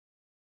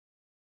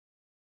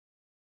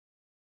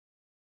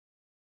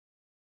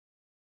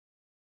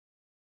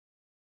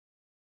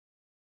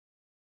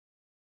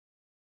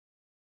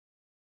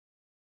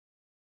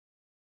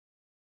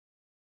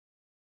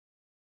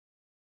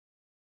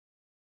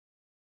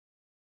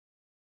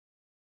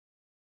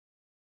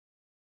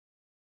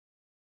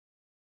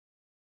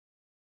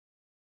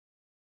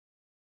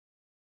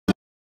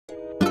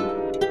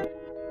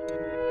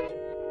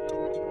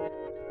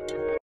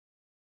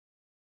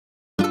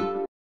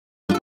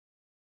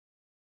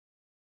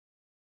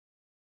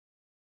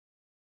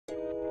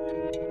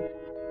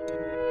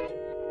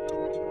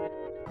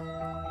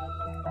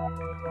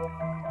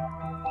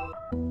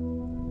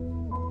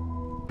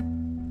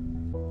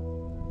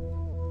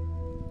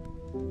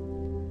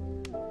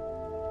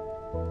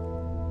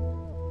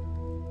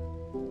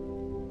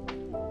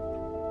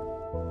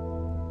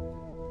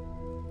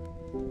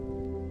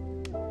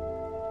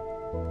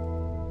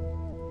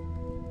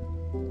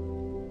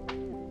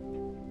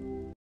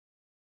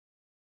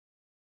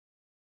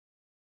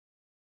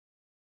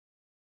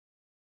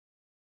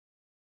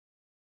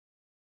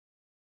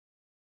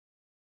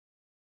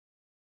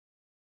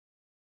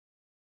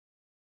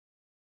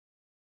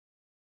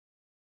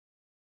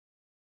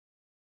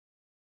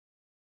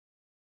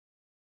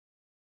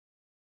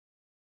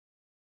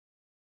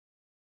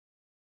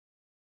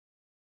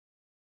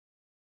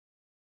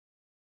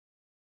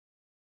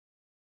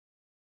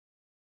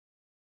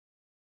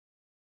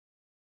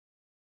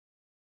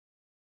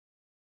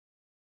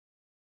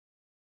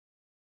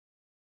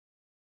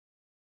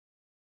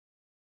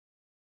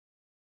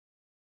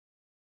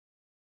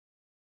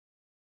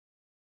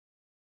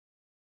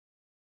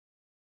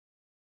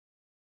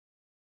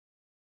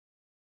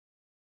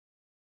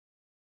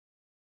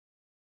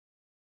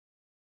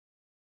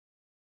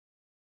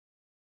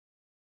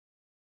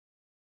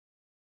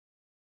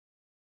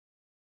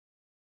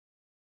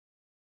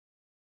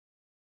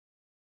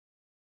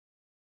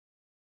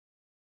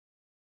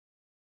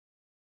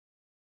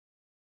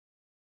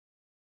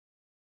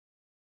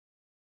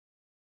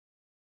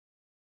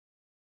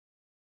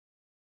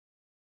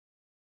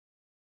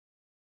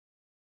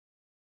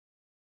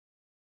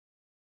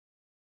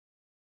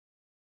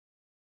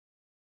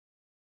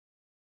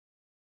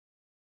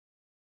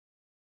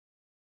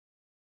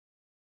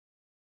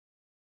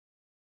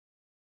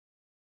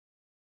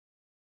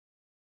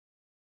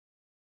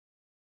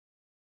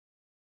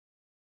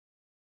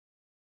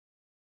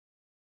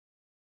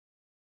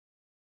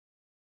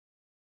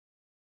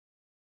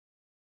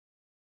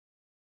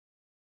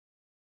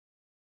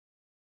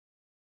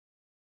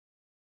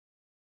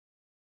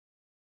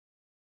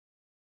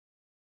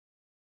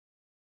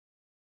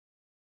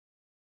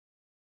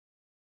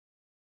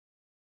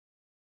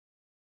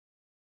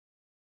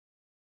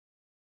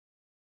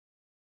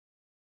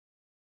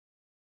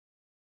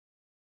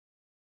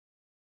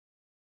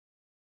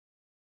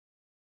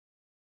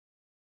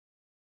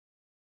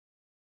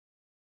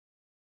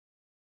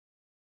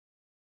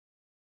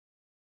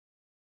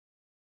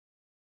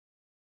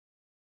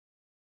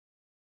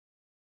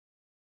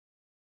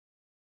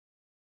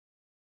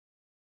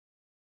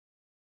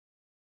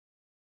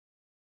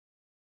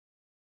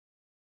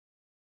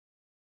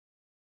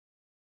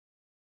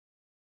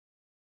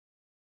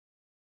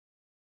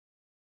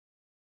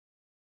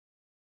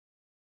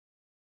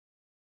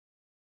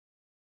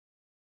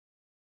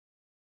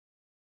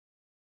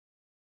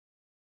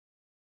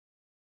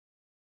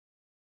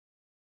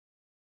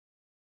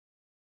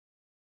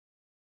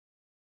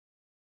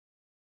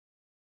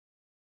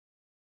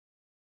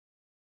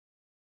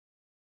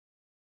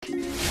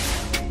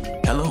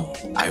Hello,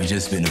 I've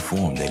just been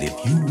informed that if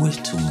you wish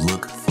to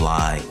look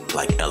fly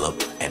like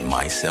Ellip and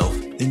myself,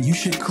 then you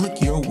should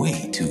click your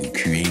way to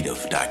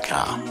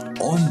creative.com.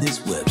 On this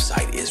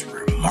website is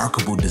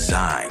remarkable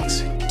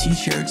designs,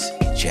 t-shirts,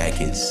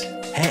 jackets,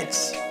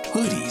 hats,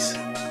 hoodies,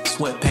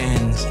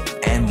 sweatpants,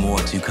 and more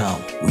to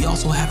come. We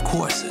also have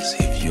courses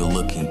if you're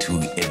looking to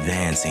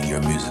advance in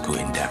your musical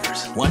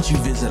endeavors. Once you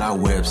visit our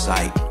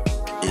website,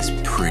 it's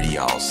pretty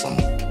awesome.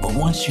 But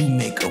once you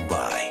make a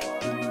buy,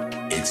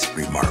 it's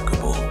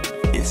remarkable.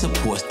 It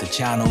supports the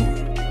channel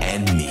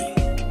and me.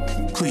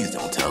 Please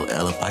don't tell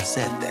Ellip I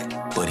said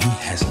that, but he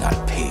has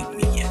not paid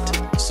me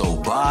yet. So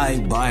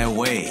buy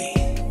away.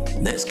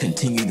 Let's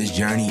continue this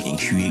journey in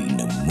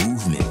creating a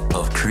movement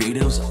of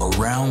creatives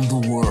around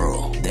the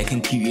world that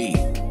can create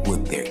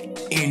with their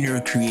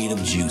inner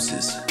creative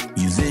juices.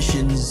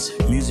 Musicians,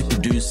 music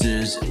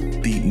producers,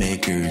 beat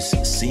makers,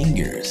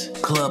 singers,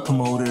 club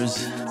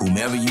promoters,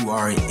 whomever you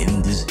are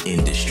in this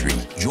industry.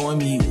 Join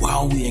me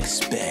while we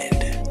expand.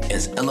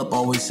 As Ellip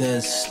always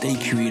says, stay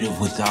creative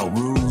without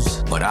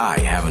rules. But I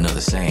have another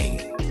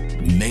saying.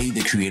 May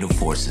the creative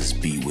forces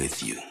be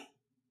with you.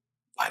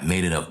 I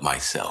made it up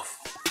myself.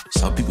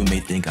 Some people may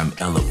think I'm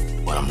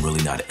Ellip, but I'm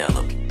really not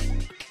Ellip.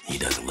 He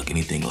doesn't look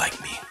anything like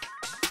me.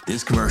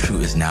 This commercial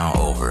is now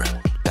over.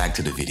 Back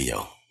to the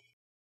video.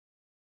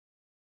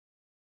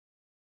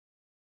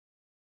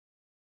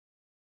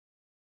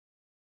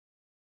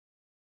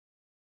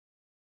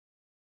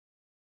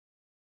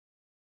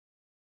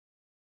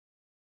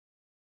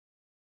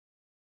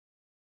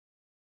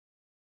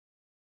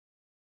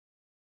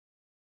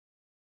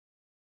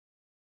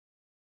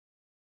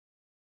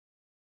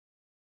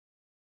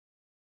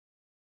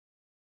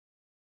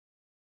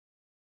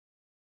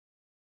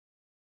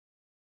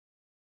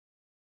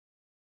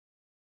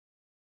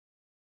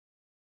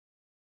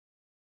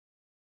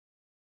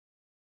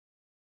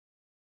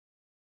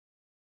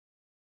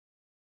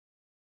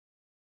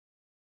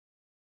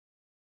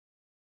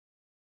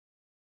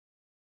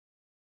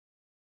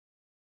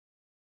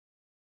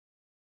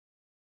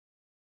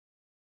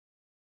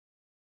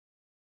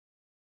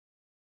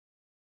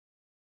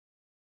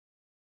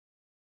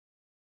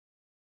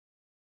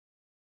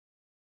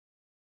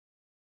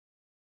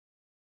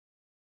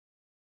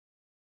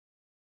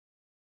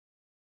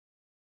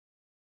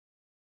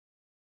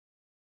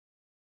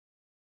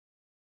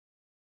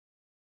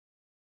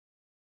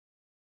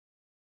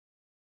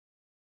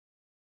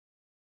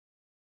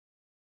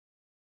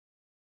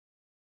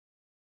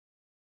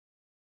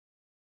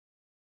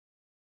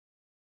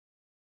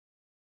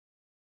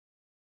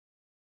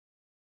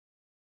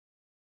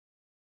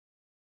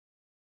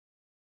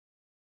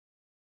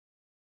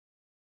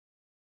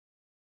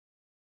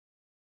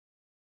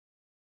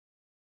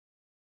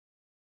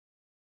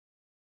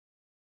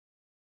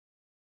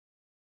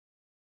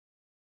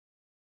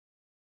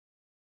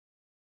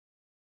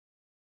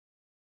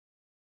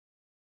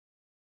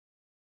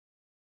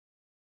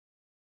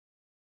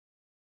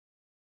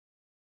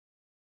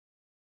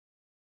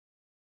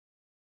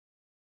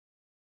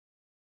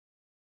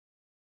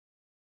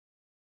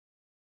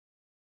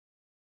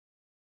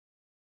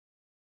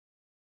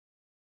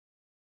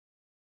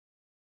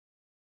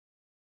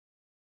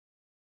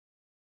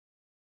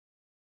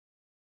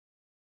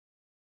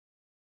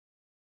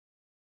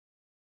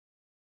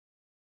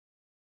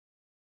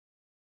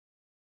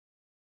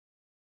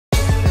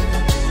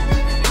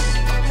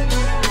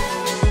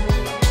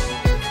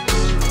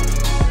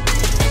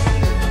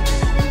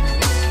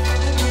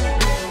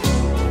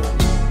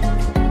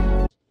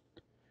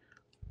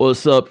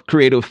 What's up,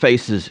 Creative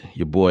Faces?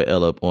 Your boy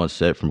Ellip on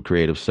set from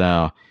Creative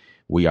Sound.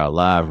 We are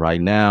live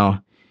right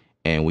now,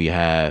 and we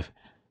have,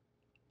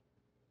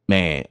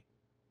 man,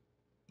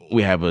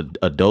 we have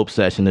a dope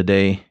session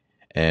today,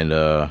 and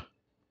I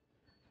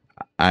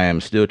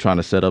am still trying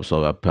to set up,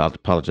 so I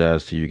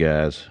apologize to you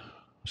guys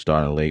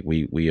starting late.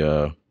 We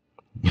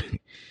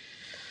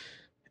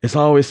it's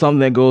always something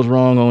that goes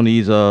wrong on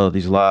these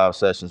live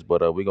sessions,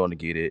 but we're going to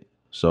get it.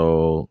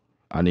 So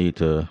I need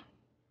to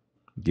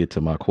get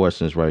to my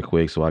questions right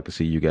quick so I can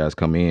see you guys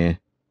come in.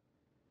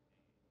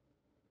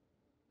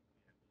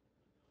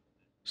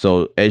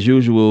 So as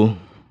usual,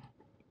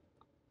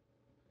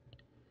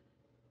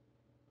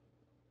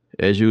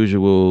 if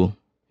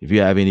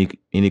you have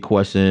any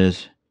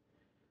questions,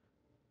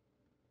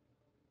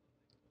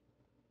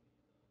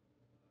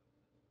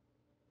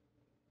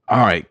 all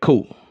right,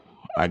 cool.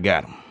 I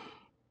got them,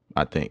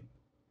 I think.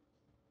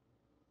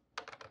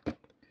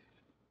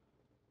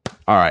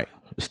 All right,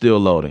 it's still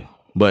loading.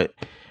 But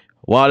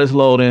while it's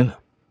loading,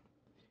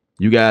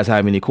 you guys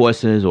have any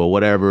questions or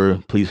whatever,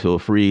 please feel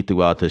free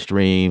throughout the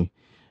stream.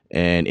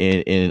 And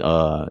in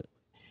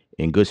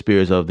good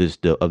spirits of this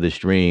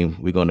stream,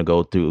 we're gonna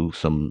go through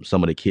some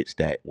of the kits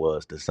that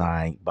was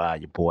designed by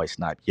your boy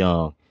Snipe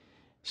Young.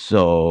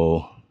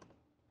 So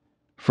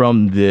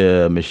from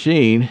the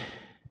machine,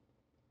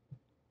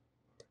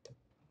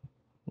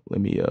 let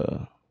me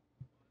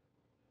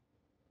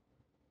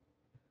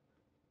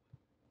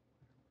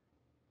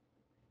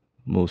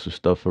move some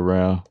stuff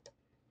around.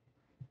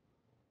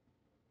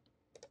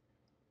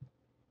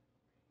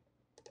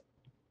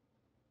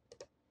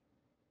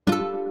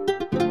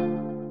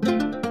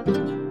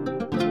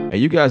 And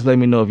you guys let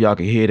me know if y'all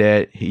can hear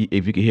that,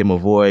 if you can hear my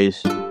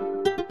voice.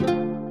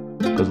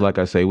 Because like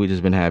I say, we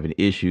just been having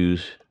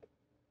issues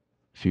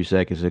a few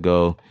seconds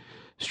ago,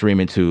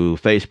 streaming to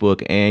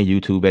Facebook and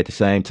YouTube at the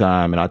same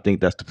time. And I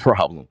think that's the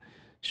problem.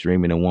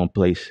 Streaming in one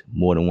place,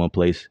 more than one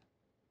place.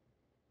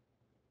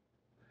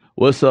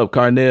 What's up,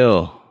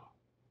 Carnell?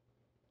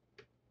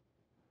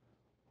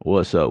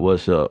 What's up?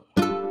 What's up?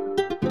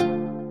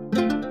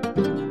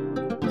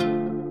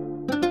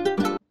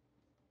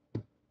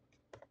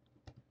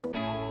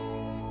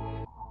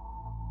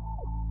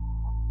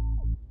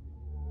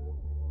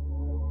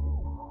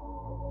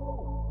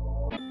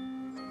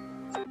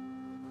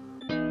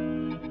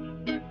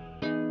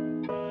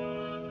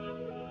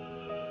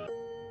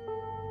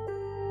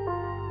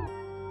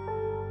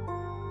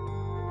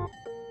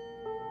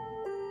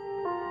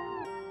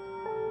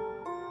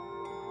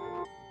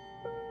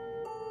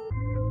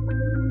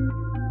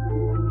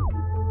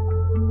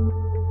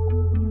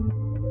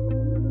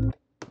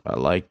 I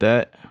like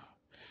that.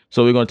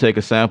 So we're going to take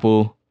a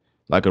sample,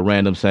 like a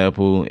random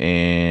sample,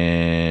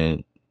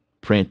 and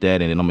print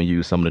that, and then I'm going to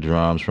use some of the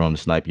drums from the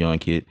Snipe Young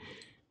kit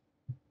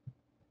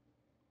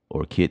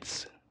or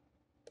kits.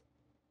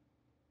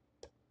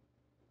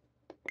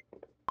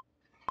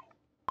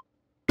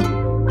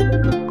 Let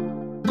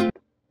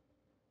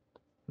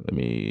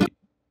me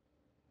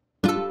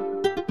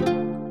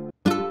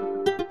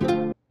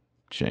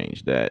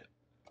change that.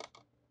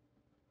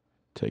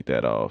 Take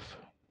that off.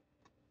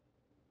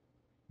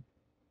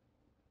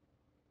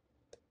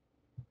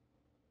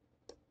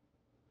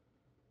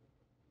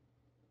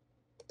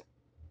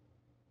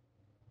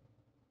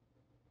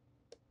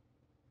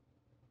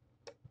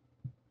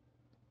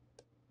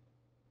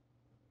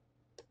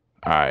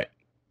 All right.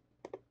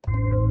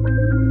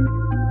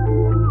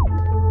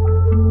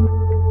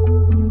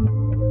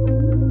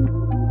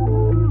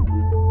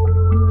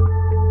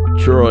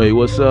 Troy,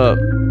 what's up?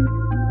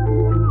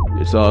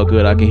 It's all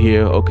good. I can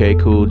hear. Okay,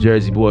 cool.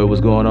 Jersey boy,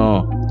 what's going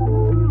on?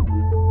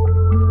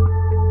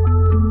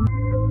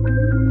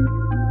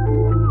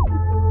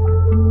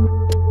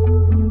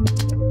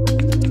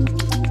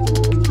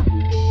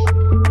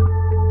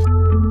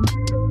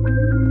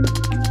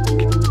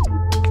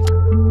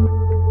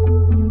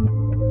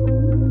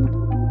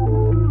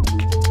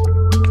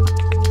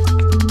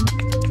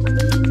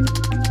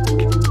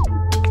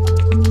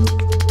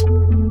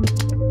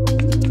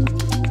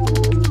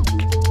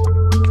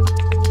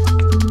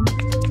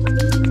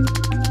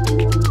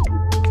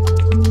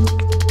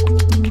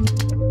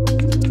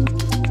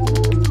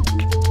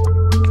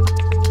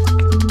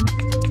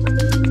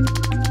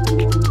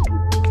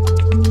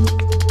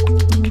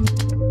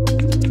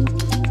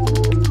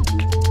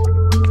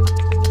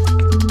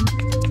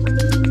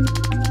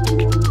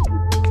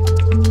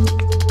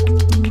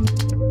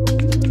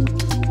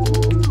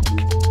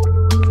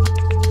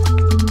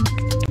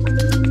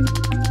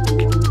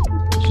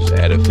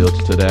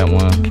 To that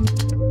one.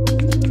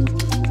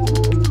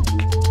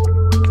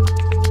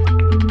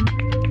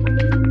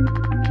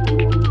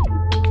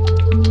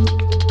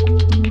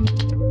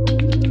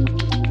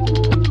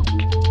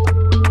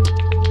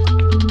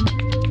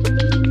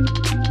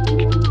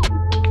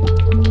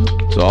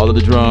 So all of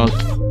the drums.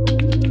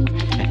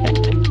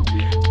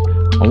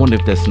 I wonder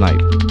if that's Snipe.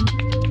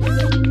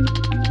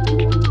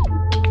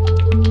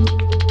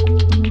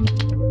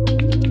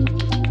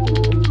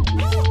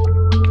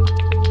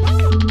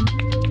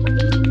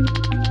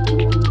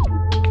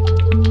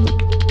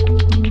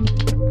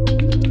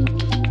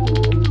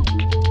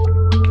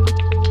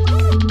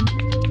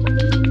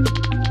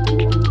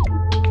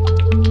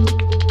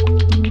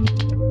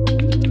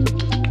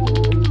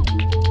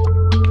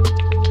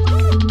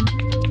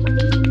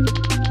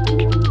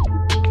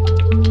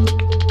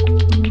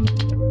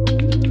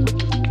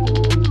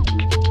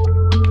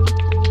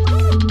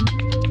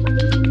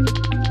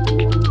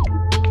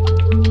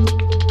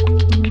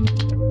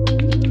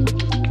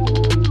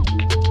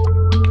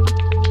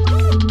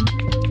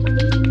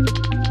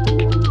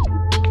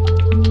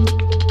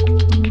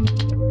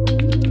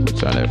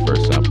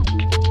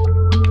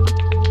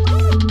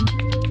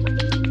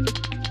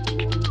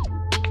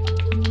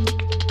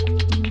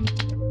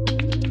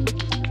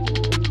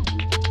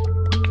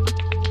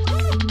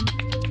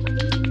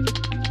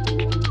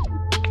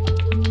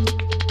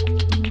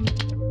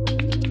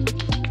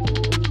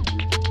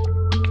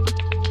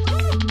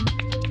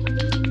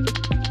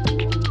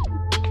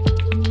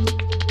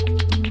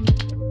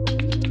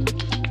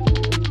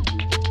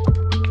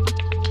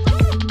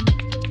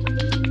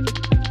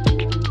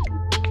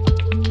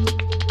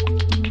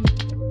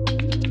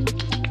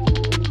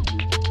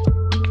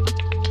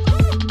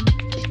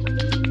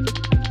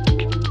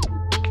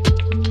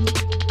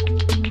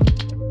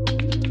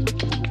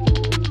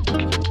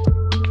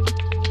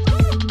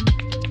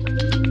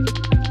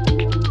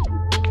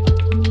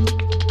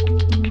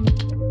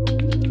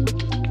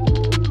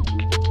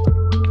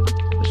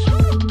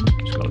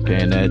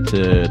 To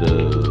the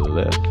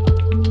left.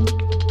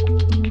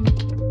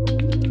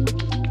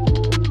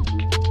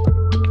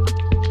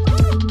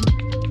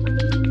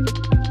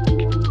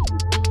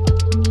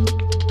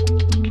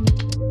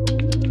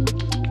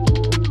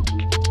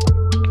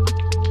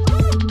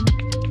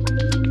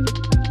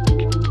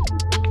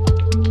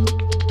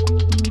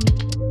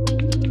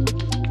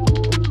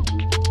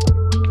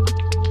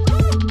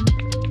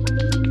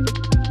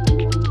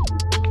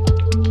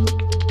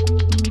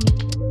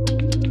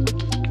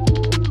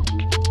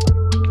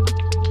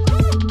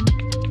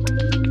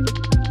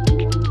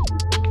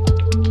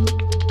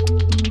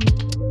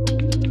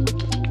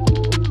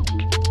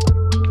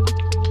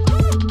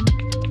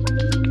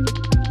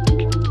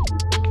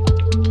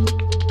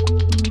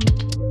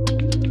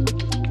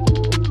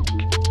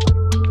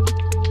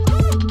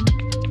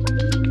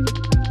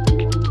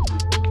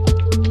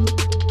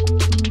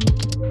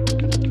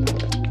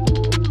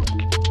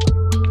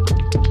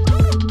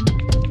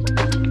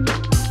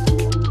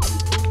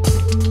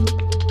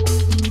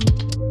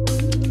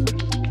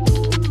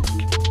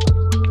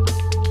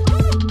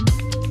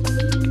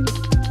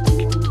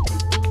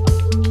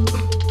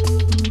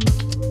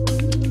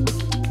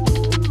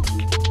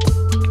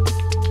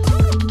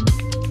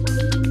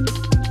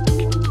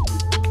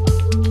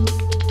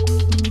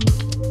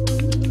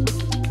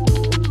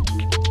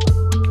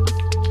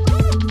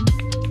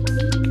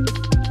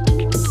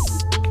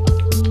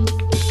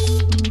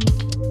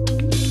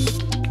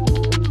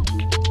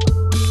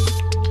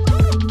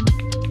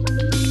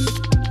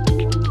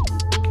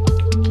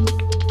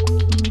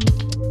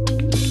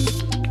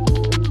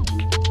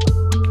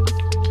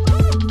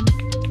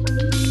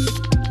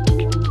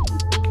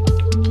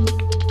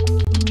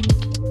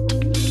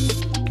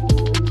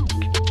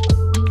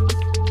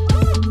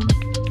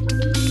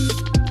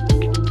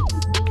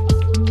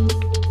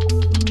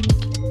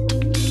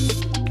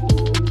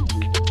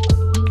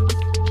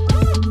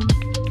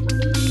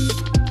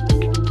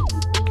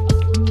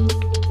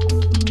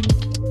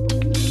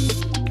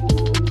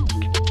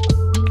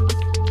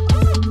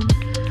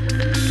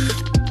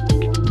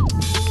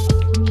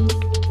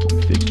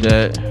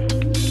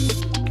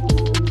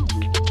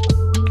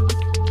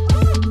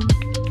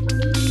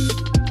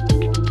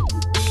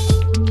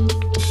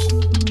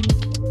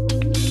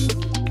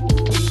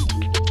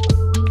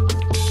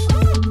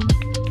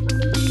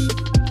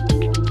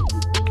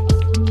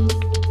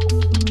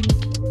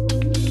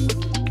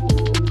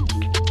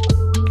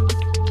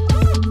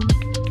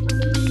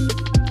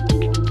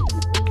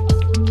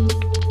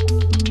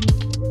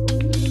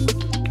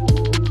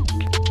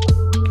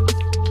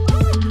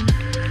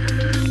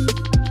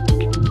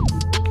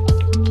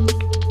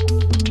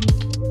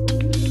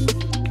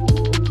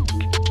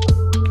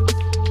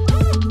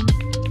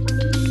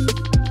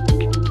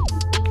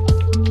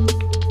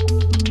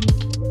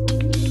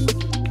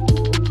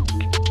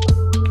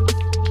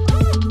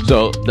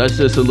 So that's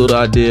just a little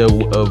idea of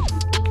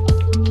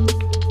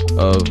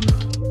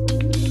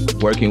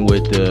working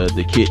with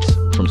the kits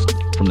from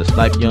the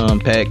Snipe Young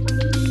pack.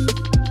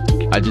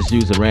 I just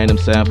use a random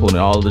sample, and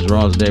all of the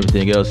drums and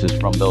everything else is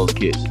from those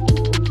kits.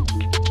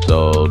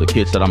 So the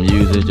kits that I'm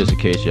using, just in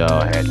case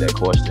y'all had that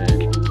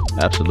question,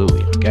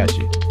 absolutely, I got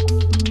you.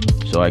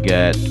 So I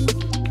got,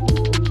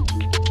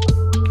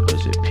 what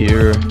is it,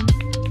 Pure?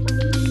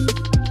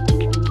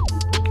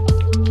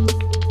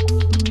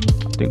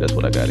 I think that's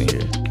what I got in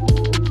here.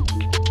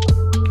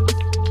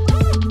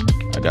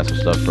 I got some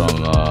stuff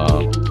from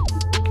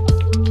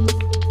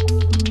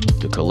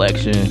the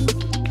collection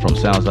from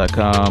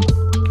sounds.com,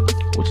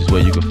 which is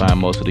where you can find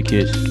most of the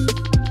kits.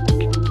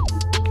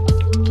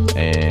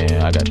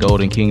 And I got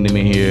Golden Kingdom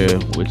in here,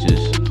 which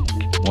is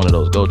one of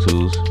those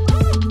go-tos.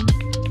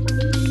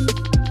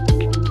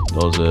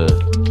 Those are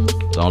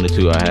the only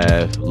two I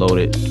have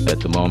loaded at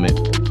the moment.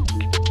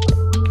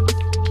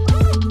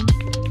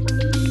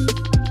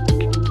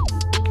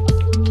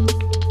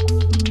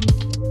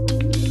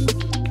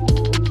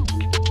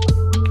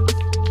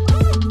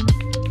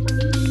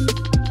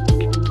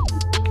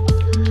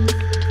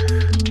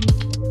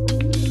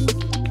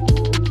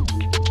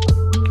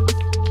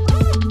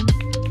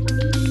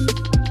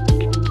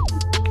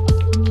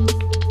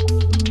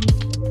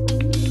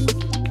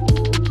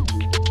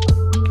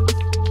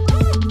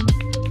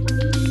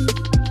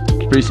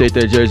 Appreciate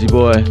that, Jersey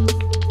boy.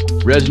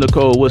 Reginald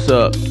Cole, what's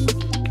up?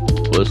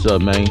 What's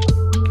up, man?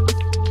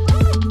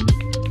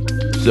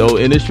 So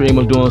in this stream,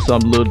 I'm doing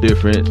something a little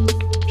different.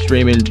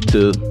 Streaming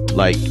to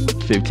like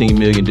 15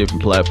 million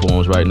different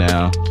platforms right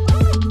now.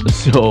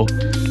 So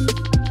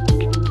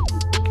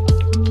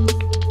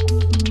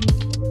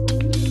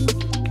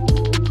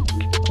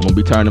I'm gonna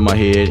be turning my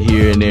head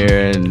here and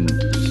there and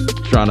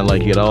trying to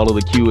like get all of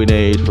the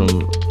Q&As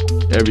from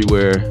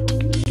everywhere.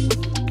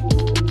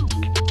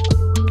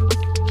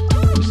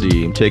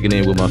 See, I'm checking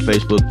in with my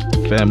Facebook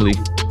family.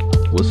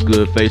 What's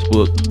good,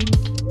 Facebook?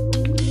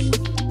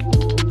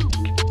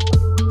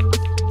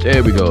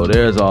 There we go.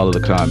 There's all of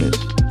the comments.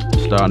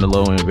 Starting to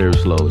low in very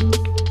slowly.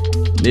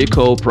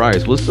 Nicole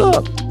Price, what's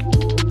up?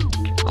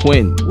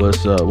 Quinn,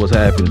 what's up? What's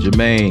happening?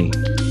 Jermaine.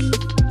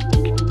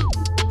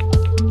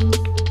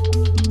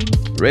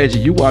 Reggie,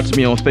 you watch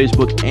me on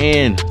Facebook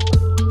and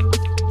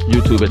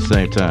YouTube at the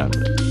same time.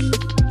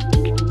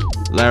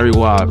 Larry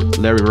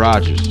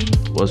Rogers,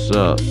 what's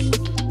up?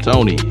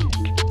 Tony,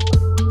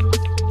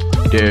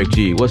 Derek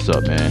G, what's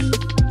up, man?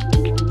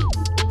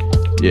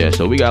 Yeah,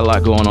 so we got a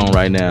lot going on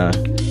right now.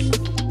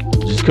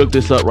 Just cook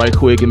this up right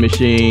quick in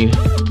machine.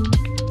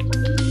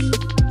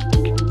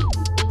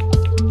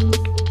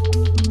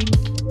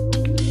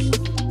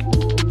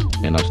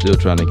 And I'm still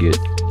trying to get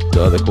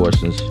the other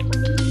questions,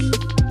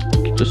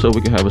 just so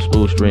we can have a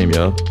smooth stream,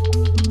 y'all.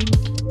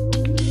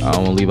 I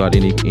don't want to leave out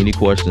any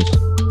questions.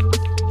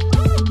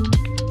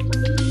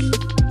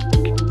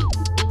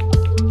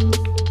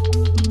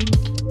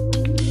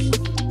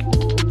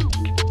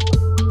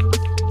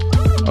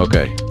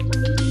 Okay,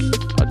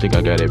 I think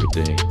I got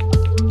everything.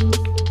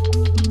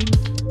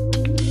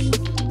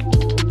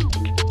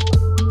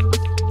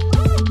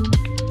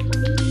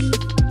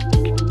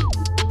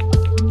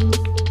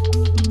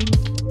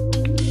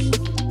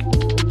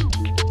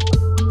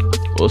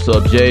 What's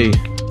up, Jay?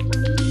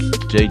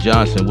 Jay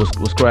Johnson,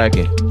 what's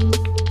cracking?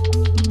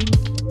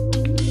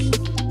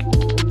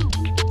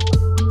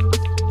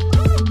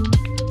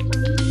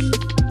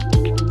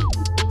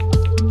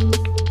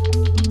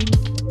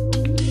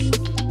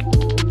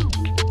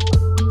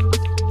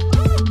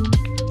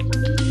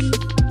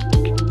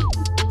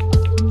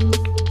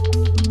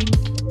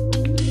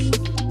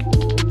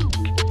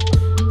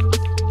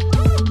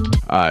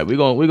 All right,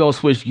 we're gonna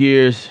switch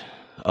gears.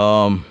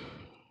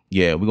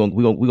 Yeah, we're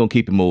gonna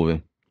keep it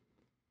moving.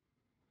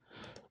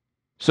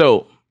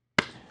 So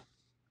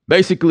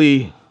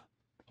basically,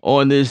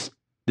 on this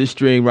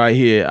stream right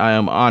here, I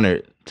am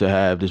honored to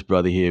have this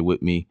brother here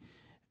with me.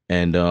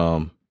 And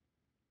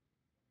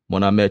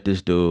when I met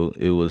this dude,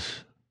 it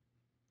was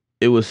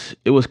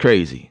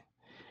crazy.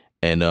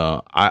 And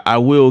I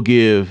will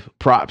give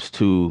props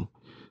to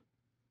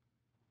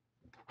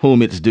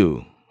whom it's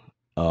due.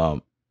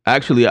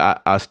 Actually,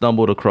 I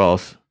stumbled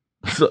across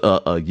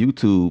a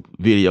YouTube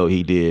video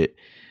he did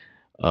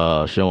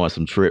showing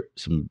some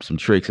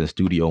tricks in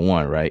Studio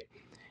One, right?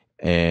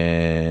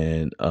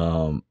 And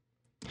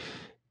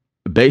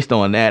based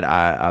on that,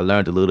 I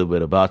learned a little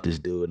bit about this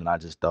dude, and I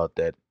just thought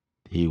that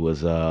he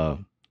was,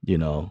 you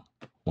know,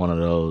 one of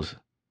those,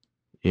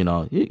 you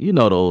know,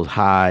 those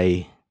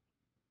high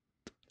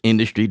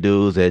industry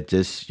dudes that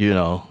just, you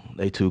know,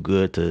 they too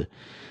good to,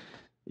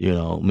 you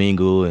know,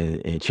 mingle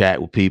and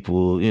chat with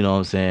people, you know what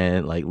I'm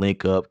saying? Like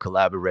link up,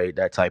 collaborate,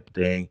 that type of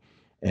thing.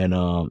 And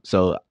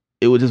so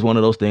it was just one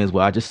of those things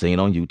where I just seen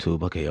on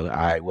YouTube, okay, all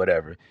right,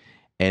 whatever.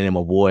 And then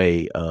my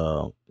boy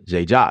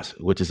Jay Josh,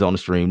 which is on the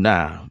stream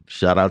now.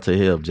 Shout out to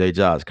him, Jay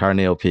Josh,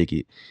 Carnell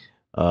Pickett.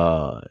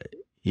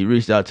 He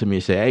reached out to me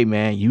and said, hey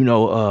man, you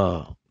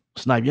know,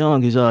 Snipe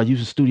Young is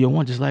using Studio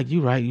One just like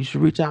you, right? You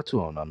should reach out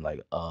to him. I'm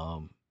like,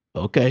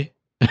 okay.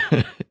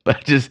 but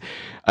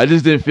I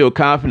just didn't feel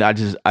confident.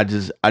 I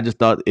just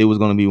thought it was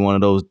gonna be one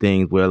of those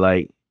things where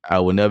like I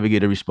would never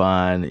get a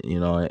respond, you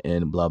know,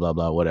 and blah blah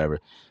blah whatever.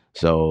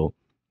 So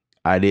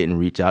I didn't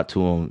reach out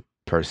to him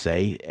per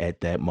se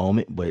at that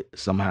moment, but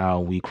somehow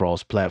we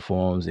crossed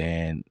platforms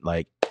and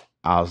like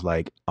I was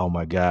like, oh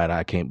my God,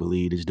 I can't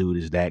believe this dude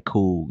is that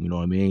cool. You know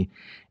what I mean?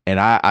 And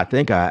I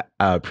think I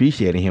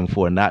appreciated him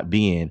for not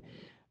being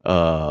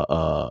uh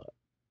uh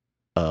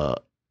uh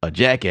a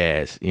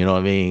jackass, you know what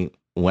I mean,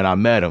 when I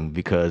met him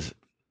because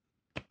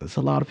there's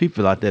a lot of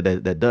people out there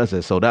that does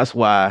it. So that's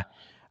why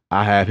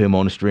I have him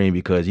on the stream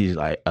because he's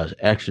like an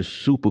extra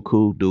super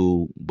cool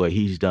dude, but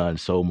he's done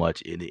so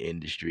much in the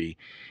industry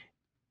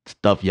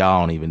stuff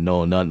y'all don't even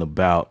know nothing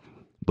about,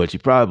 but you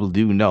probably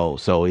do know.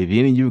 So if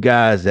any of you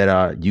guys that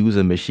are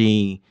using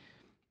Machine,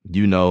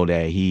 you know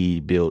that he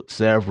built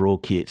several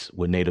kits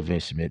with native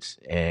instruments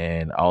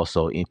and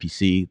also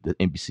NPC, the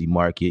NPC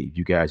market. If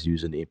you guys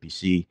using the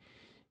NPC,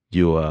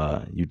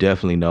 you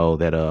definitely know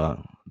that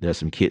there's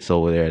some kits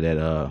over there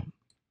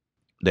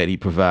that he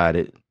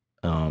provided.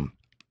 Um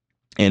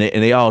and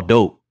they all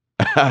dope.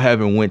 I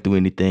haven't went through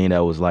anything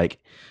that was like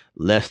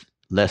less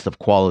of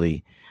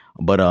quality,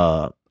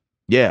 but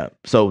yeah.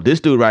 So this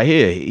dude right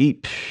here,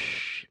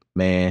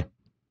 man,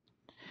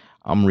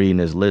 I'm reading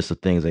this list of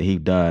things that he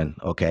done.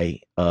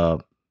 Okay,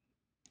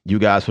 you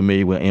guys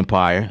familiar with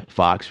Empire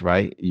Fox,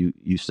 right?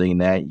 You seen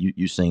that?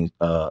 You seen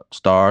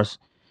Stars,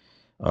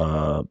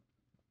 uh,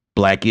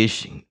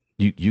 Blackish.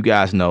 You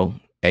guys know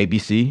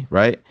ABC,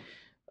 right?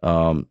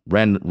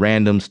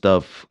 Random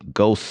stuff,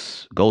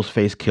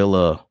 Ghostface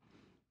Killer,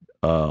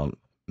 um,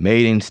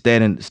 Made in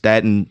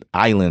Staten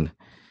Island,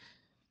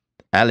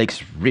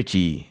 Alex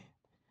Ritchie.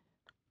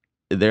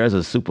 There's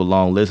a super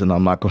long list, and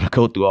I'm not gonna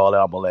go through all that.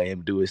 I'm gonna let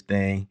him do his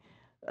thing.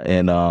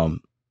 And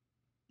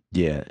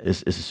yeah,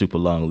 it's a super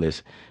long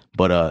list.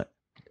 But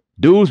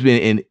dude's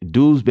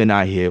been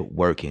out here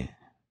working.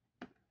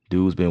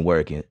 Dude's been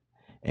working.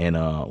 And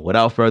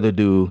without further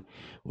ado,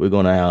 we're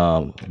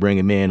gonna bring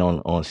him in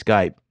on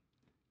Skype,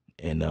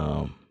 and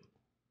we're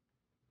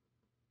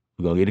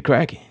gonna get it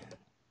cracking.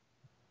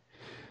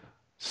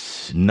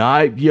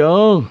 Snipe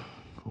Young,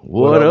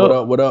 What what up? What up?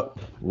 up? What up?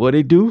 What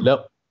it do?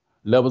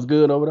 Levels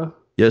good over there?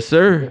 Yes,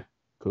 sir. Yeah.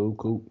 Cool,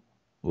 cool.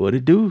 What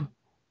it do?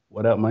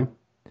 What up, man?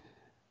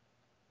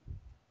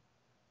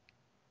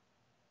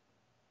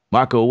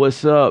 Marco,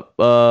 what's up?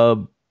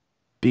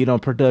 Beat on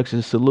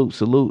production, salute,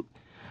 salute.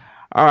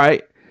 All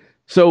right.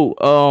 So,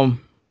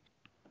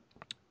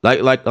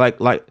 like, like, like,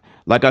 like,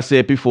 like I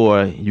said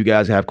before, you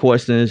guys have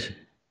questions,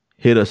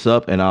 hit us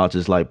up, and I'll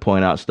just like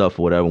point out stuff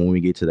or whatever when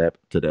we get to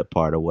that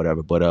part or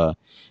whatever. But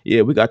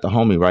yeah, we got the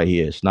homie right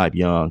here, Snipe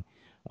Young,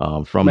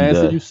 from Man,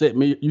 see, the. you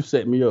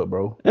set me up,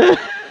 bro.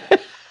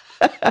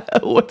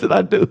 What did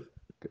I do?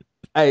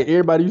 Hey,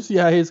 everybody, you see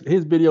how his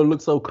video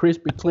looks so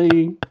crispy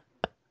clean?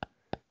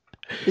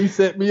 He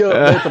set me up,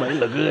 man. Somebody, he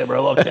look good,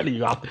 bro. I'm telling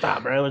you off the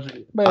top, bro.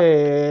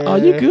 Man. Oh,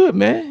 you good,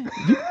 man?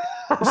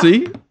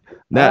 See,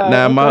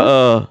 now my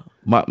Okay.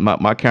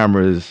 my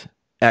camera is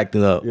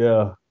acting up.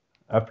 Yeah,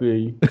 I feel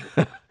you.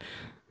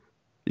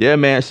 Yeah,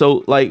 man.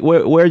 So like,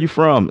 where are you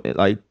from?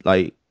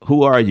 Like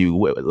who are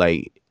you?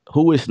 Like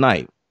who is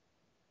Snipe?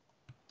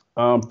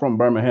 I'm from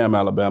Birmingham,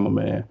 Alabama,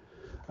 man.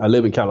 I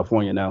live in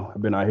California now.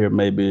 I've been out here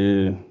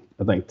maybe,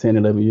 I think, 10,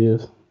 11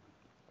 years.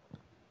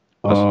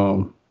 That's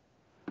Um,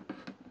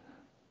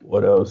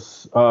 what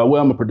else? Well,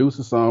 I'm a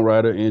producer,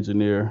 songwriter,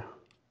 engineer,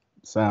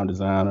 sound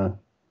designer.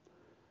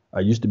 I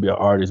used to be an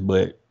artist,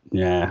 but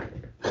yeah.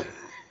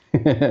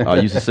 I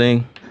used to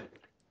sing.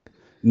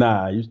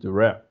 Nah, I used to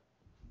rap.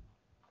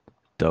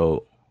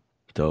 Dope,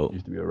 dope.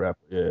 Used to be a rapper,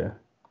 yeah.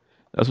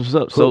 That's what's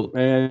up. Hook, So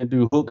man,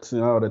 do hooks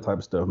and all that type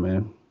of stuff,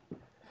 man.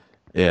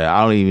 yeah,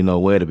 I don't even know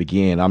where to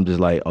begin. I'm just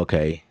like,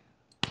 okay,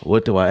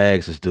 what do I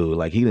ask this dude?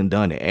 Like he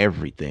done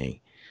everything.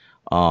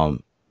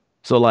 Um,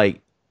 so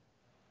like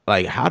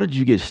how did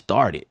you get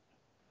started?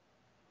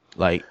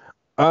 Like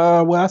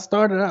Well, I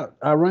started out,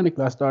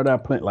 ironically, I started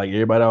out playing, like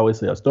everybody always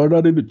say, I started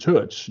out in the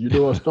church. You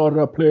know, I started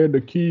out playing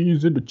the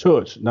keys in the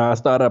church. Now, I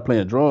started out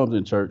playing drums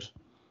in church.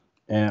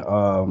 And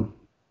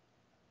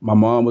my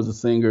mom was a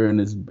singer in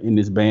this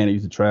band that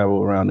used to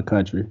travel around the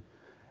country.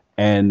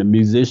 And the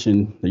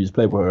musician that used to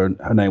play for her,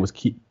 her name was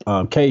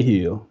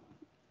Cahill.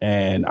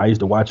 And I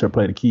used to watch her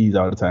play the keys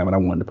all the time, and I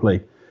wanted to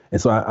play.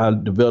 And so I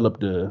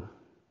developed a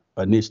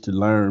niche to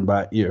learn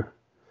by ear.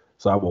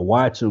 So I would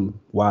watch them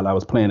while I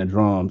was playing the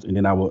drums, and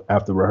then I would,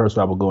 after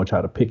rehearsal, I would go and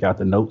try to pick out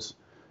the notes.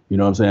 You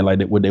know what I'm saying?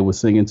 Like what they were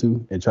singing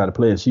to, and try to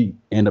play. And she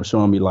ended up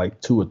showing me like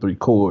two or three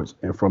chords.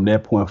 And from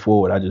that point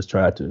forward, I just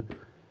tried to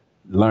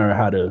learn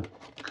how to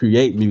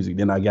create music.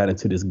 Then I got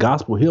into this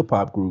gospel hip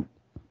hop group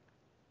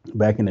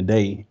back in the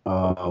day.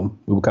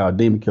 We were called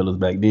Demon Killers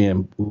back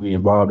then. We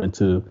involved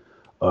into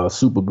a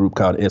super group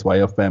called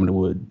SYF Family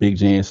with Big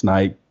Jen,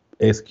 Snipe,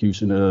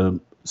 Executioner,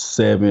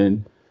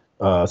 Seven,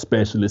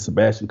 Specialist,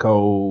 Sebastian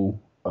Cole,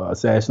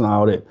 Assassin,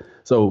 all that.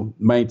 So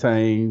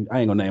Maintain, I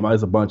ain't gonna name,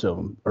 there's a bunch of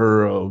them.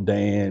 Earl,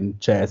 Dan,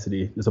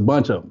 Chastity, there's a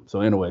bunch of them.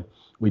 So anyway,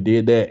 we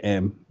did that,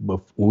 and when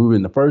we were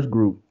in the first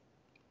group,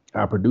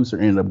 our producer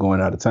ended up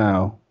going out of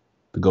town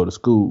to go to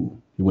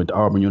school. He went to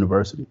Auburn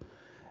University.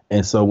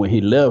 And so when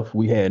he left,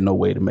 we had no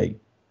way to make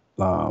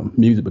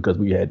music because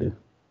we had to,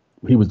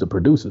 he was the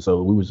producer.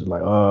 So we was just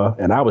like,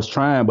 and I was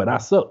trying, but I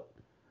sucked.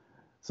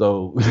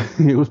 So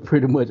it was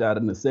pretty much out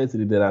of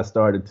necessity that I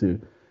started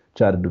to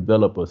try to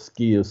develop a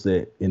skill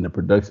set in the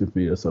production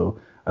field. So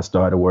I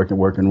started working.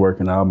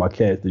 All my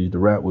cats that used to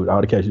rap with,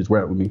 all the cats used to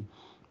rap with me,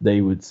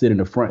 they would sit in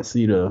the front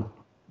seat of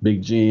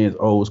Big Jen's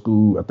old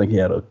school. I think he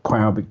had a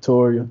Crown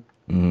Victoria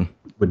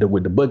with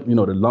the book, the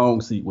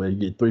long seat where you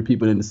get 3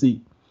 people in the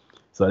seat.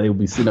 So they would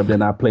be sitting up there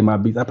and I play my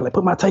beats. I play,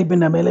 put my tape in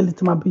there, man. Listen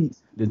to my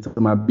beats. Listen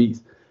to my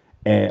beats.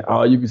 And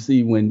all you can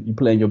see when you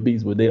playing your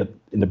beats with they're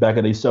in the back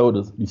of their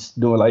shoulders, be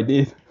doing like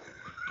this.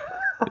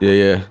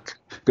 Yeah.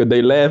 Because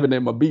they laughing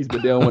at my beats,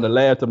 but they don't want to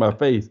laugh to my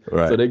face.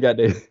 Right. So they got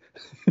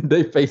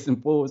they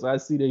facing forward. So I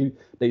see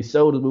they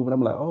shoulders moving.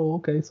 I'm like, oh,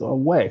 okay, so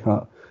I'm whack,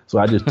 huh? So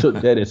I just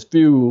took that as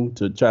fuel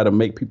to try to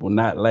make people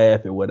not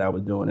laugh at what I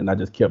was doing. And I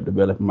just kept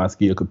developing my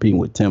skill, competing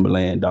with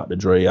Timberland, Dr.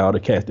 Dre, all the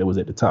cats that was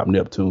at the top,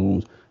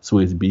 Neptunes,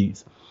 Swiss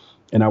Beats.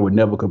 And I would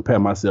never compare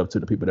myself to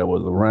the people that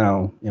was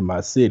around in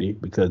my city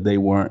because they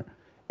weren't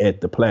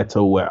at the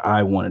plateau where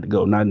I wanted to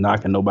go. Not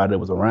knocking nobody that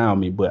was around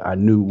me, but I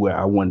knew where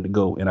I wanted to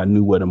go and I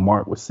knew where the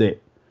mark was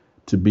set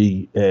to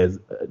be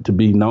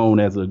known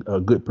as a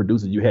good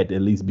producer. You had to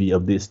at least be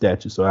of this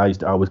stature. So I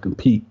used to always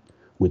compete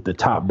with the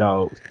top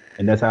dogs.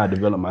 And that's how I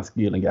developed my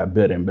skill and got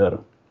better and better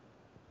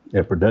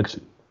at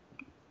production.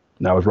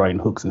 And I was writing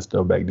hooks and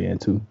stuff back then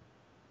too.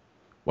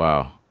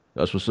 Wow.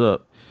 That's what's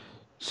up.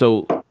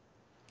 So,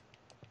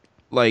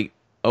 like,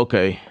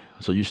 okay,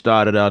 so you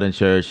started out in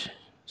church,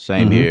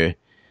 same here.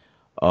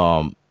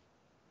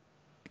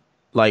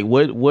 Like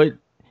what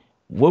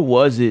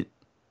was it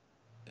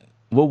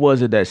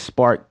that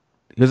sparked?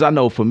 Because I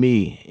know for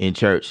me in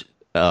church,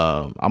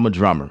 I'm a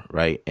drummer,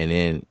 right? And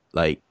then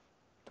like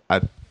I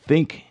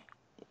think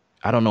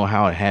I don't know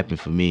how it happened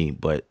for me,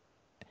 but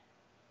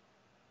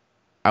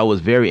I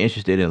was very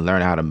interested in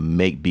learning how to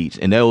make beats.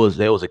 And there was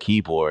a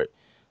keyboard,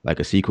 like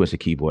a sequencer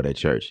keyboard at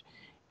church.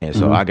 And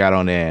so I got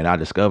on there and I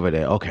discovered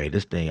that, okay,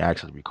 this thing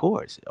actually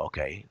records.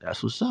 Okay,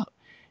 that's what's up.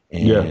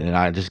 And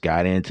I just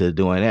got into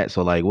doing that.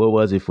 So like, what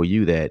was it for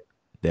you that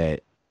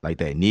like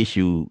that niche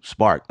you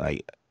sparked?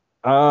 Like,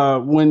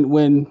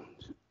 when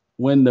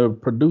the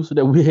producer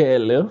that we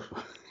had left,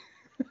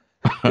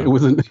 it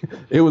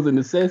was a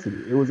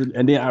necessity.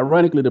 And then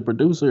ironically, the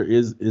producer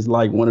is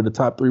like one of the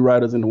top 3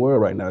 writers in the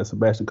world right now.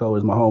 Sebastian Cole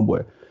is my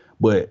homeboy,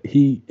 but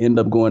he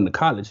ended up going to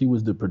college. He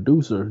was the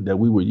producer that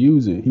we were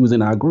using. He was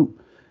in our group,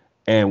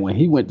 and when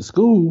he went to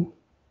school,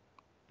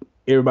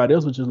 everybody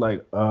else was just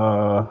like,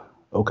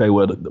 okay,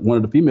 well, one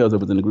of the females that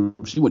was in the group,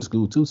 she went to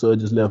school too, so it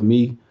just left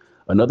me,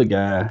 another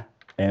guy,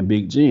 and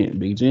Big Jen.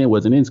 Big Jen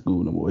wasn't in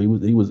school no more. He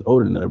was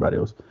older than everybody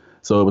else.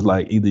 So it was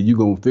like either you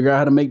gonna figure out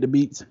how to make the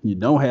beats, you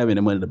don't have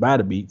any money to buy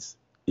the beats.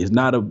 It's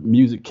not a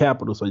music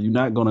capital, so you're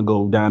not gonna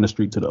go down the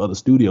street to the other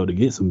studio to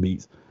get some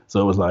beats. So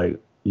it was like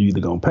you either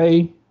gonna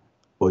pay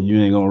or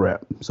you ain't gonna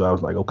rap. So I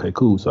was like, okay,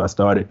 cool. So I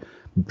started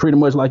pretty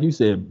much like you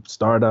said,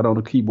 started out on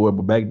the keyboard,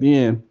 but back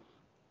then,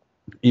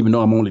 even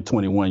though I'm only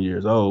 21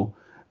 years old,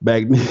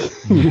 back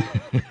then,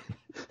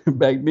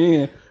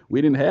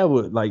 we didn't have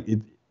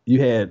you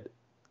had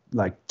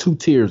like 2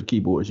 tiers of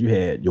keyboards. You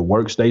had your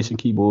workstation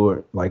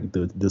keyboard, like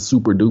the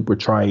super duper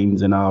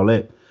trains and all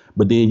that.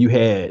 But then you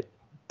had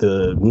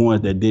the ones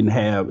that didn't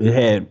have, it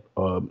had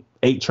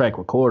 8-track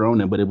recorder on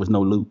them, but it was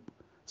no loop.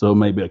 So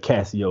maybe a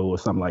Casio or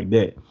something like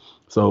that.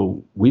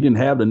 So we didn't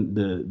have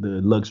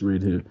the luxury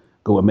to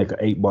go and make an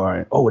 8-bar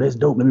and, oh, that's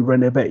dope, let me run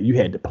that back. You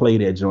had to play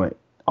that joint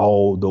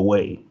all the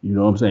way. You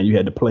know what I'm saying? You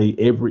had to play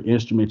every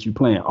instrument you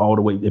playing all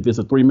the way. If it's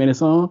a 3-minute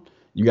song,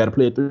 you got to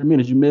play it 3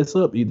 minutes. You mess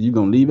up, either you're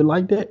going to leave it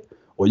like that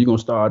or you're going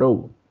to start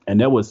over. And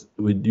that was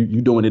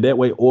you doing it that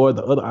way. Or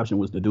the other option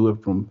was to do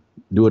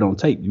it on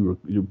tape.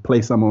 You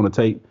play something on a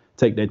tape,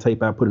 take that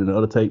tape out, put it in the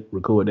other tape,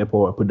 record that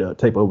part, put the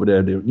tape over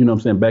there. You know what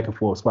I'm saying? Back and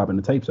forth, swapping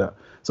the tapes out.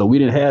 So we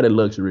didn't have the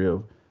luxury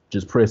of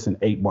just pressing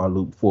 8-bar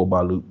loop,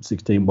 4-bar loop,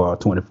 16-bar,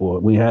 24.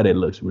 We had that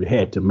luxury. We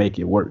had to make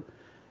it work.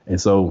 And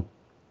so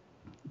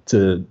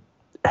to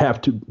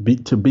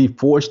be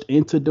forced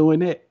into doing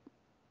that,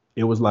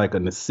 it was like a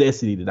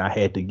necessity that I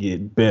had to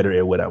get better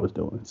at what I was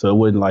doing. So it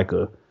wasn't like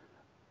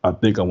I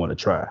think I want to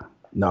try.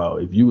 No,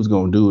 if you was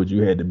gonna do it,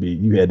 you had to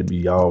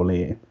be all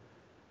in.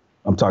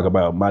 I'm talking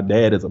about my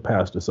dad is a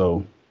pastor,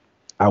 so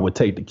I would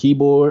take the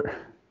keyboard,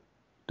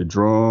 the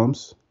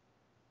drums,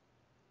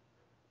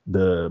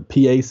 the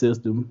PA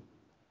system,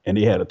 and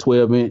they had a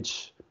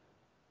 12-inch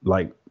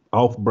like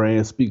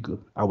off-brand speaker.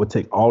 I would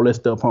take all that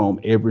stuff home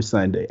every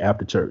Sunday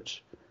after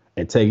church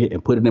and take it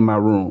and put it in my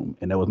room,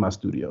 and that was my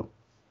studio.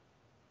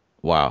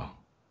 Wow.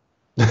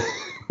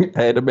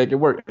 I had to make it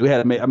work.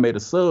 I made a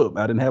sub.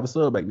 I didn't have a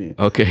sub back then.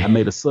 Okay. I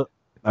made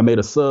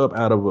a sub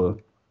out of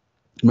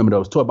remember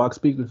those toy box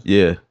speakers?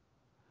 Yeah.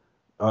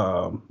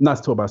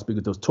 Not toy box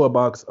speakers, those toy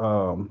box,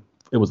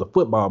 it was a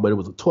football, but it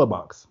was a toy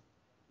box.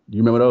 Do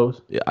you remember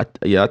those? Yeah, I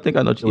think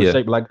I know. It was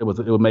shaped like it was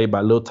made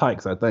by Lil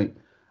Tykes, I think.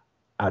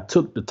 I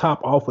took the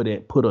top off of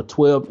that, put a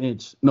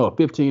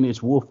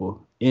 15-inch woofer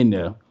in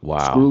there, Wow.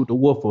 screwed the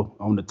woofer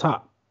on the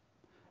top,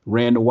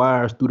 ran the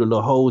wires through the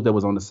little holes that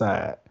was on the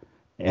side,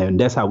 and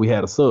that's how we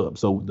had a sub.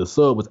 So the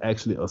sub was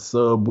actually a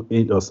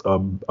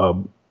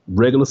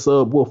regular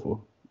sub woofer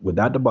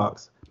without the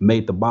box.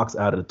 Made the box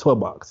out of the toy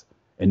box,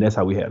 and that's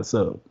how we had a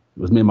sub.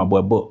 It was me and my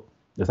boy Buck.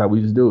 That's how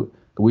we just do it.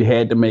 We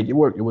had to make it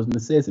work. It was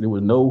necessity. There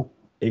was no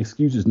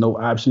excuses, no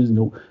options.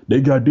 No,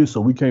 they got this,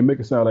 so we can't make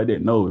it sound like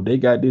that. No, if they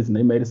got this and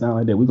they made it sound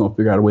like that, we're gonna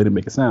figure out a way to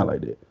make it sound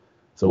like that.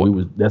 So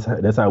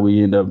that's how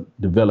we end up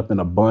developing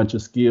a bunch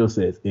of skill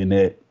sets in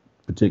that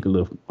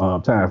particular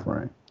time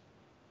frame.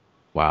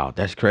 Wow,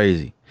 that's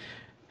crazy.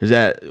 Is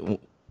that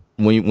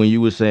when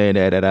you were saying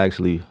that, that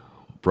actually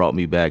brought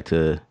me back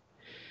to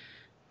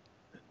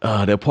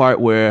the part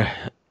where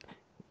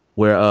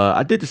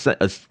I did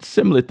a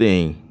similar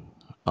thing,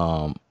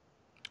 um,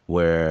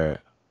 where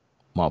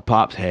my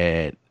pops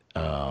had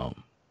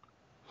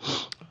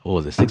what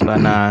was it,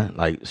 6x9,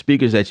 like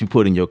speakers that you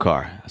put in your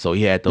car. So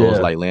he had those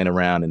Yeah, like laying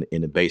around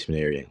in the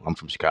basement area. I'm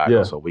from Chicago,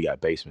 yeah, so we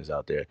got basements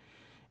out there.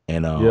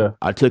 And yeah.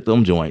 I took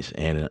them joints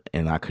and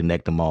I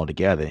connect them all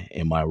together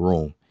in my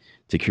room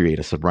to create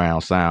a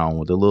surround sound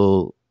with a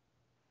little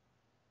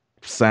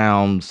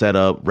sound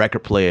setup,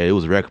 record player. It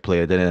was a record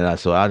player.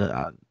 So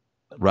I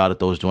routed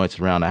those joints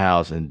around the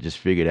house and just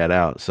figured that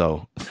out.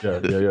 So Yeah,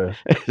 yeah, yeah,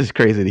 it's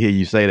crazy to hear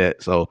you say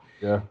that. So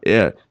yeah.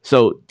 yeah.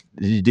 So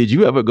did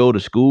you ever go to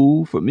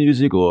school for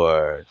music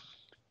or?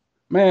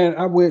 Man,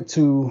 I went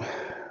to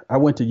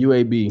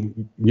UAB,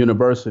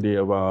 University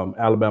of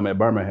Alabama at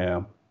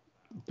Birmingham,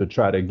 to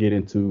try to get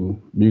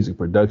into music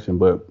production.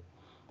 But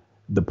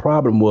the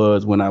problem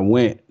was when I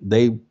went,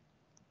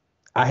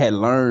 I had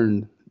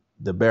learned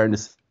the bare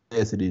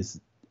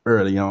necessities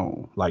early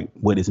on, like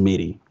what is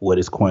MIDI, what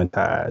is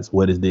quantize,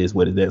 what is this,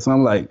 what is that. So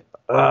I'm like,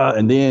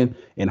 and then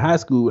in high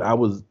school, I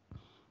wasn't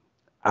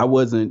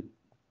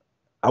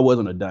I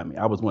wasn't a dummy.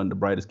 I was one of the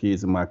brightest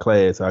kids in my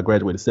class. I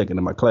graduated second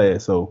in my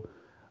class, so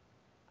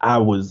I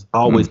was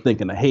always Hmm.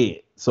 thinking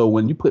ahead. So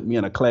when you put me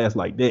in a class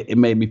like that, it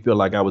made me feel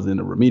like I was in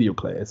a remedial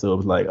class. So it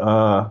was like,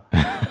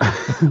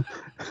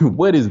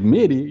 what is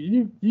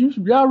MIDI?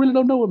 Y'all really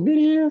don't know what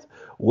MIDI is?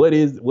 What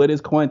is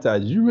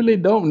quantize? You really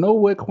don't know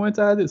what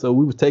quantize is? So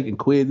we was taking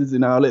quizzes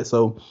and all that.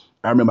 So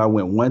I remember I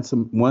went one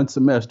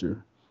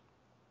semester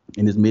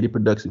in this MIDI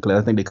production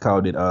class. I think they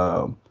called it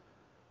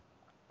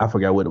I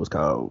forgot what it was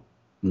called.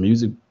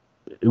 Music.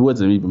 It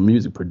wasn't even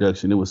music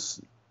production. It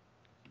was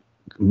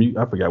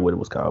I forgot what it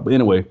was called. But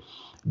anyway,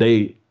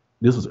 they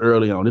this was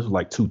early on. This was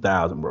like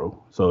 2000,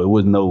 bro. So it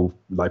was no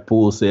like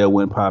Full Sail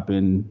went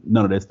popping.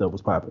 None of that stuff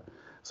was popping.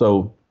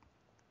 So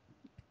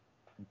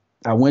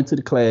I went to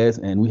the class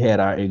and we had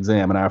our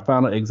exam, and our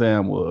final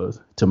exam was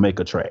to make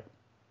a track,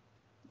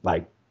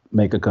 like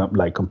make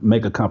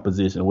a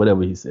composition,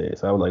 whatever he said.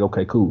 So I was like,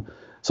 okay, cool.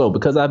 So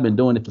because I've been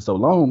doing it for so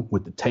long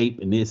with the tape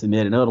and this and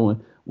that and other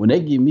one, when they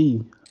give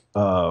me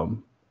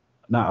um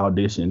not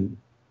audition,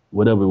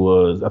 whatever it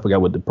was, I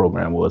forgot what the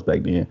program was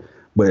back then,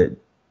 but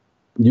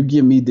you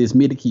give me this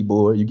MIDI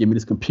keyboard, you give me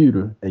this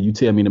computer, and you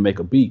tell me to make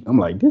a beat. I'm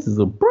like, this is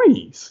a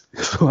breeze.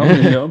 So I'm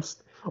in there,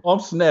 I'm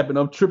snapping,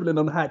 I'm tripling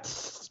on the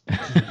hot.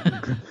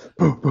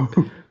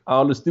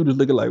 All the students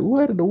looking like,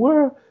 what in the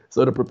world?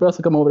 So the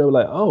professor come over there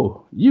like,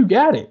 oh, you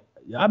got it.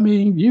 I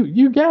mean,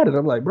 you got it.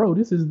 I'm like, bro,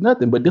 this is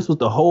nothing. But this was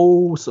the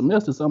whole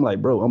semester. So I'm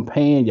like, bro, I'm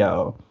paying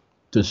y'all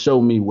to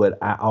show me what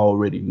I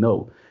already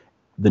know.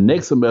 The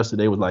next semester,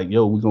 they was like,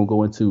 yo, we're gonna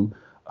go into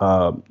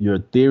your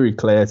theory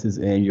classes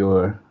and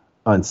your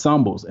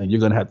ensembles, and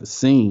you're gonna have to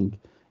sing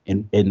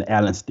in the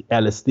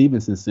Alice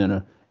Stevenson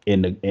Center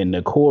in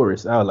the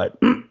chorus. I was like,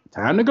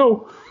 time to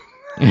go.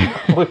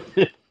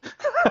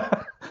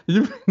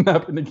 You're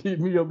not gonna keep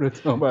me up there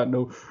talking about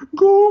no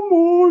go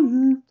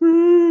morning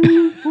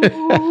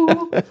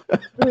people.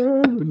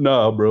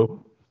 Nah,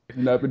 bro.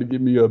 You're not gonna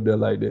get me up there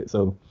like that.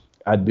 So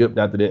I dipped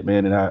after that,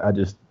 man, and I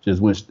just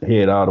went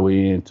head all the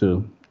way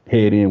into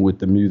head in with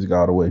the music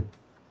all the way.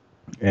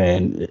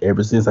 And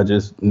ever since, I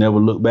just never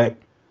looked back.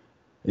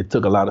 It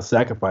took a lot of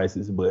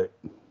sacrifices, but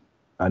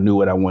I knew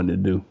what I wanted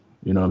to do.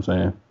 You know what I'm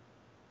saying?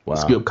 Wow.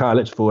 Skipped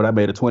college for it. I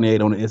made a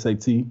 28 on the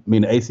SAT,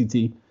 the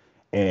ACT,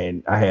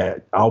 and I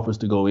had offers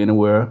to go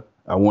anywhere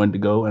I wanted to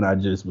go, and I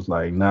just was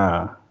like,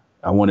 nah,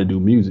 I want to do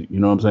music. You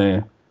know what I'm saying?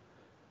 At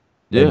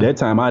Yeah. that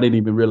time, I didn't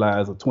even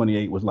realize a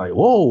 28 was like,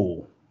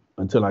 whoa,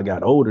 until I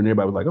got older, and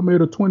everybody was like, I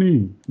made a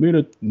 20, made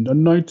a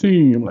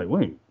 19. I'm like,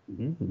 wait,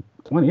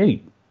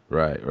 28.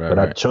 Right. Right. But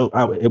I Right. chose.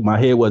 My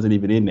head wasn't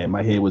even in that.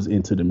 My head was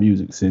into the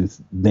music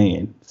since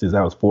then, since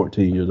I was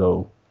 14 years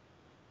old.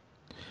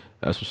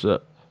 That's what's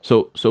up.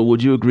 So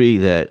would you agree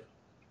that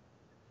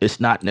it's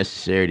not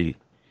necessarily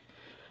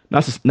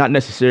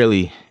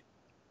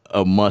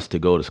a must to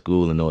go to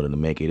school in order to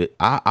make it?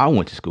 I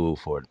went to school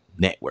for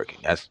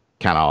networking. That's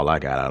kind of all I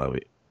got out of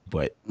it.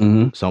 But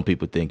Hmm. some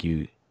people think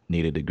you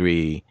need a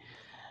degree,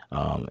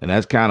 and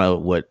that's kind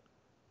of what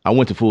I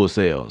went to Full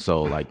Sail.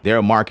 So like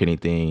their marketing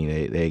thing,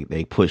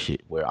 they push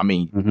it. Where I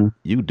mean, Hmm.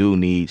 you do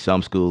need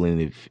some schooling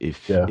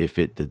Yeah. if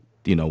it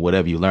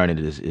whatever you learn it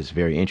is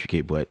very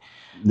intricate. But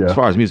as Yeah.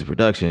 far as music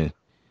production,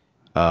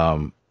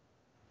 I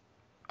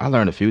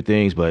learned a few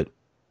things, but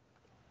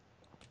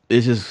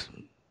it's just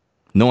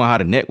knowing how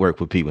to network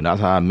with people. And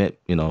that's how I met,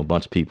 a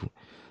bunch of people.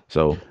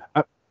 So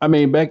I, I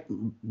mean back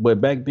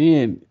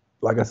then,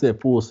 like I said,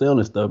 Full Sail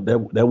and stuff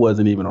that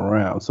wasn't even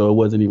around, so it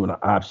wasn't even an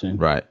option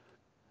right,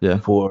 yeah,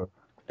 for.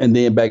 And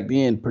then back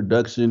then,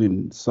 production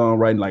and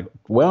songwriting, like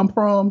where I'm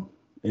from,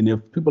 and if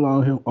people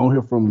on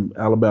here from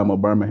Alabama,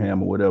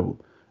 Birmingham, or whatever,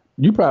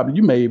 you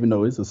may even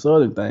know it's a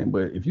southern thing.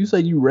 But if you say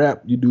you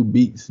rap, you do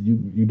beats, you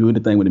do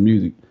anything with the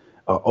music,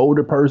 an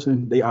older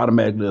person they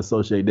automatically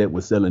associate that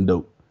with selling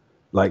dope.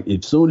 Like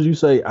as soon as you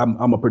say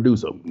I'm a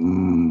producer,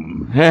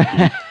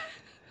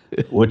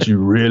 what you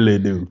really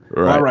do? I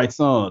right, write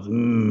songs.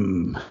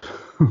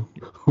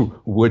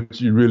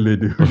 What you really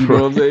do? You know what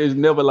I'm right, saying? It's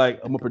never like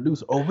I'm a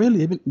producer. Oh,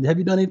 really? Have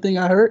you done anything?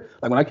 I heard.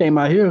 Like when I came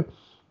out here,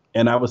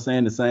 and I was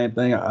saying the same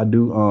thing. I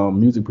do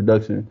music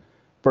production.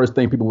 First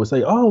thing people would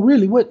say, "Oh,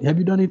 really? What? Have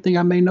you done anything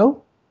I may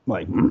know?" I'm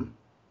like,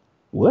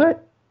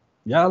 what?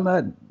 Y'all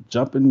not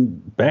jumping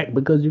back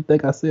because you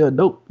think I sell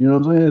dope. You know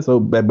what I'm saying? So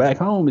back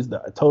home is the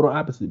total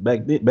opposite.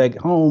 Back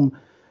home,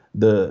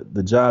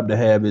 the job to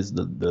have is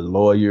the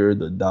lawyer,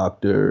 the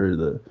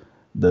doctor,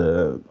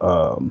 the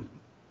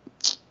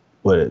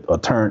what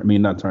attorney, I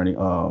mean not attorney,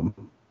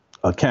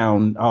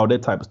 accountant, all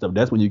that type of stuff.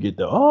 That's when you get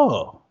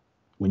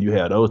when you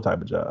have those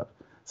type of jobs.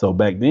 So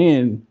back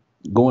then,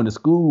 going to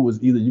school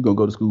was either you gonna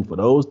go to school for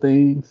those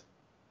things,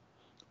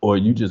 or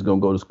you just gonna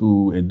go to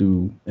school and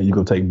you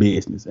gonna take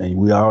business. And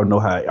we all know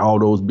how all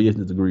those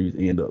business degrees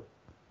end up.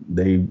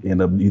 They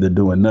end up either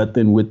doing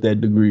nothing with that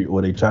degree,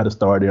 or they try to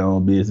start their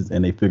own business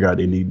and they figure out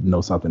they need to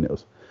know something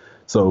else.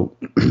 So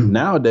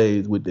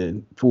nowadays, with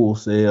the Full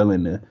Sail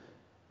and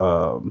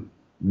the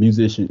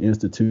Musician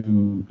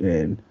Institute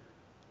and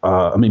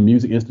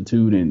Music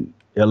Institute in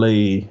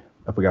LA,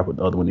 I forgot what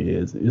the other one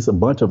is. It's a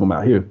bunch of them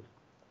out here.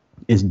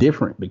 It's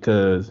different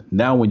because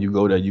now when you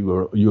go there,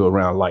 you're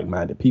around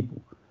like-minded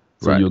people.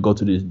 So right. you'll go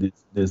to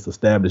this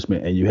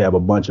establishment and you have a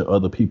bunch of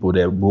other people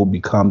that will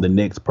become the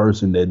next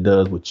person that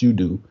does what you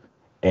do,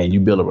 and you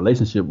build a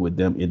relationship with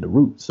them in the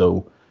root.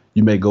 So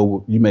you may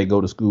go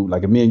to school,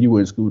 like me and you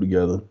were in school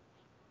together,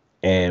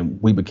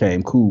 and we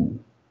became cool,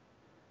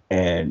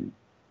 and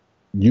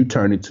you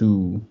turn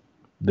into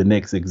the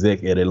next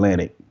exec at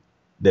Atlantic.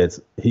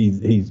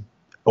 He's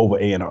over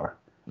A&R,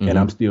 and Mm-hmm.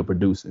 I'm still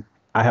producing.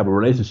 I have a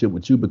relationship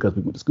with you because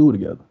we went to school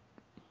together.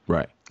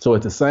 Right. So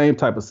it's the same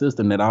type of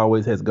system that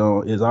always has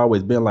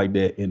always been like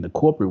that in the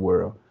corporate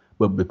world.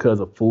 But because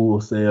of Full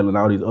Sail and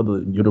all these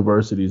other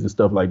universities and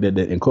stuff like that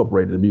that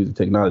incorporated the music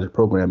technology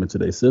program into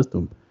their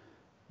system,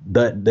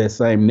 that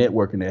same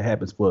networking that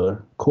happens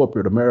for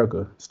corporate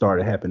America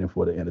started happening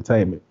for the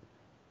entertainment.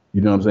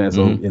 You know what I'm saying?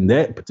 So Mm-hmm. in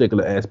that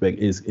particular aspect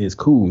is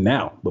cool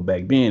now, but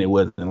back then it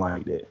wasn't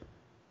like that.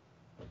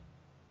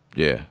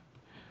 Yeah.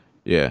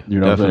 Yeah. You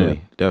know what I'm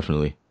saying? Definitely.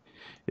 Definitely.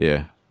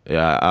 Yeah.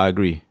 Yeah. I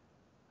agree.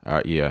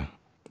 Yeah.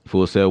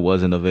 Full Sail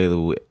wasn't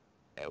available.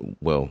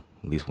 Well,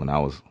 at least when I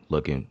was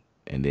looking,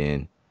 and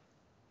then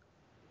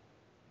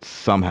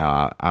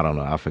somehow I don't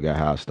know. I forgot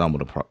how I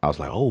stumbled upon. I was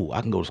like, oh,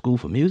 I can go to school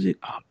for music.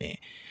 Oh man.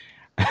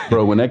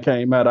 Bro, when that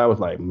came out, I was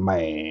like,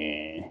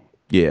 man.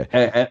 Yeah.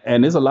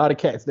 And there's a lot of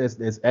cats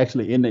that's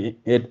actually in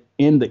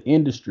the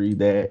industry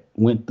that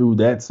went through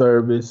that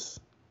service,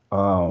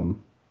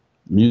 um,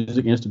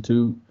 Music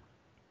Institute.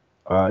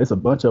 It's a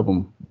bunch of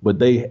them, but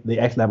they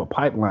actually have a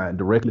pipeline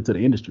directly to the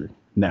industry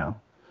now.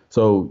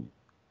 So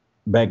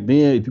back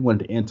then, if you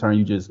wanted to intern,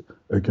 you just,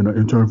 hey, can I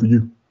intern for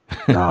you?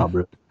 Nah,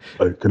 bro.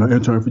 Hey, can I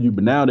intern for you?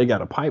 But now they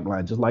got a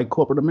pipeline, just like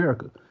corporate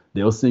America.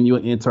 They'll send you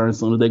an intern as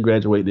soon as they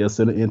graduate. They'll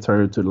send an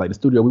intern to like the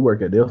studio we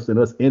work at. They'll send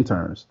us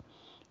interns,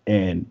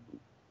 and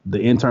the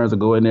interns will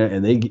go in there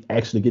and they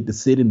actually get to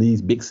sit in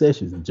these big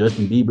sessions,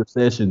 Justin Bieber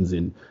sessions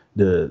and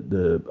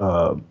the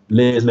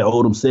Leslie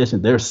Odom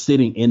sessions. They're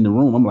sitting in the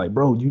room. I'm like,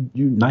 bro, you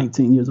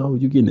 19 years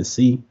old. You getting to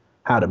see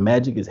how the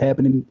magic is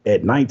happening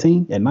at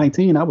 19. At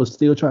 19, I was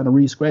still trying to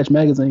read Scratch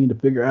magazine to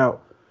figure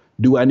out,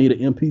 do I need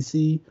an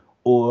MPC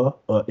or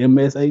a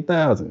MS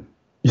 8000?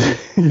 You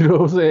know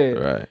what I'm saying?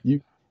 Right.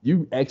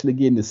 You actually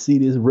getting to see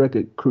this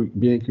record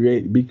be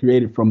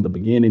created from the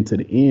beginning to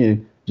the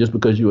end just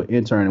because you're an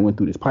intern and went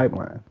through this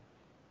pipeline.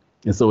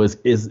 And so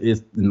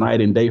it's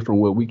night and day from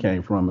where we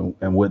came from,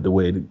 and what the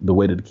way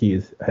that the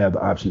kids have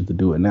the options to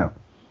do it now.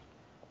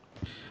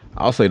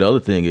 I'll say the other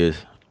thing is,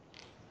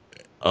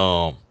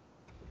 um,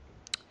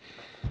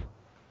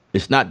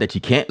 it's not that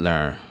you can't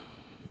learn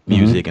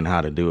music Hmm. and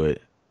how to do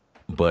it,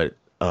 but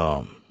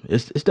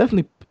it's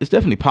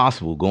definitely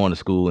possible going to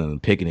school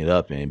and picking it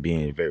up and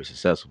being very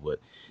successful. But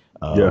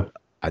Yeah,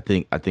 I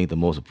think the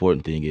most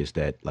important thing is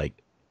that, like,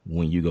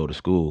 when you go to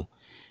school,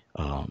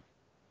 um,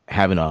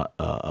 having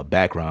a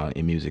background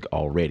in music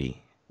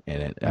already,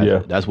 and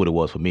yeah, that's what it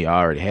was for me. I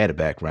already had a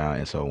background,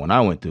 and so when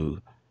I went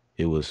through,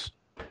 it was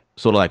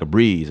sort of like a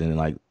breeze, and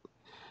like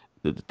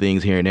the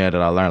things here and there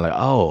that I learned, like,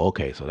 oh,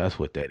 okay, so that's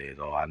what that is.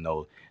 Oh, I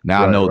know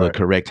now. I right, know the right,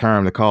 correct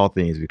term to call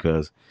things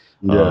because,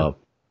 yeah,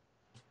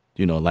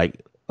 uh,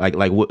 like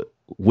like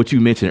what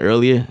you mentioned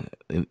earlier,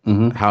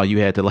 and how you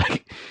had to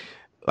like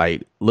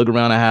look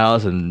around the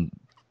house and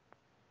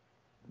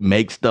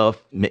make stuff,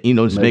 just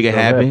make it stuff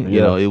happen. happen.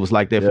 Yeah, It was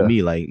like that for yeah.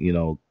 me. Like,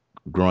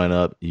 growing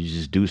up, you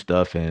just do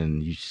stuff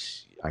and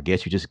I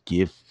guess you just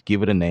give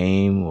it a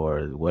name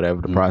or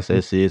whatever the Mm-hmm.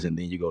 process is, and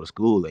then you go to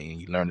school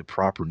and you learn the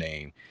proper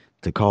name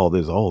to call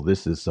this. Oh,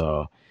 this is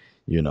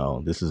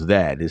this is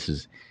that. This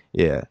is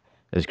yeah,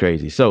 that's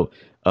crazy. So,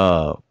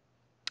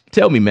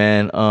 tell me,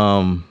 man,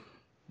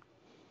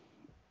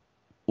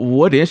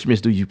 what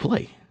instruments do you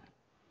play?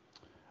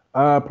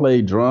 I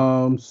play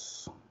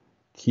drums,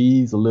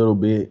 keys a little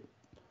bit.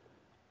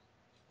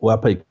 Well,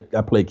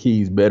 I play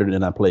keys better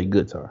than I play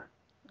guitar.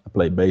 I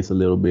play bass a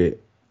little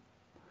bit.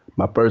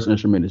 My first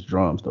instrument is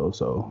drums though,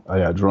 so I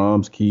got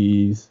drums,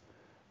 keys,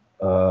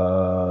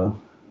 uh,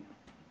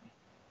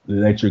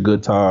 electric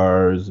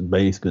guitars,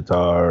 bass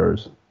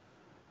guitars.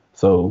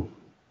 So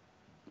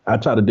I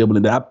try to dibble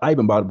in that. I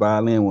even bought a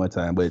violin one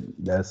time, but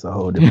that's a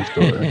whole different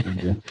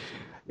story.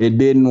 It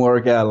didn't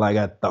work out like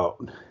I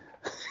thought.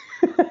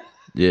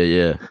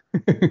 Yeah,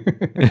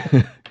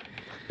 yeah.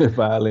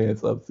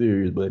 Violin's up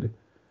serious, buddy.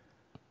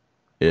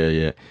 Yeah,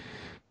 yeah.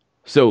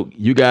 So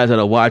you guys that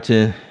are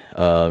watching,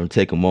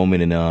 take a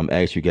moment and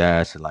ask you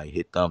guys to like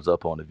hit thumbs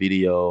up on the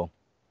video,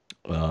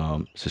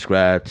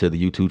 subscribe to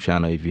the YouTube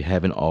channel if you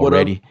haven't What up?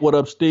 already. What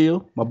up,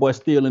 Steel? My boy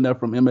Steel in there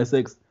from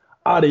MSX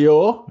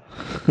Audio.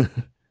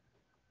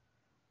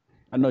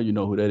 I know you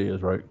know who that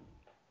is, right?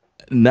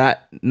 Not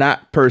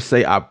per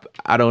se.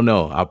 I don't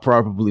know. I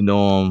probably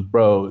know him.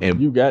 Bro,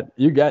 And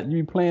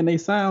you playing they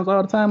sounds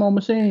all the time on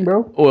machine,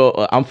 bro.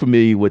 well, I'm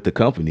familiar with the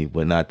company,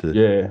 but not the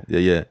Yeah, yeah,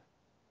 yeah.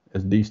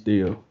 it's D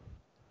Steel.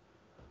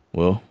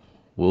 Well,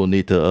 we'll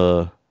need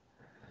to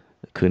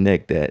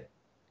connect that.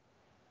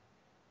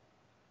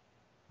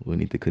 We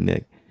need to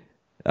connect.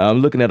 I'm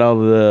looking at all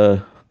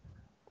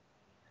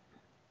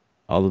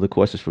of the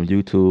questions from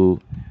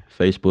YouTube,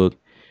 Facebook.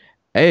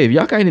 Hey, if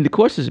y'all got any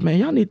questions, man,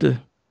 y'all need to.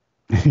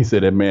 He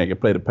said that man can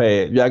play the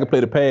pads. Yeah, I can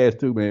play the pads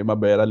too, man. My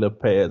bad, I left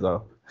pads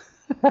off.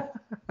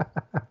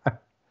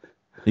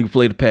 You can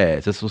play the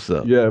pads. That's what's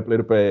up. Yeah, play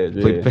the pads.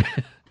 Play the Yeah.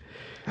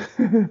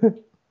 pads. Let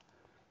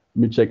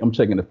me check. I'm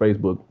checking the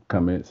Facebook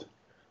comments.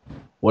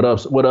 What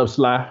up? What up,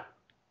 Sly?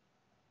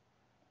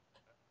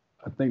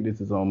 I think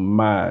this is on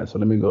mine. So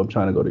let me go. I'm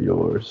trying to go to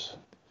yours.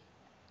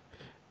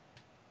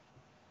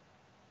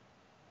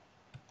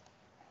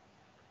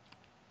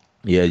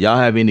 Yeah, y'all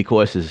have any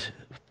questions?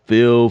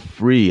 Feel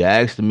free.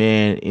 Ask the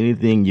man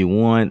anything you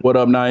want. What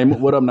up, Naim?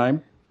 What up,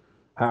 Naim?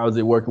 How is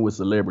it working with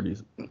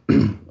celebrities?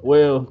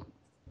 Well,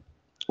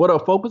 what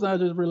up, Focus? I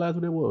just realized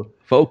what it was.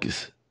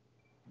 Focus.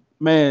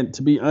 Man,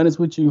 to be honest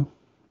with you,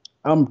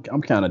 I'm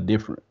kind of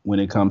different when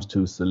it comes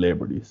to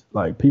celebrities.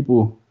 Like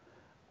people,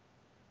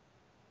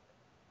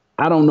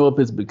 I don't know if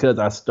it's because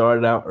I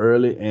started out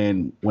early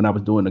and when I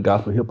was doing the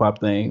gospel hip hop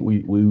thing,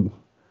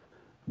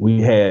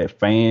 we had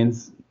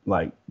fans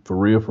like for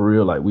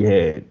real. Like we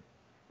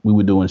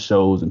were doing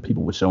shows and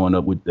people were showing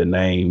up with the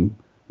name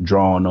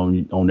drawn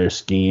on their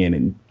skin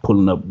and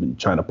pulling up and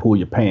trying to pull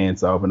your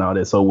pants off and all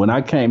that. So when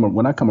I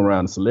come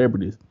around to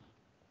celebrities,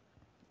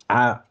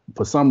 I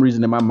for some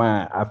reason in my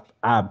mind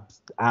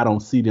I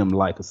don't see them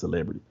like a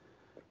celebrity.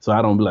 So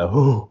I don't be like,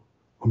 oh,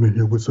 I'm in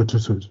here with such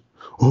and such.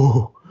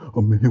 Oh,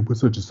 I'm in here with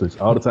such and such.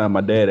 All the time my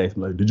dad asks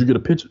me like, did you get a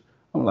picture?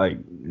 I'm like,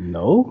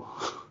 no.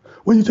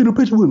 When you take a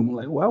picture with him? I'm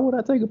like, why would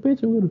I take a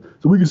picture with him?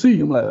 So we can see.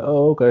 I'm like,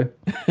 oh, okay.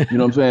 You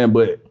know what I'm saying?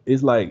 But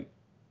it's like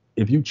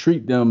if you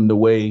treat them the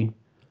way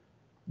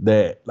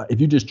that, like,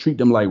 if you just treat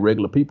them like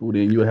regular people,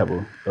 then you'll have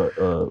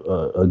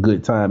a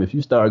good time. If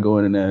you start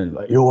going in there and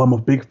like, yo, I'm a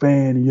big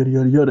fan, and yada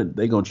yada yada,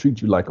 they gonna treat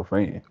you like a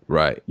fan.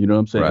 Right. You know what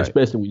I'm saying? Right.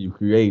 Especially when you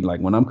create. Like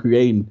when I'm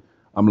creating,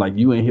 I'm like,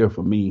 you ain't here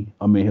for me.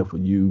 I'm in here for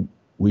you.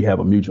 We have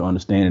a mutual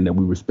understanding that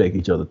we respect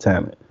each other's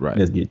talent. Right.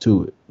 Let's get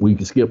to it. We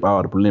can skip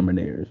all the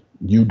preliminaries.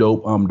 You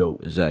dope, I'm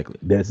dope. Exactly.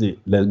 That's it.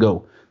 Let's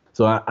go.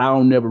 So I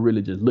don't never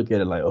really just look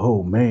at it like,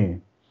 oh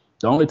man.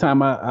 The only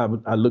time I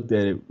looked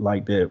at it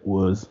like that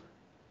was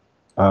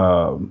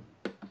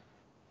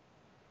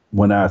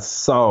when I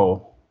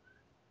saw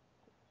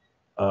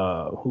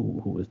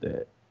who was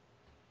that?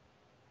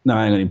 No,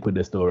 I ain't gonna even put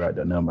that story right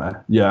there. Never mind.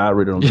 Yeah, I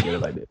really don't look at it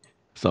like that.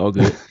 It's all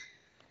good.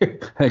 I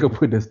ain't gonna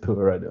put that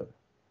story right there.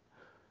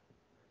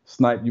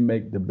 Snipe, you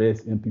make the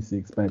best NPC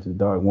expansions.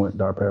 Dark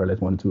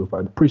Parallax 1 and 2 if I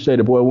appreciate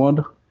it, boy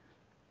Wonder.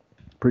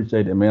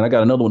 Appreciate it, man. I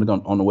got another one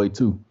on the way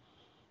too.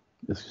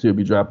 This should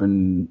be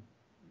dropping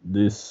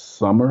this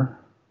summer.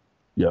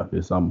 Yeah,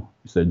 this summer.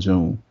 You said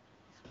June.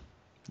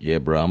 Yeah,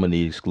 bro. I'm gonna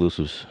need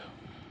exclusives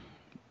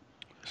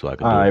so I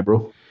can All do right, it.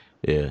 bro.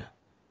 Yeah.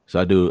 So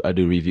I do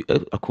review.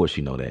 Of course,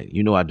 you know that.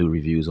 I do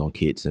reviews on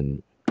kits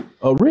and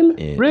Oh, really?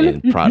 and, Really?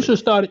 and You product. should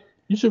start it.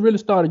 You should really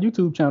start a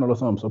YouTube channel or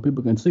something so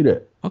people can see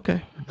that.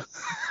 Okay.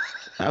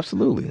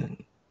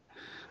 Absolutely.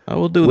 I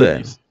will do Where do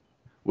you, that.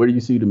 where do you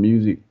see the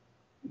music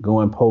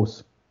going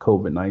post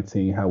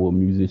COVID-19? How will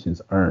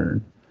musicians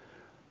earn?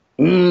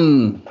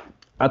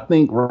 I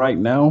think right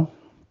now,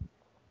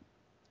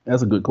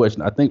 that's a good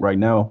question. I think right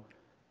now,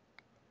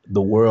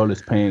 the world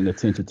is paying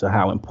attention to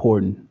how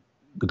important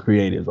the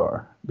creatives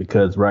are,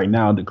 because right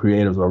now the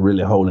creatives are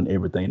really holding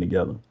everything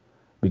together.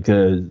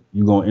 Because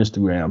you go on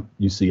Instagram,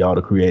 you see all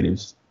the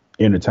creatives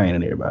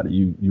entertaining everybody.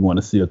 You want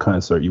to see a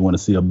concert, you want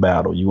to see a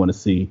battle, you want to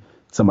see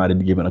somebody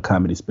giving a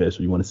comedy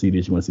special, you want to see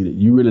this, you want to see that.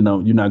 You really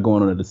don't. You're not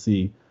going on there to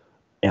see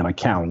an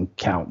accountant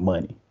count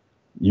money.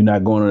 You're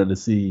not going on there to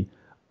see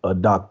a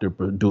doctor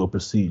do a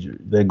procedure.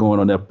 They're going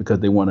on there because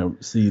they want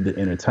to see the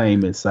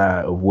entertainment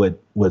side of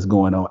what's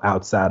going on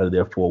outside of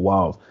their four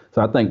walls.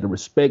 So I think the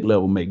respect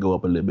level may go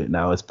up a little bit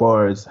now. As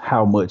far as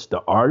how much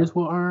the artists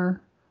will earn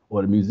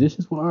or the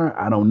musicians will earn,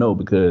 I don't know,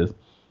 because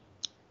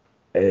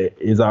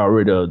it's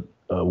already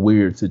a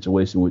weird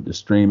situation with the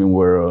streaming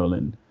world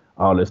and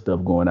all that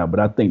stuff going out. But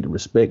I think the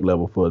respect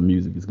level for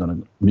music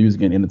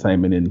and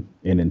entertainment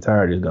in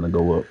entirety is gonna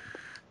go up.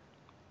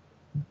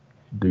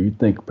 Do you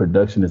think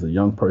production is a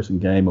young person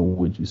game, or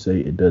would you say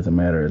it doesn't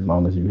matter as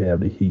long as you have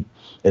the heat?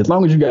 As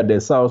long as you got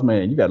that sauce,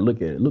 man, you got to look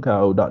at it. Look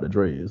how old Dr.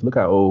 Dre is. Look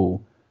how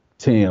old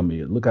Tim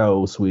is. Look how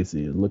old Swiss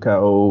is. Look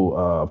how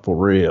old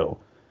Pharrell.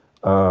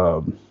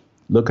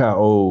 Look how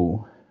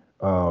old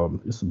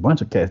it's a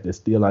bunch of cats that's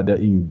still out there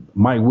eating.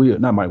 Mike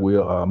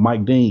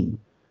Dean.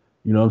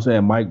 You know what I'm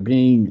saying? Mike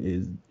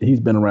Dean he's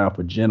been around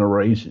for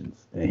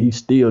generations, and he's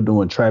still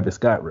doing Travis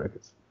Scott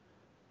records.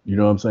 You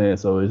know what I'm saying?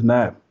 So it's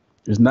not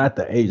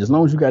the age. As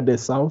long as you got that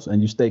sauce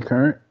and you stay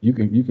current, you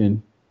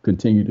can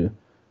continue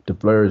to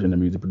flourish in the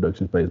music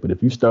production space. But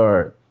if you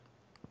start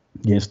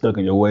getting stuck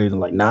in your ways and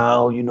like,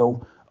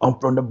 no, I'm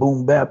from the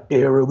boom bap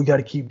era, we got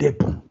to keep that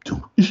boom,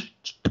 boom,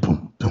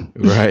 boom, boom.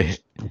 Right.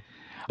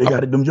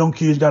 Them young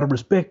kids got to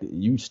respect it.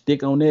 You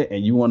stick on that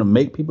and you want to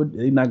make people,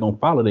 they're not going to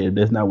follow that if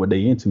that's not what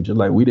they into. Just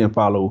like we didn't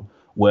follow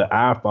what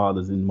our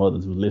fathers and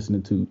mothers was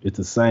listening to. It's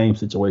the same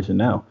situation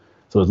now.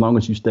 So as long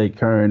as you stay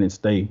current and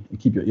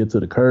keep your ear to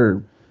the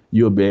curb,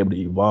 you'll be able to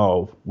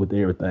evolve with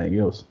everything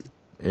else.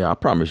 Yeah, I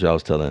promise you, I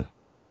was telling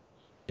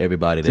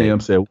everybody that. Tim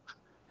said,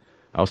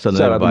 I was telling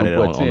shout out to everybody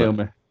my that boy Tim,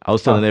 man. I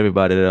was telling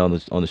everybody that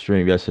on the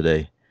stream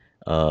yesterday.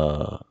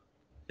 It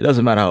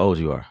doesn't matter how old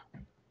you are.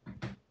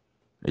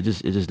 It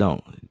just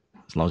don't.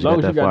 As long as you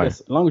got that fire.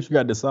 As long as you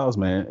got the sauce,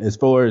 man. As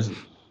far as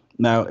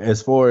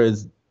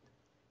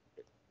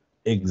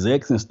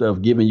execs and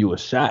stuff giving you a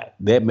shot,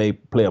 that may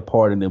play a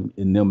part in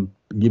them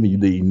giving you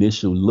the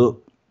initial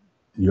look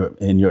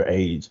your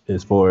age.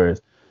 As far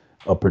as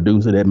a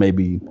producer that may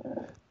be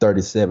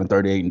 37,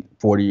 38,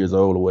 40 years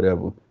old or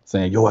whatever,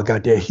 saying, yo, I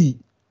got that heat.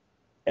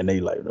 And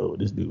they like, oh,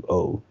 this dude,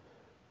 oh.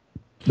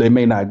 They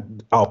may not,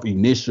 off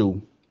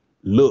initial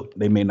look,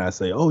 they may not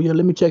say, oh, yeah,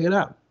 let me check it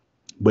out.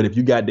 But if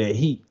you got that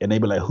heat and they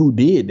be like, who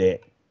did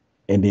that?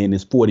 And then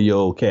this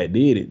 40-year-old cat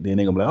did it, then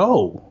they're going to be like,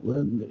 oh,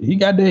 well, he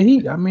got that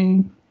heat. I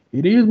mean,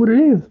 it is what it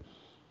is.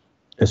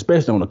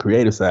 Especially on the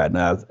creative side.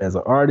 Now, as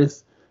an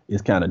artist,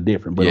 it's kind of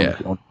different. But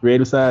on the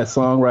creative side,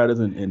 songwriters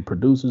and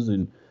producers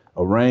and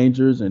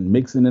arrangers and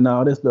mixing and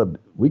all that stuff,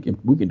 we can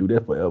do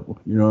that forever.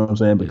 You know what I'm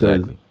saying?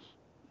 Because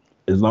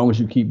as long as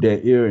you keep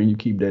that ear and you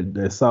keep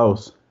that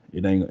sauce,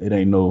 it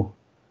ain't no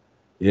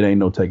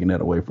taking that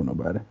away from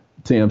nobody.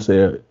 Tim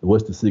said,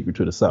 what's the secret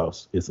to the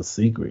sauce? It's a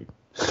secret.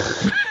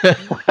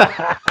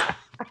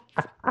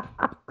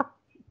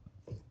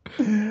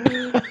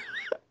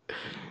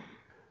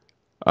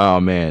 Oh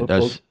man,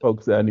 that's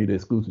folks I need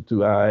exclusive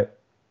too. All right.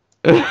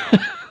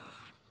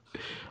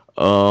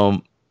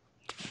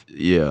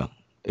 Yeah,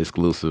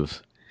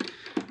 exclusives.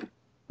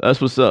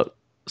 That's what's up.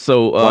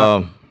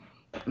 So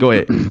go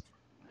ahead.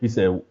 He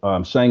said,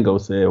 Shango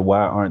said,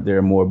 why aren't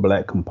there more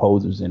black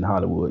composers in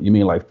Hollywood? You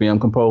mean like film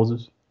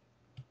composers?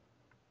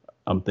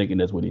 I'm thinking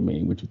that's what he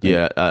means. What you think?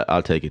 Yeah,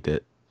 I'll take it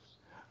that.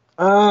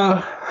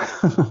 All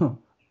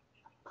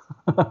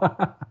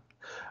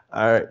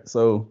right.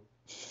 So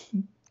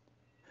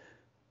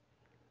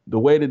the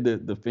way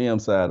that the film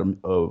side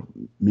of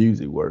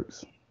music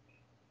works,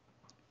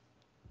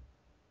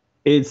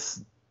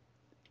 it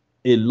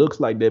looks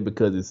like that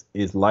because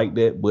it's like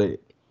that, but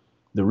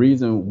the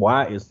reason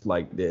why it's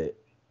like that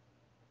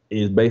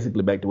is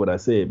basically back to what I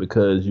said,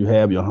 because you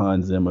have your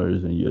Hans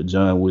Zimmers and your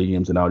John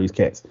Williams and all these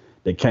cats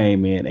that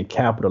came in and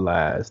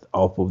capitalized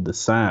off of the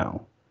sound,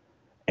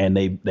 and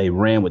they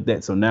ran with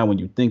that. So now when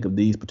you think of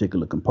these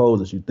particular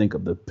composers, you think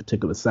of the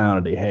particular sound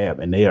that they have,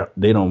 and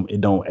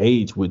it don't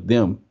age with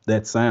them.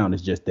 That sound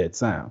is just that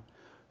sound.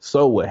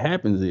 So what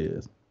happens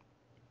is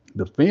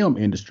the film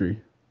industry,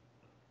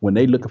 when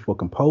they looking for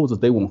composers,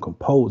 they want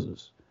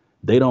composers.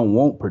 They don't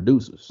want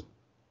producers.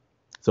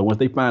 So once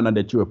they find out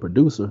that you're a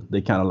producer,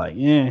 they kind of like,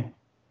 I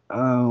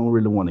don't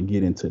really want to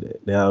get into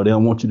that. They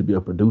don't want you to be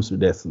a producer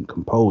that's a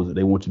composer.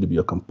 They want you to be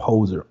a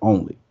composer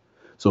only.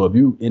 So if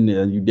you in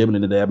there, you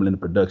dabbling in the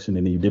production,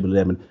 and then you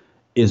dabbling,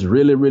 it's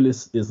really,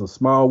 it's a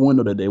small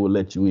window that they will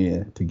let you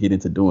in to get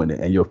into doing it.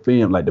 And your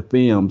film, like the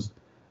films,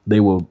 they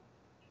will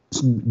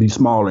be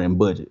smaller in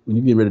budget. When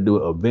you get ready to do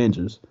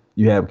Avengers,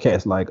 you have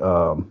cats like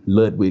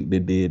Ludwig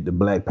that did the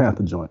Black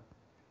Panther joint.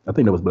 I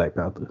think that was Black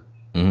Panther.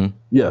 Mm-hmm.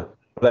 Yeah,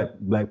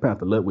 Black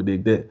Panther.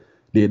 Ludwig did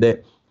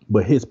that.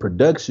 But his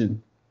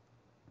production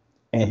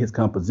and his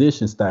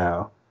composition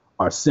style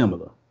are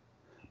similar.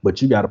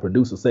 But you got a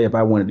producer. Say if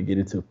I wanted to get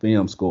into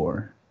film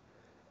scoring,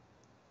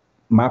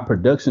 my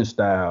production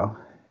style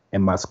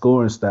and my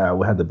scoring style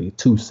will have to be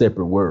two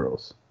separate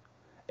worlds.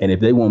 And if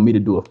they want me to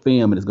do a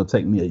film and it's gonna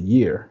take me a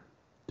year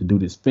to do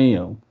this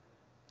film,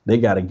 they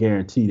gotta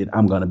guarantee that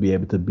I'm gonna be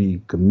able to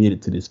be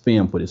committed to this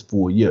film for this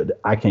full year.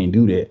 I can't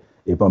do that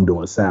if I'm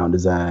doing sound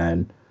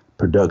design,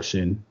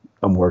 production.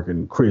 I'm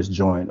working Chris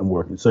joint. I'm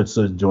working such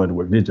joint.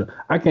 Work this joint.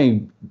 I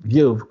can't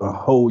give a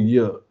whole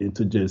year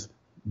into just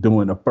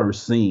doing the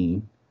first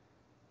scene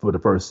for the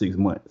first 6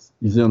 months.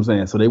 You see what I'm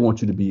saying? So they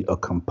want you to be a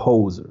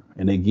composer,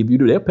 and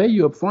they'll pay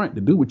you up front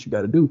to do what you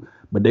got to do,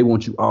 but they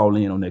want you all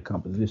in on that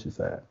composition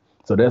side.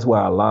 So that's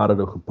why a lot of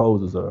the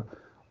composers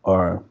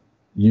are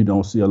you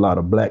don't see a lot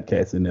of black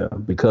cats in there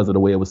because of the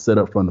way it was set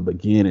up from the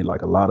beginning.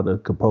 Like a lot of the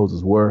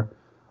composers were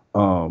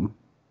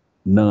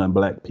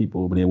non-black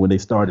people, but then when they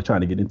started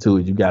trying to get into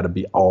it, you got to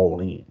be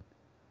all in.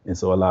 And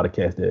so a lot of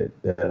cats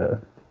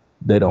that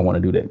they don't want to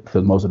do that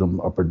because most of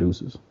them are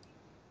producers.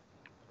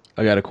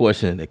 I got a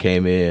question that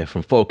came in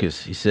from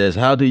Focus. He says,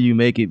 how do you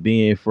make it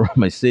being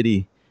from a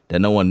city that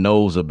no one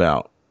knows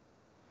about,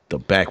 the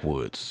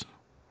backwoods?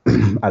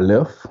 I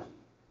left.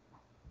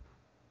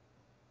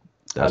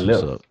 That's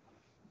what's up.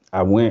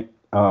 I went,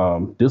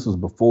 this was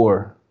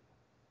before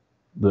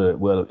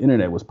the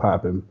internet was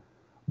popping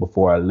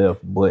before I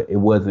left, but it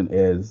wasn't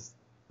as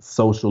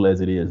social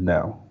as it is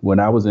now. When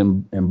I was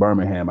in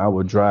Birmingham, I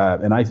would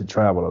drive, and I used to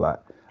travel a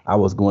lot. I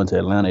was going to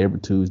Atlanta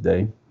every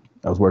Tuesday.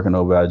 I was working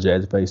over at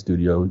Jazzy Face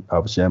Studio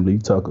off of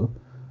Chamblee Tucker. I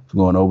was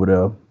going over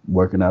there,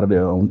 working out of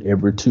there on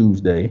every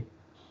Tuesday.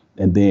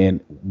 And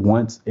then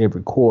once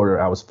every quarter,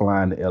 I was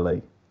flying to LA.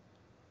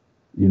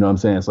 You know what I'm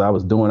saying? So I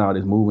was doing all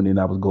this moving, and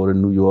I would go to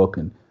New York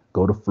and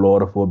go to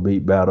Florida for a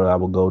beat battle. I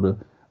would go to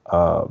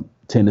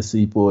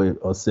Tennessee for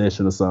a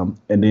session or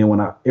something. And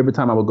then every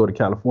time I would go to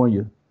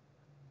California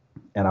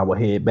and I would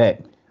head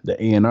back,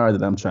 the A&R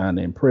that I'm trying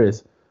to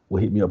impress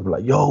would hit me up and be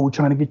like, yo, we're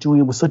trying to get you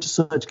in with such and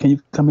such. Can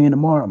you come in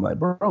tomorrow? I'm like,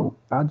 bro,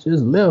 I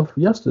just left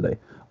yesterday.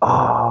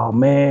 Oh,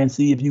 man,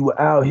 see, if you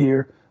were out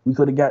here, we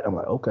could have got. I'm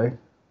like, okay.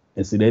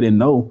 And see, they didn't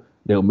know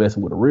they were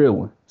messing with a real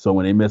one. So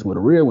when they mess with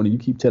a real one, and you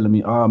keep telling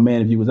me, oh,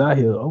 man, if you was out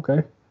here,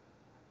 okay.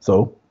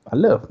 So I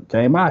left,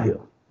 came out here.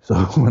 So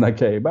when I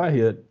came out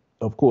here,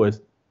 of course,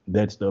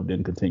 that stuff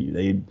didn't continue.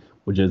 They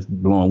were just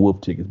blowing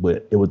wolf tickets.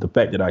 But it was the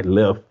fact that I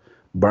left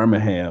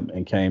Birmingham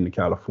and came to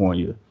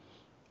California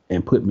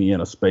and put me in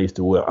a space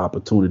to where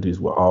opportunities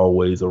were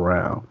always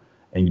around,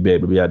 and you be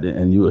able to be out there,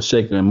 and you're a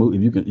shaker and move.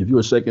 If you're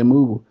a shaker and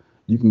mover,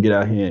 you can get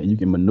out here and you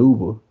can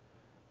maneuver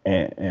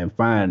and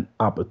find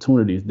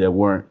opportunities that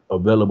weren't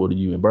available to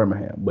you in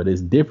Birmingham. But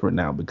it's different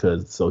now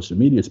because the social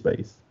media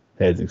space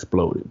has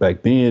exploded.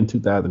 Back then,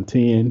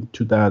 2010,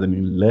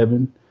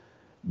 2011,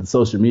 the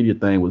social media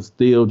thing was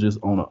still just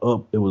on the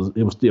up. It was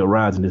still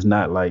rising. It's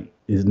not like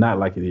it is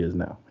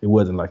now. It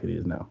wasn't like it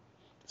is now.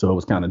 So it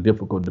was kind of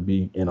difficult to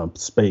be in a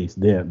space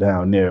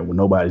down there when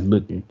nobody's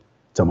looking.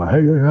 Talking about, hey,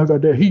 I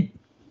got that heat.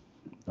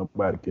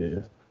 Nobody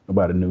cares.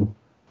 Nobody knew.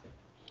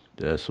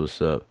 That's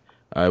what's up.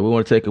 All right, we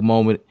want to take a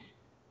moment.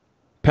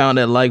 Pound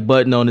that like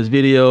button on this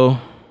video.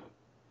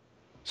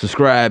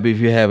 Subscribe if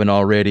you haven't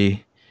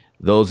already.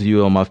 Those of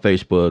you on my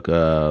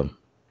Facebook,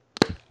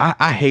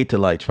 I hate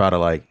to try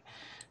to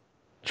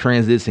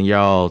transition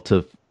y'all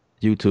to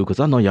YouTube because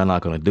I know y'all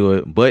not gonna do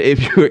it. But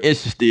if you're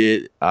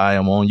interested, I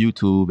am on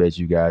YouTube, as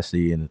you guys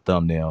see in the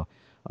thumbnail.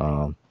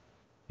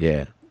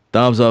 Yeah,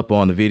 thumbs up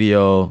on the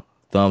video,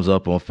 thumbs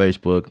up on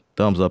Facebook,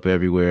 thumbs up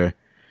everywhere.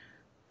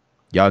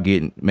 Y'all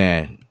getting,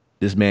 man,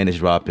 this man is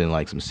dropping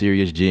some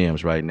serious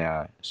gems right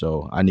now.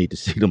 So I need to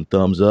see them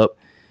thumbs up.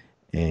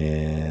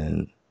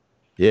 And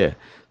yeah.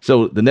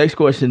 So the next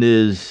question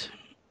is,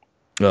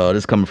 this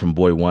is coming from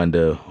Boy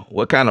Wonder.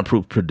 What kind of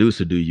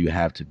producer do you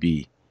have to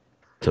be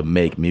to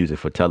make music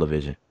for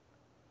television?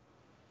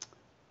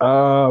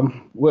 Well,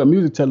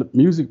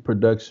 music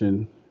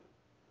production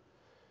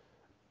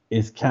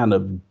is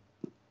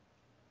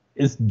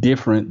it's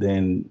different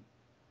than,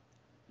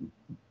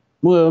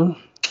 well,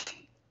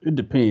 it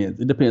depends.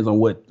 It depends on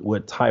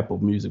what type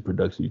of music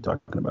production you're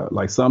talking about.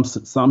 Like some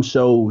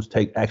shows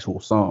take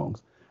actual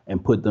songs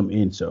and put them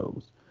in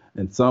shows,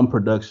 and some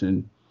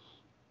production,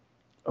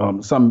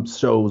 some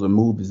shows and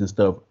movies and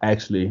stuff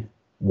actually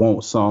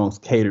want songs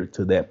catered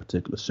to that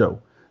particular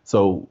show.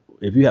 So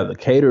if you have to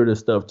cater the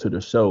stuff to the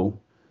show,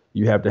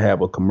 you have to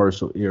have a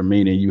commercial ear,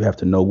 meaning you have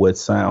to know what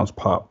sounds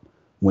pop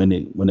when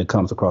it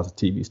comes across a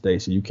TV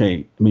station. You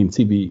can't,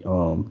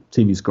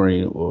 TV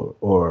screen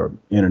or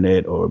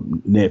internet or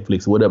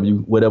Netflix or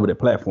whatever the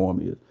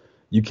platform is.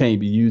 You can't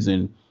be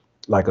using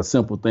a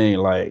simple thing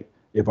like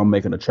if I'm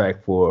making a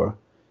track for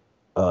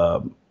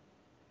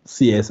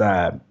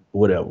CSI,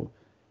 whatever.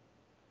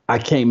 I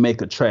can't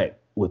make a track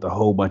with a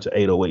whole bunch of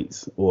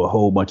 808s or a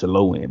whole bunch of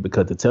low end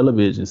because the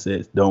television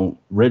sets don't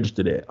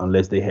register that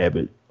unless they have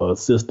a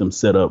system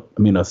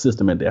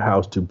at their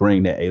house to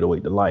bring that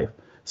 808 to life.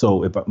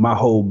 So if my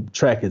whole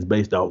track is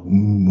based off, you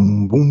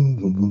know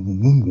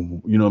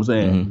what I'm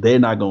saying? Mm-hmm. They're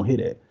not going to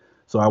hit that.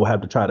 So I would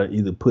have to try to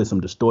either put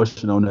some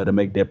distortion on there to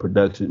make that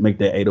production, make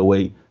that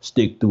 808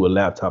 stick through a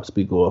laptop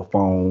speaker or a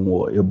phone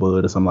or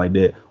earbud or something like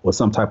that, or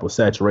some type of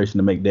saturation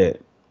to make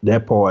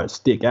that part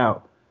stick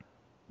out.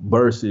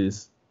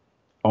 Versus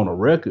on a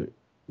record,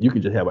 you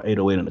can just have an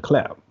 808 in the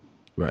clap.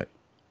 Right.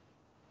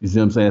 You see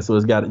what I'm saying? So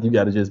you got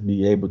to just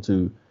be able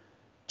to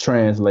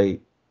translate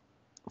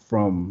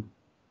from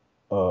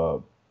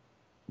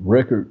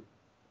record,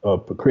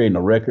 creating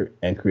a record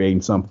and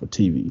creating something for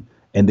TV.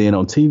 And then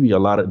on TV,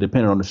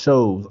 depending on the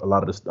shows, a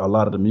lot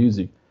of the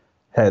music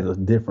has a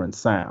different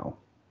sound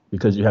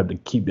because you have to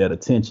keep that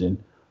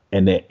attention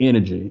and that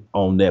energy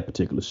on that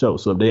particular show.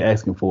 So if they're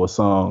asking for a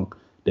song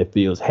that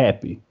feels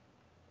happy,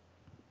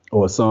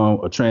 or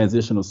a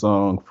transitional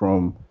song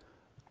from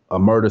a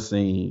murder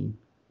scene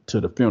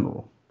to the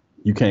funeral,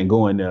 you can't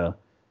go in there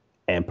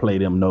and play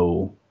them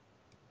no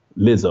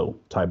Lizzo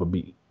type of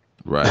beat.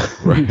 Right.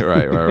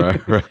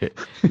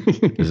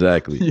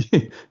 Exactly.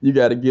 You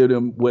got to give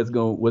them what's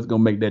gonna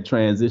make that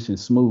transition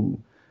smooth.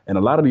 And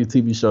a lot of these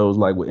TV shows,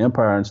 like with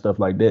Empire and stuff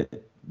like that,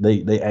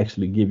 they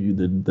actually give you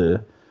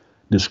the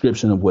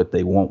description of what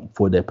they want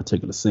for that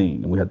particular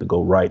scene, and we have to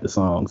go write the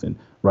songs and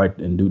write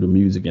and do the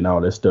music and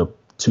all that stuff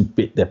to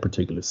fit that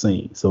particular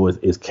scene. So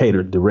it's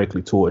catered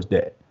directly towards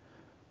that.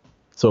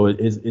 So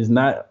it's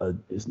not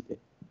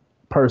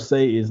per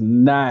se is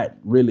not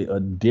really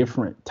a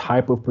different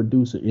type of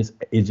producer. It's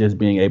just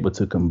being able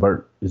to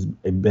convert. It's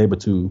able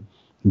to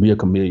be a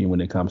chameleon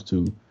when it comes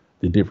to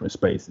the different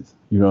spaces.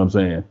 You know what I'm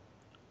saying?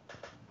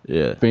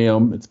 Yeah. It's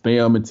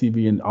film and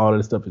TV and all of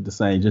the stuff is the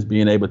same. Just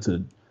being able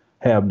to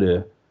have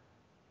be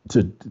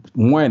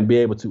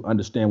able to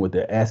understand what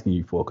they're asking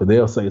you for. Because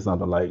they'll say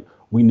something like,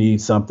 we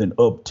need something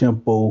up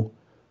tempo,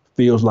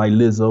 feels like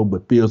Lizzo,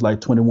 but feels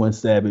like 21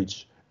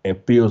 Savage, and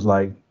feels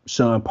like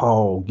Sean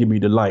Paul, Give Me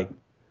the Light.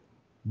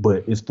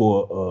 But it's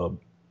for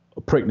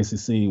a pregnancy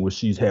scene where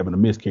she's having a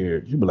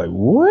miscarriage. You be like,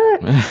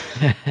 what?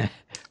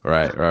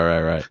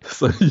 Right.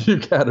 So you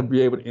got to be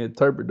able to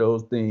interpret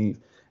those things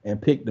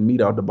and pick the meat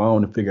off the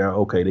bone and figure out,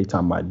 okay, they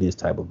talking about this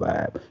type of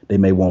vibe. They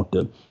may want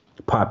the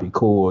poppy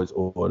chords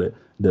or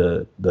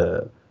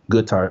the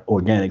guitar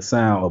organic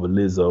sound of a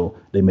Lizzo.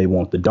 They may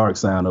want the dark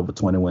sound of a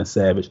 21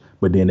 Savage,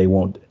 but then they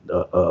want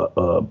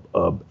a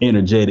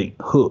energetic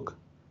hook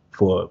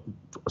for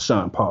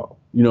Sean Paul.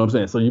 You know what I'm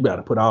saying? So you got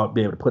to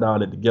be able to put all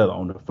that together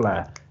on the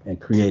fly and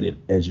create it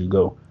as you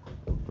go.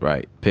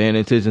 Right. Paying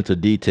attention to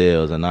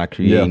details and not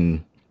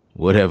creating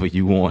whatever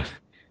you want.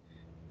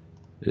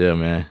 Yeah,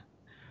 man.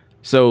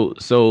 So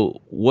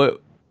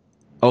what?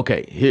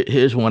 Okay,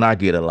 here's one I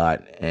get a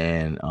lot,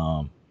 and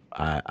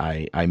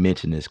I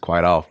mention this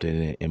quite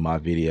often in my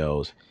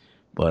videos,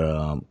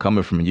 but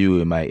coming from you,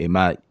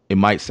 it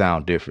might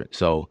sound different.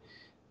 So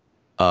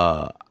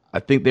I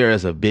think there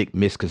is a big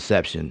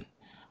misconception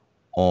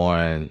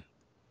on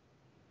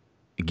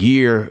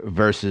gear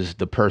versus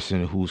the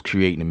person who's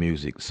creating the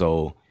music.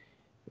 So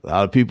a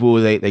lot of people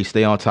they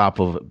stay on top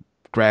of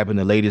grabbing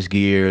the latest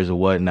gears or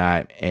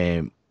whatnot,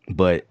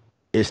 but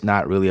it's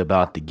not really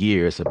about the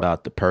gear, it's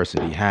about the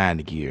person behind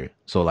the gear.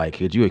 So like,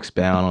 could you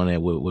expound on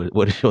that?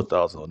 What is your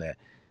thoughts on that?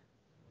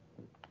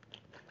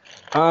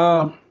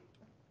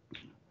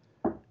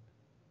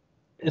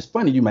 It's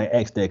funny you might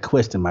ask that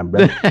question, my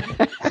brother.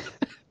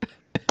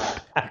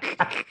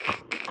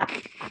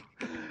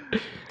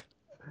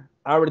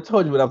 I already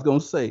told you what I was gonna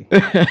say.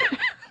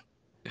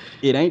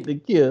 It ain't the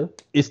gear,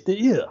 it's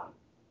the ear.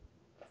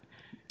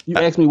 You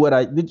asked me what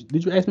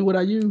did you ask me what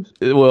I use?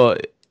 Well,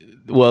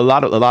 a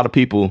lot of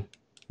people.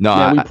 No,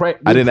 I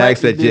didn't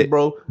ask that yet,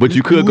 bro. But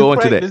you could go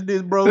into that. We practice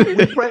this, bro.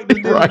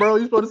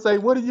 You're supposed to say,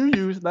 what do you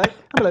use? Like,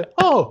 I'm like,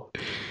 oh,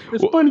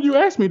 it's funny you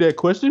asked me that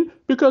question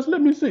because let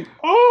me see.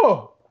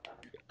 Oh,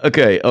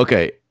 okay.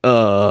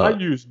 I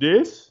use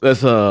this.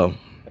 Let's all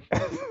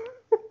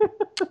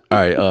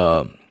right.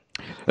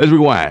 Let's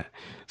rewind.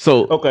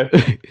 So okay.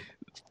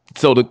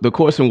 So the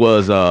question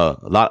was a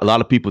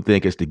lot of people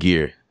think it's the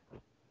gear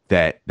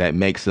that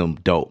makes them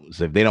dope.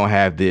 So if they don't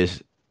have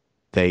this,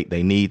 they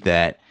need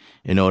that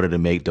in order to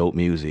make dope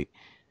music.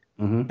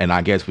 Mm-hmm. And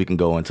I guess we can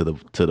go into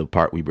the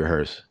part we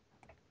rehearse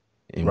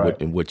and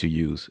what you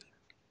use.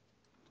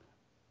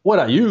 What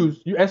I use?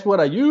 You asked what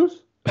I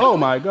use? Oh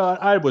my God,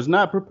 I was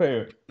not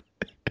prepared.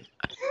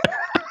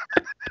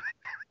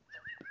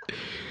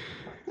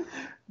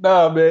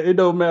 Nah, man, it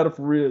don't matter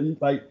for real.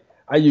 Like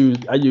I use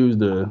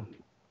the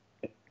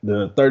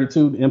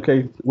 32, the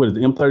MK. What is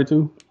the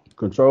M32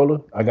 controller?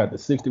 I got the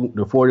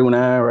 41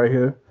 right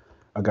here.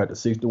 I got the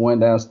 61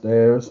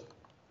 downstairs.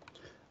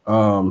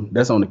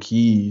 That's on the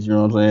keys. You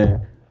know what I'm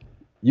saying?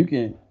 You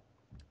can.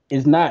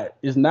 It's not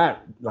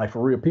like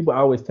for real. People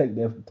always take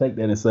that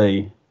and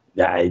say,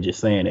 "Yeah, it's just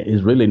saying it."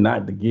 It's really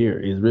not the gear.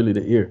 It's really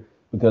the ear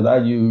because I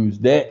use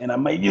that and I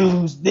may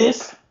use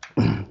this.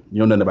 You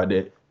know nothing about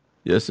that?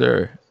 Yes,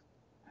 sir.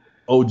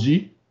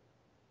 OG.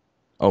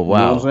 Oh wow.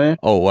 You know what I'm saying?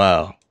 Oh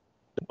wow.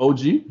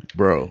 OG,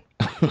 bro.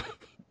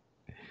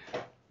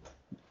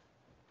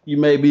 You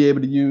may be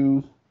able to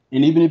use,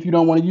 and even if you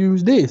don't want to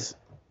use this,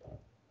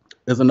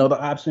 there's another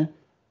option.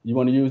 You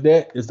want to use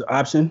that? It's the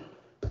option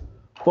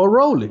for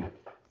rolling.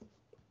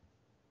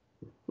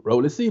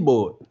 Roll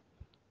Seaboard.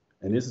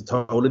 And it's a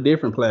totally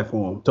different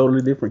platform,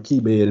 totally different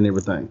keyboard and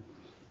everything.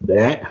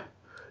 That.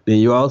 Then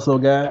you also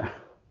got,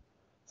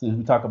 since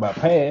we talk about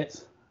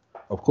pads,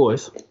 of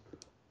course,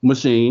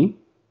 Machine.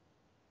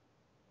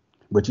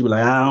 But you be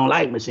like, I don't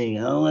like Machine.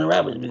 I don't want to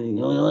rap with Machine.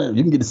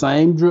 You can get the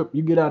same drip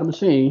you get out of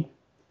Machine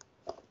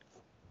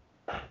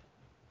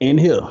in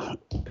here.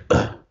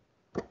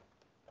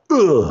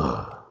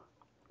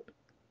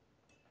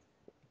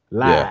 Live.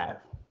 Yeah.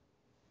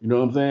 You know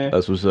what I'm saying?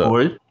 That's what's up.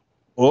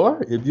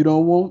 Or if you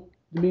don't want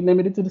to be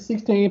limited to the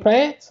 16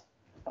 pads,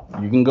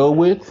 you can go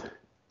with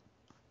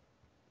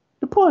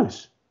the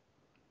push.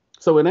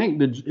 So it ain't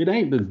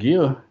the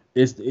gear.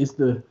 It's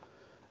the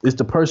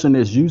person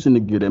that's using the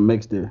gear that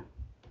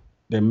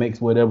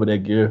makes whatever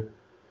that gear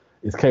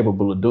is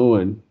capable of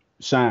doing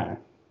shine.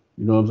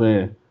 You know what I'm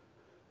saying?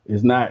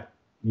 It's not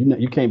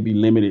you can't be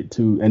limited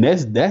to, and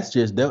that's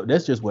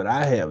just what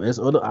I have. There's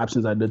other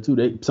options out there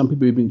too. Some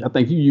people even, I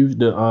think you use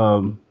the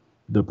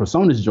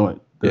Personas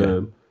joint.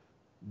 The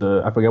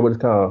I forget what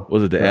it's called.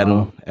 Was it the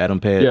Atom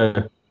pad?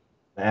 Yeah,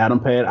 the Atom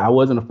pad. I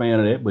wasn't a fan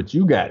of that, but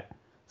you got it.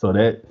 So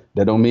that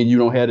don't mean you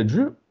don't have the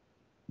drip.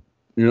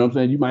 You know what I'm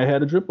saying? You might have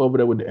the drip over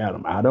there with the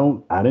Atom. I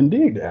didn't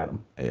dig the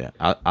Atom. Yeah,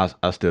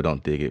 I still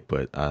don't dig it,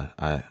 but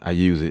I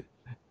use it.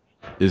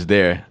 It's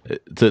there.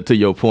 To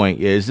your point,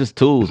 yeah, it's just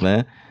tools,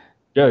 man.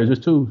 Yeah, it's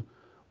just tools.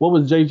 What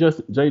was Jay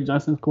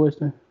Johnson's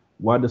question?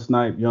 Why does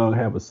Snipe Young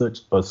have such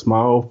a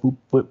small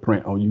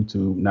footprint on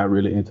YouTube? Not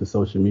really into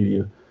social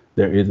media.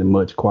 There isn't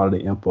much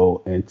quality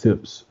info and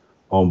tips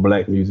on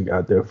black music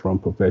out there from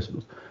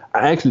professionals.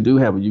 I actually do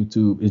have a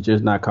YouTube. It's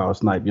just not called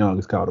Snipe Young.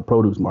 It's called the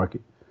Produce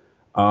Market.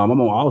 I'm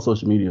on all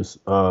social medias.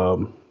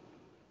 Instagram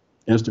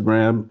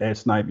at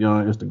Snipe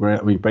Young.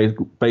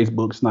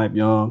 Facebook Snipe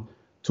Young.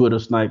 Twitter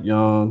Snipe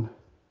Young.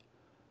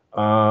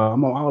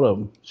 I'm on all of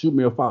them. Shoot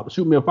me a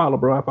follow,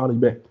 bro. I follow you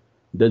back.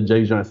 That's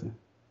Jay Johnson.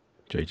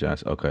 Jay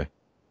Johnson. Okay.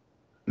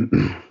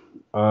 And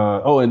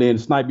then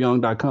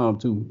snipeyoung.com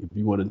too, if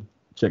you want to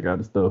check out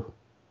the stuff.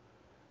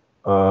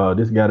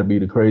 This got to be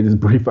the craziest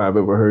brief I've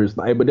ever heard.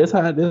 But that's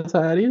how it is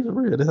for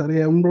real. That's how they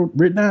have them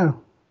written down.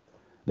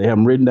 They have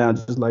them written down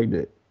just like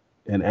that,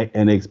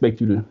 and they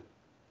expect you to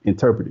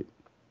interpret it.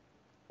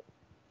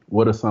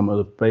 What are some of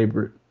the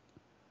favorite?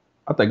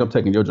 I think I'm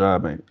taking your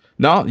job, man.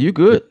 No, you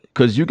good,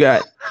 because you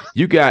got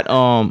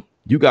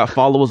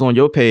followers on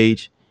your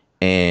page,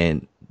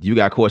 and you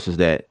got questions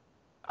that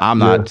I'm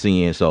not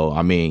seeing. So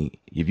I mean,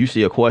 if you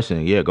see a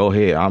question, yeah, go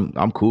ahead.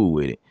 I'm cool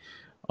with it.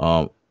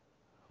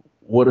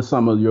 What's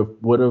some of your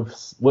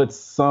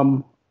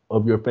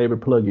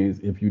favorite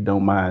plugins, if you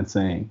don't mind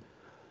saying?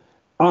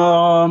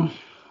 Plugins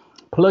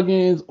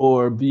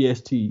or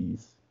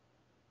VSTs?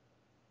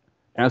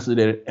 Answer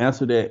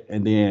that,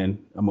 and then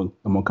I'm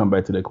gonna come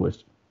back to that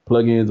question.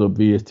 Plugins or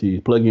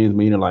VSTs? Plugins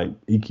meaning like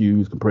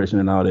EQs, compression,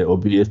 and all that, or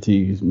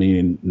VSTs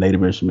meaning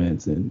native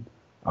instruments and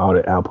all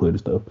the output and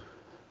stuff.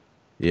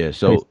 Yeah.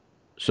 So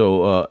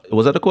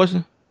was that a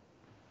question?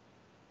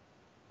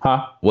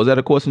 Huh? Was that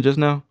a question just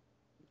now?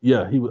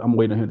 Yeah, I'm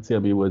waiting on him to tell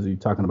me, was he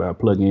talking about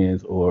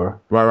plugins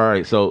or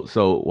right.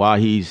 So while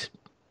he's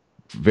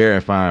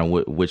verifying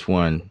which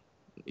one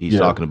he's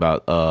talking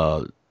about,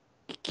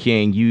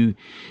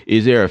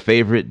 is there a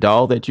favorite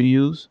DAW that you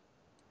use?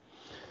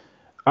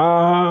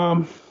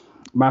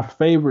 My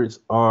favorites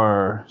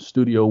are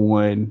Studio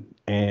One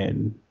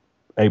and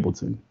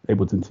Ableton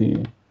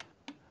 10.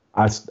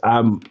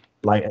 I'm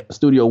like,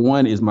 Studio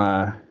One is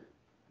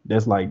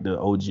that's like the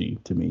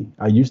OG to me.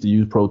 I used to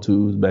use Pro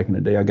Tools back in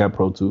the day. I got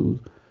Pro Tools,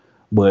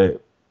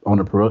 but on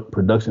the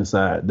production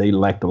side, they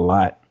lacked a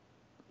lot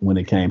when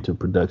it came to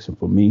production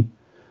for me.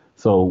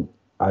 So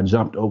I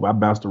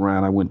bounced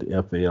around. I went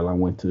to FL, I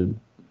went to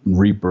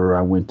Reaper,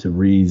 I went to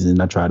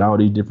Reason. I tried all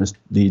these different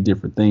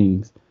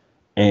things,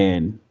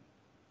 and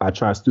I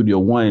tried Studio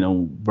One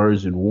on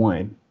version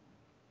 1,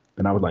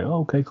 and I was like,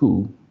 oh, okay,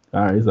 cool.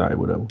 All right, it's all right,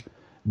 whatever.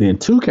 Then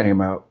 2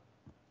 came out,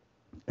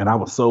 and I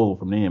was sold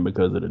from then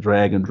because of the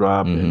drag and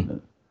drop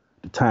and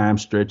the time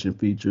stretching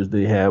features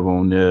they have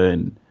on there,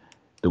 and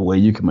the way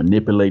you can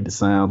manipulate the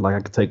sound. Like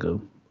I could take a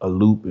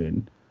loop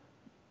and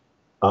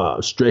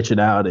stretch it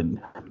out and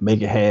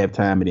make it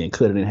halftime and then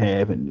cut it in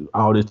half and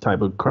all this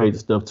type of crazy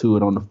stuff to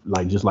it on the,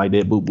 like, just like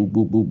that, boop, boop,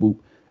 boop, boop, boop.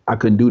 I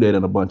couldn't do that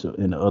in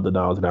the other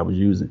DAWs that I was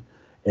using.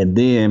 And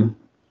then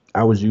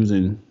I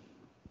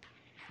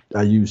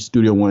used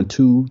Studio One,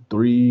 2,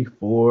 3,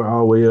 4, all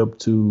the way up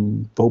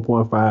to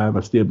 4.5.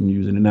 I've still been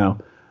using it now.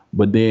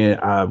 But then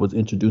I was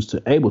introduced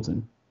to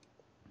Ableton.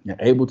 And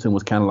Ableton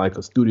was kind of like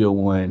a Studio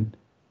One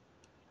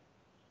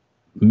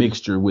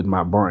mixture with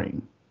my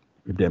brain,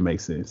 if that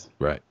makes sense.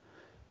 Right.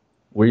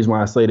 The reason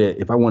why I say that,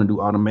 if I want to do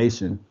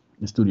automation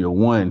in Studio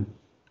One,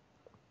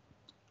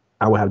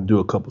 I would have to do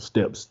a couple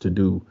steps to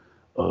do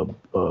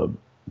a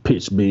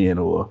pitch bend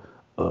or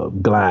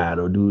glide,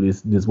 or do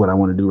this what I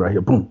want to do right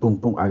here. Boom, boom,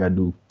 boom. I got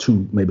to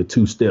do maybe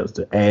two steps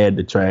to add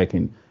the track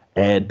and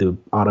add the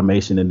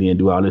automation and then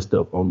do all this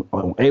stuff. On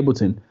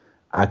Ableton,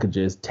 I could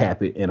just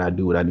tap it and I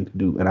do what I need to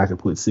do. And I could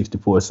put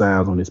 64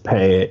 sounds on this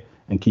pad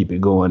and keep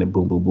it going and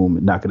boom, boom, boom,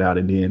 and knock it out.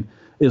 And then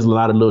it's a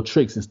lot of little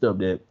tricks and stuff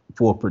that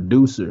for a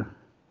producer,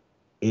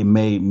 it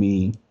made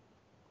me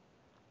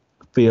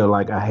feel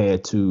like I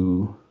had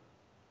to.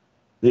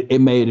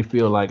 It made it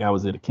feel like I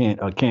was at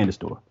a candy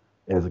store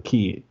as a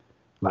kid.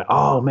 Like,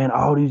 oh man,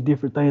 all these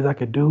different things I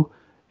could do.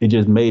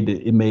 It made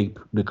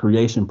the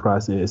creation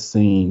process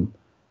seem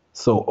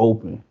so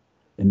open.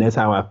 And that's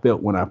how I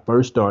felt when I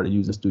first started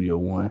using Studio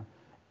One.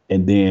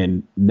 And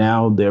then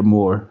now they're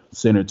more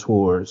centered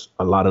towards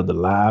a lot of the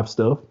live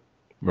stuff.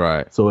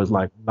 Right. So it's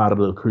like a lot of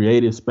the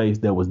creative space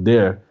that was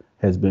there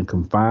has been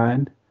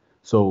confined.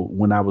 So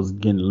when I was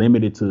getting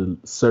limited to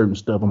certain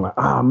stuff, I'm like,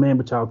 oh man,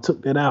 but y'all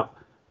took that out.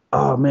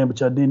 Oh man, but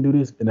y'all didn't do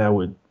this. And I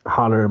would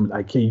holler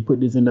like, can you put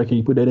this in there? Can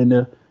you put that in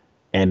there?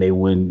 And they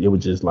wouldn't. It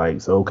was just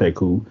like, so okay,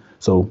 cool.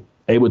 So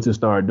able to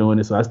start doing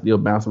it. So I still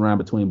bounce around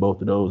between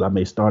both of those. I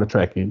may start a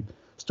track in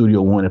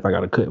Studio One if I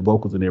got to cut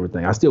vocals and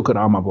everything. I still cut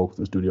all my vocals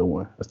in Studio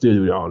One. I still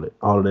do all that.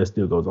 All of that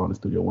still goes on in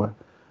Studio One.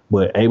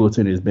 But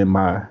Ableton has been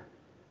my,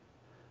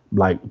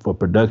 like, for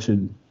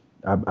production,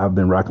 I've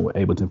been rocking with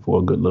Ableton for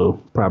a good little,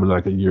 probably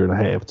like a year and a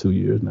half, 2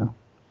 years now.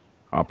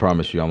 I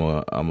promise you, I'm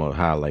gonna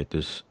highlight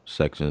this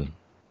section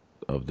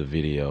of the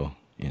video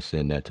and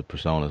send that to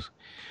personas.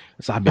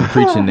 So I've been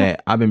preaching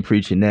that. I've been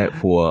preaching that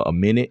for a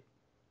minute.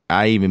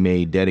 I even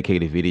made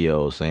dedicated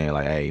videos saying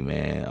like, "Hey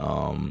man,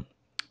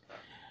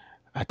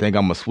 I think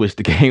I'm gonna switch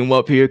the game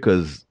up here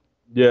because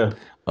Yeah.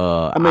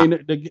 uh, I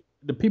mean,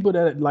 the people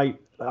that like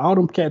all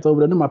them cats over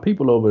there, they're my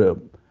people over there.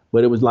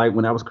 But it was like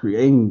when I was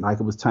creating, like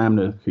it was time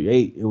to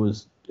create. It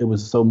was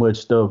so much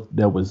stuff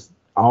that was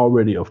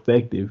already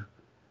effective.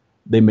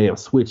 They may have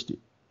switched it,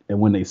 and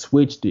when they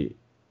switched it,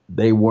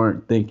 they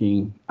weren't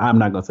thinking. I'm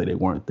not gonna say they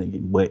weren't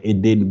thinking, but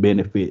it didn't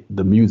benefit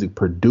the music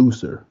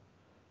producer,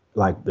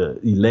 like the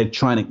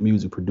electronic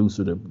music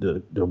producer,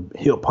 the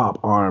hip hop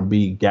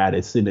R&B guy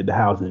that's sitting at the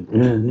house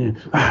and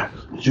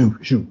shoot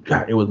shoot.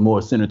 It was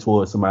more centered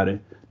towards somebody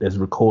that's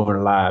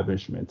recording live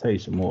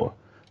instrumentation more.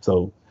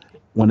 So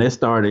when they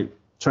started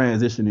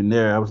transitioning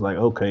there, I was like,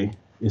 okay,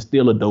 it's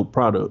still a dope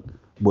product,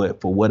 but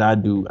for what I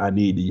do, I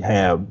need to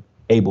have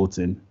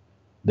Ableton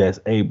that's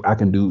able. I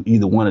can do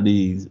either one of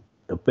these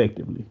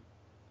effectively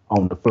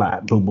on the fly.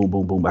 Boom, boom,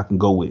 boom, boom. I can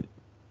go with it,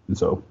 and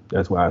so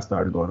that's why I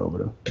started going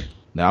over there.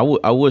 now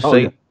I would Oh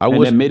yeah, say I and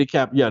wish that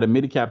the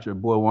MIDI capture,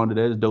 boy, Wonder,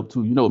 that is dope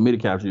too. You know what MIDI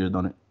capture is,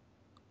 don't it?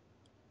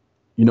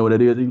 You know what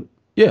that is? Eli?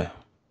 yeah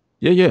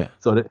yeah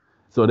So that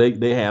so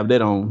they have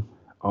that on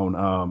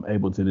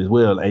Ableton as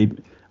well.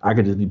 I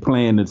could just be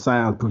playing the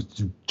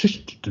sounds.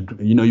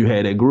 You know, you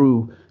had that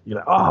groove. You're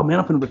like, oh man,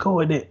 I'm gonna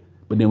record that.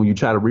 But then when you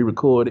try to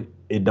re-record it,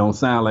 it don't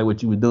sound like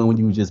what you were doing when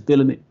you were just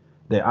feeling it.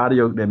 That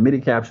audio, that MIDI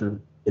capture,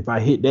 if I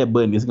hit that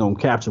button, it's gonna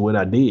capture what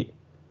I did,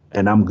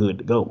 and I'm good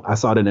to go. I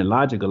saw that in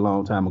Logic a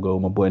long time ago.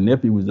 My boy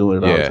nephew was doing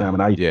it all the yeah time,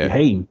 and I used to be yeah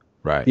hating.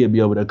 right. He'll be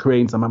over there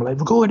creating something. I'm like,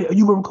 record it.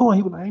 You were recording.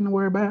 He was like, ain't no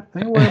worry about it.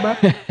 Ain't no worry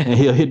about it. And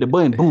he'll hit the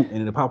button, boom,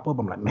 and it'll pop up.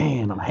 I'm like,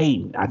 man, I'm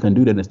hating. I couldn't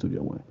do that in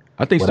Studio One.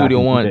 I think But I Studio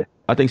can do One. that.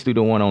 I think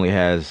Studio One only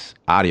has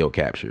audio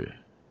capture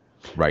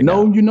right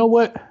now. No, you know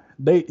what?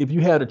 If you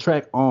had a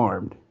track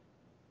armed,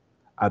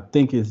 I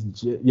think it's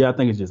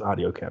just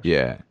audio capture.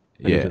 Yeah, I think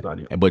it's yeah. just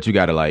audio. But you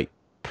got to like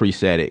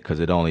preset it because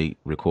it only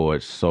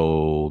records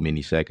so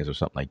many seconds or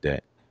something like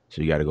that.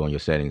 So you got to go in your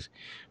settings.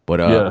 But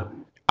Yeah.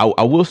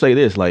 I will say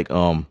this, like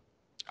I'm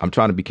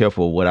trying to be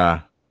careful what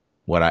I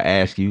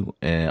ask you,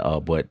 and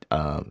but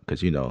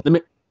because you know,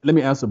 Let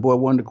me answer boy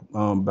Wonder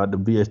about the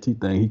VST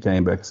thing. He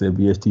came back and said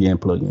VST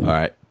and all plugins.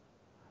 right,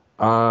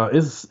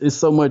 It's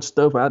so much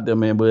stuff out there,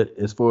 man. But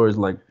as far as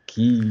like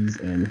keys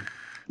and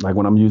like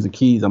when I'm using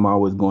keys, I'm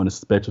always going to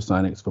Spectral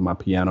Sonics for my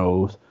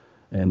pianos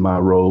and my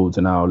Rhodes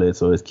and all that.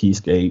 So it's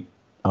Keyscape,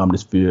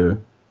 Omnisphere,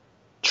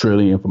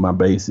 Trillion for my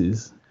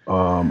basses.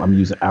 I'm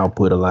using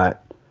Output a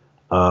lot,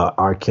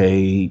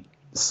 Arcade,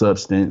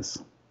 Substance.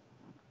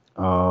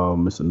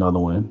 It's another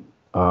one.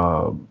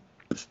 I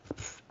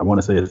want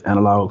to say it's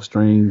Analog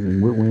Strings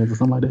and Woodwinds or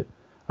something like that.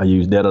 I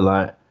use that a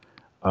lot.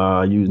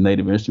 I use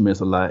Native Instruments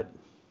a lot.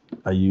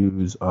 I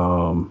use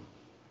the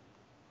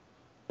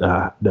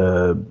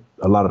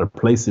a lot of the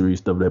Play Series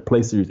stuff. That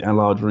Play Series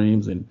Analog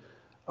Dreams and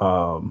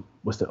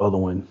what's the other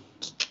one?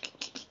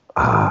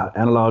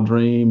 Analog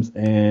Dreams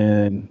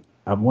and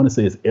I want to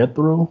say it's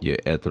Ethereal. yeah,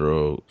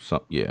 ethereal,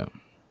 some, yeah, that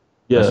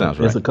Yeah, sounds it's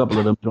right. a couple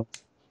of them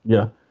joints.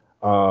 Yeah.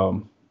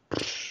 Um,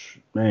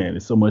 man,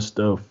 it's so much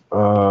stuff.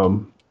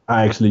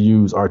 I actually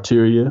use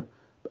Arteria.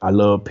 I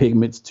love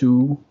Pigments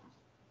too.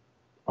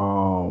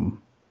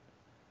 Um,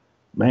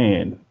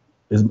 man,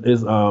 is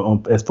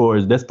as far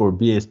as that's for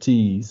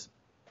BSTs.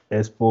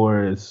 As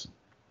far as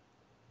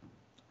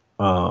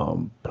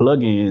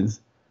plugins,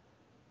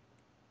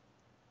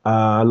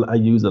 I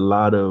use a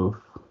lot of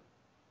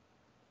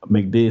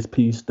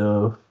McDSP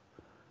stuff.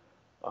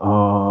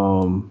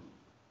 Um,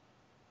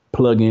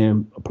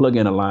 plugin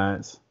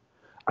Alliance.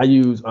 I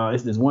use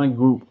it's this one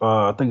group.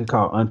 I think it's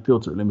called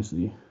Unfiltered. Let me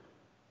see.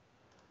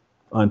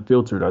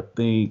 Unfiltered, I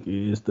think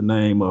is the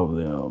name of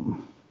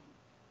them.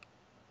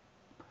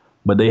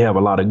 But they have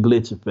a lot of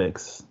glitch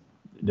effects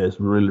that's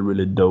really,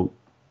 really dope.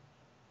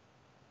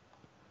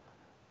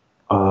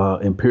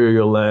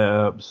 Imperial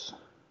Labs.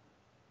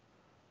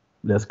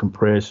 That's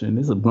compression.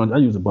 It's a bunch. I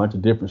use a bunch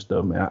of different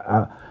stuff,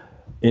 man.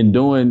 In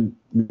doing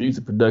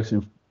music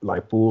production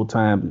like full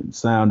time,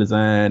 sound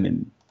design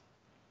and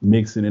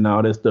mixing and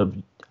all that stuff,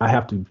 I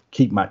have to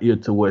keep my ear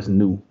to what's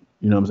new.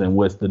 You know what I'm saying?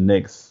 What's the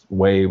next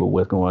wave or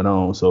what's going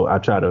on? So I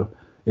try to,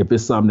 if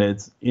it's something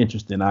that's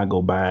interesting, I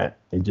go buy it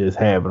and just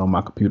have it on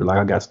my computer. Like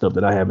I got stuff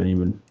that I haven't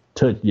even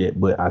touched yet,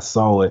 but I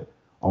saw it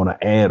on an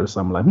ad or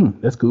something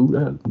like, that's cool.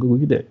 I'm gonna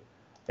get that.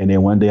 And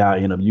then one day I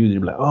end up using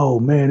it, like, oh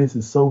man, this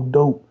is so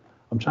dope.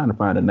 I'm trying to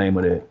find the name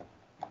of that.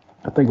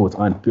 I think it was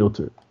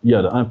Unfiltered.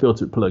 Yeah, the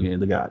Unfiltered plugin.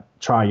 They got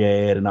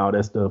Triad and all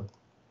that stuff.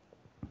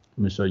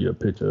 Let me show you a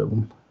picture of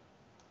them.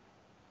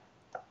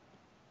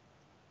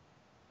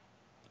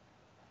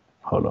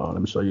 Hold on,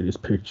 let me show you this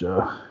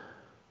picture.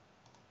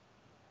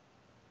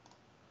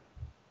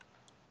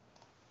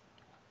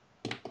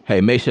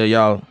 Hey, make sure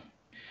y'all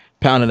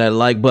pounding that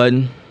like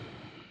button.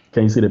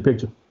 Can you see the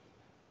picture?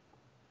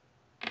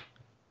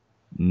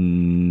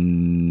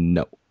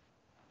 No.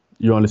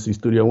 You only see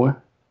Studio One?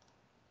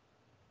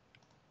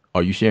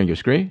 Are you sharing your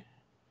screen?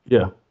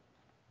 Yeah.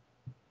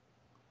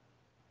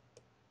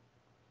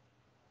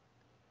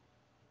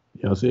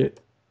 You don't see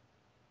it?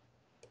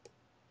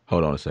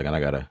 Hold on a second. I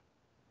gotta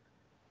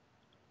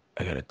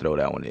throw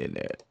that one in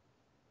there.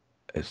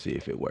 Let's see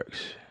if it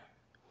works.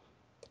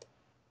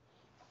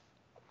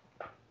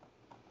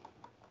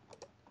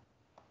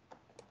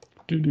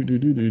 Let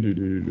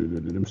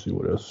me see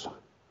what else.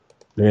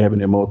 They have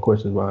any more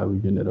questions while we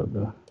getting it up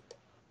there.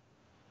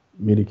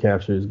 MIDI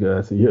capture is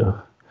good. So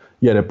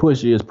yeah, the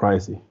push is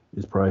pricey.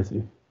 It's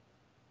pricey.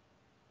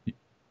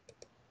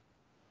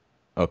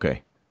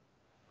 Okay.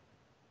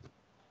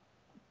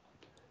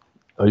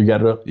 Oh, you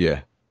got it up?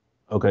 Yeah.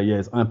 Okay, yeah,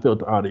 it's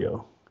unfiltered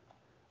audio.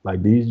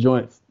 Like these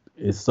joints,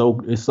 it's so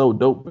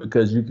dope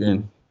because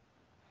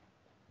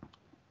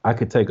I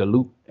could take a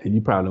loop and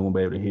you probably won't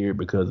be able to hear it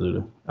because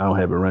I don't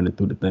have it running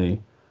through the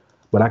thing.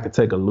 But I could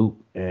take a loop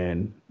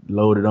and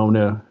load it on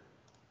there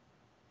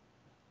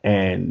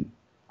and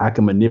I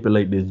can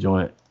manipulate this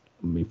joint.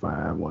 Let me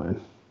find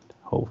one.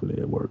 Hopefully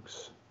it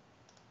works.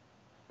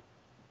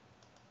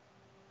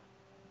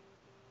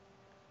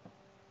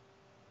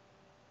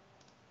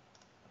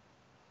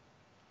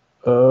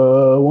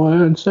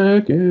 One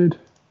second.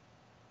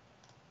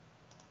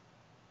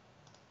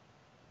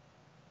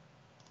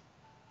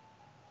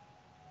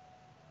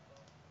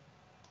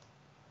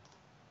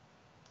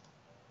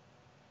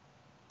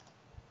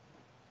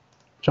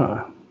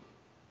 Try.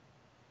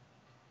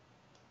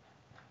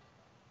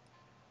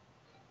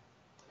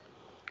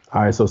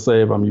 All right, so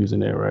say if I'm using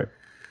that, right?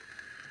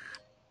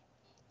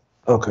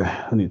 Okay,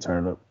 I need to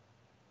turn it up.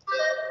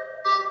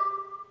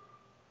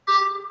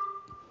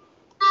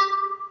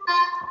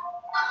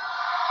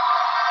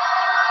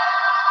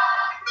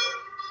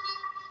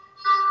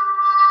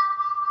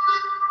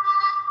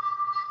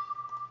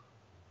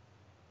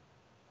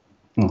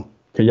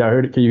 Can y'all hear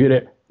it? Can you hear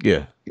that?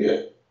 Yeah.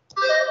 Yeah.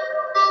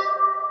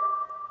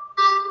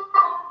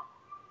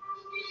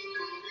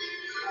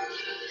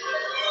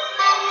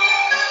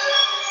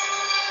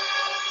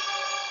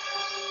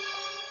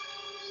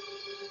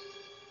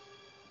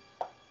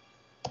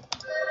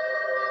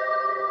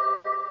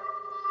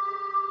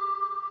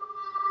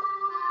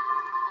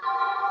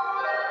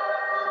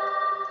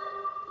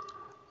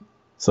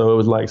 So it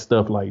was like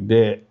stuff like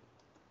that.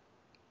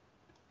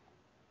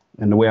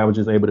 And the way I was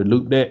just able to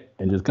loop that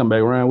and just come back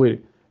around with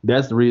it.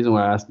 That's the reason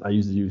why I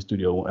used to use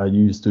Studio One. I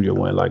used Studio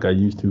One like I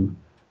used to.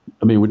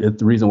 I mean, it's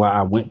the reason why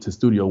I went to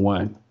Studio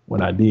One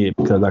when I did,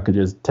 because I could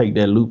just take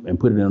that loop and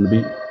put it on the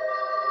beat.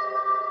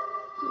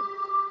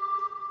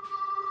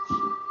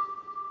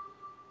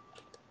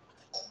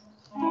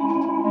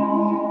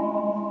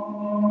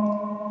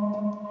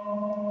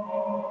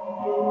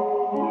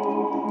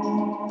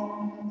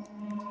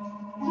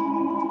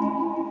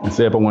 And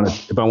say if I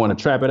want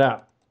to trap it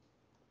out.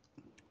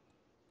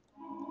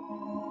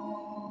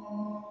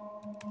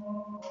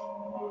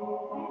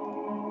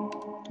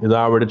 It's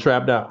already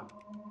trapped out.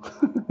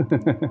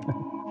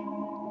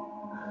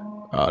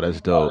 Oh,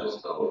 that's dope.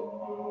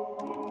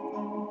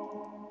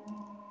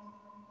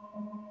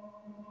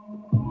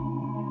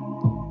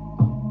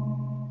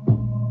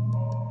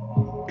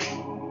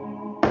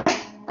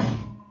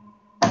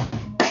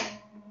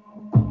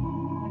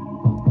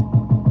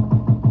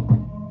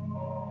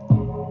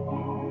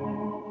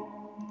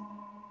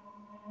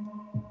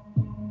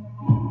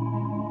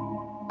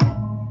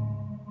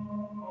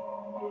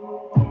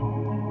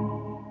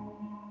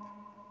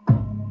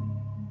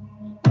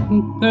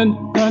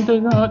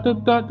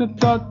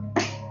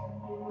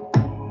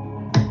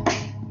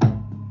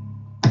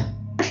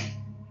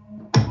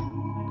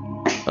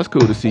 That's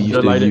cool to see you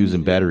still like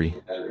using battery.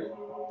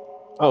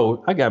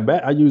 Oh,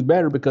 I use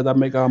battery because I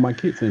make all my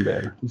kits in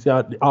battery. You see,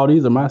 all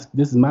these are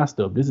this is my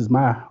stuff. This is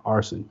my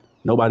arson.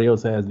 Nobody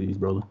else has these,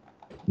 brother.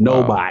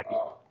 Nobody.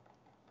 Wow.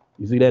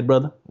 You see that,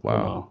 brother?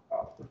 Wow.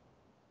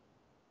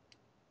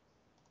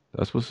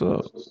 That's what's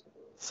up.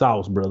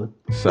 Sauce, brother.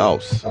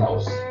 Sauce.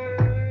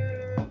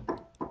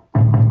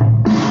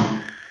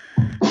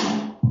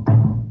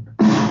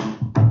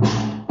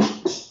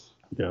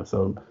 Yeah,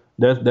 so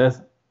that's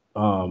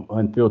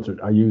unfiltered.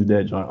 I use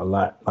that joint a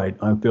lot, like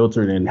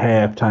unfiltered and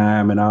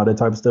halftime and all that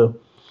type of stuff.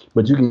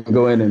 But you can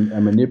go in and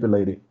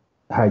manipulate it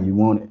how you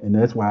want it, and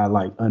that's why I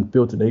like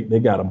unfiltered. They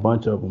got a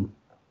bunch of them.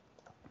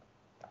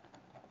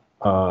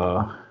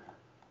 Uh,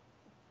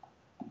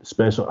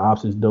 Special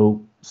Ops is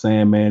dope.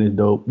 Sandman is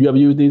dope. You ever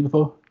used these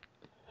before?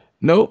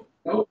 Nope.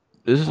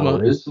 This is Oh, my.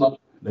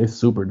 they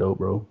super dope,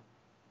 bro.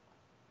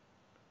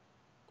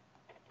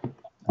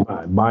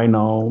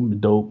 Binome,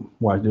 dope.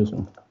 Watch this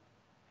one.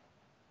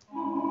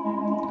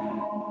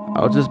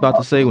 I was just about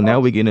to say. Well, now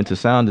we get into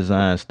sound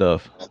design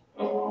stuff.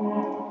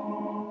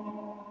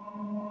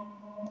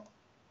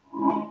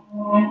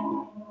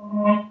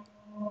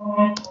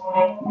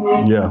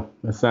 Yeah,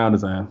 that's sound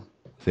design.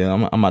 See,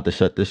 I'm about to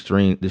shut this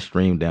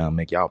stream down.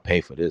 Make y'all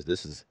pay for this.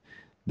 This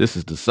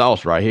is the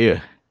sauce right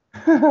here.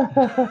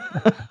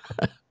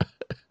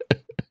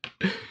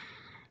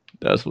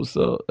 That's what's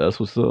up. That's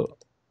what's up.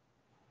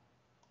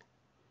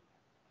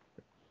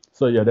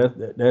 So yeah,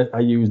 that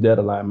I use that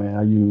a lot, man.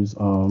 I use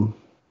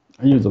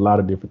a lot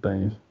of different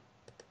things.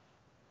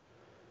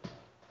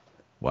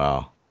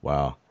 Wow.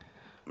 Wow.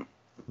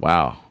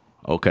 Wow.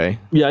 Okay.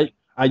 Yeah,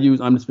 I use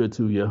Omnisphere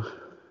too. Yeah,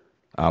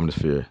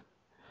 Omnisphere.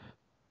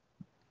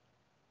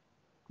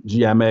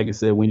 GI Maggot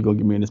said, "When you gonna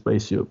get me in the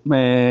spaceship,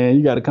 man?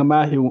 You got to come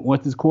out here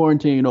once this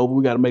quarantine over.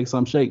 We got to make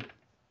some shake."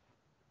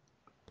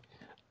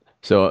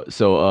 So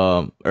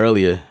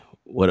earlier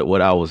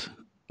what I was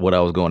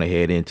going to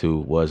head into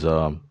was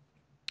I'm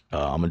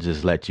gonna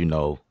just let you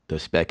know the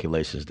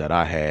speculations that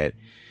I had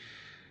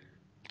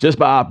just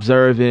by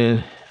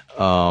observing.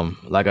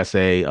 Like I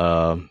say,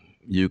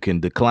 you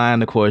can decline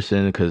the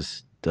question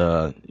because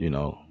there's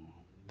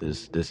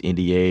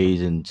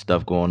NDAs and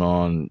stuff going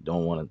on.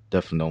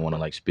 Definitely don't want to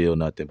like spill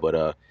nothing.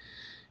 But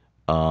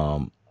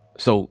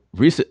so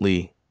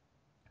recently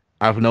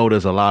I've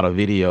noticed a lot of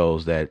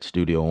videos that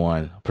Studio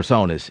One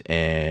personas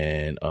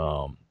and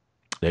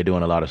they're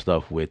doing a lot of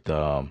stuff with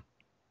Ableton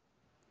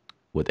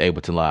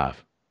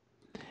Live,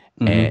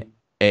 and Hmm.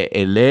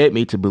 it led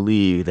me to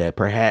believe that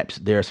perhaps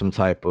there's some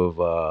type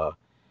of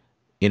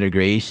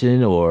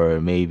integration, or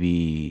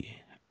maybe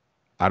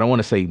I don't want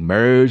to say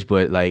merge,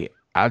 but like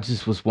I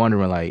just was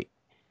wondering like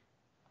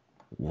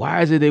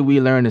why is it that we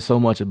learning so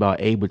much about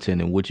Ableton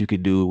and what you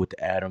could do with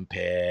the Atom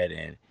Pad,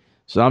 and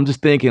so I'm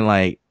just thinking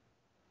like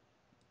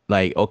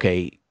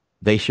okay,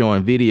 they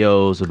showing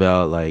videos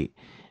about like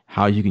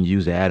how you can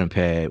use the Atom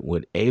Pad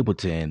with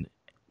Ableton,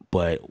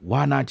 but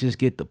why not just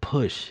get the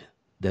push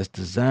that's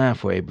designed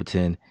for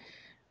Ableton?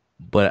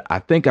 But I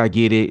think I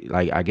get it.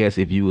 Like I guess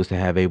if you was to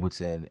have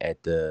Ableton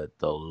at the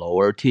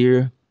lower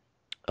tier,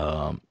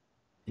 um,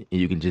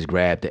 you can just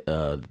grab the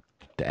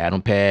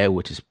Atom Pad,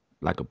 which is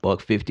like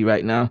 $150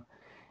 right now,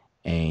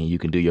 and you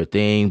can do your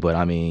thing. But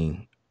I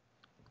mean,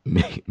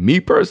 me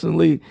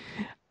personally,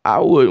 I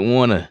wouldn't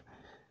want to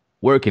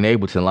work in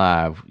Ableton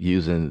Live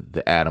using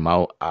the Atom.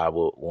 I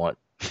would want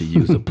to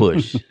use a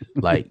push.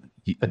 Like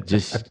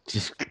just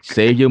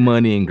save your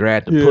money and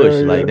grab the Yeah, push.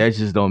 Like yeah, that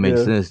just don't make yeah.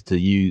 sense to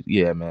you.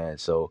 Yeah, man.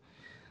 So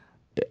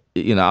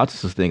I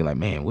was just thinking like,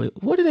 man,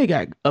 what do they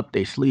got up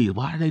their sleeves?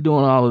 Why are they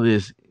doing all of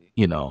this?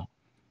 You know,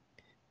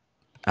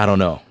 I don't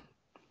know.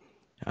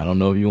 I don't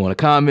know if you want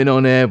to comment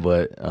on that,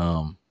 but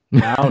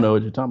I don't know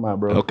what you're talking about,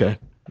 bro. okay.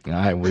 All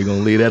right, we're gonna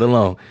leave that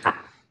alone.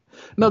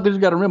 No, because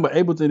you got to remember,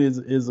 Ableton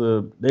is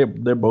a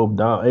they're both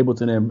dog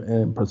Ableton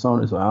and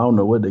Persona, so I don't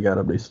know what they got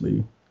up their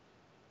sleeve.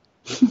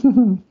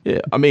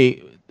 Yeah, I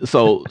mean,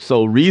 so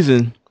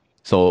Reason,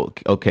 so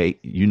okay,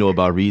 you know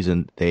about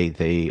Reason.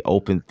 They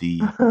opened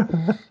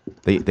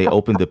they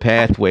opened the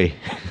pathway.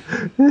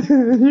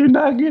 You're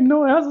not getting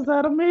no answers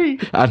out of me.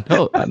 I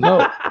know.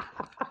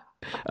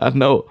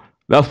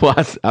 That's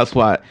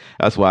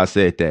why I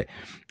said that.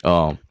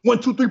 Um,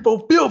 1, 2, 3,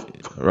 4,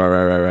 5th.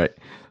 right.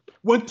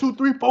 1, 2,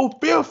 3, 4,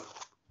 5th.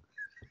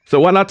 So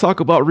why not talk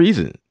about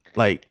Reason?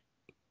 Like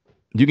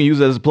you can use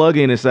it as a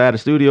plugin inside the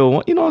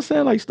studio. You know what I'm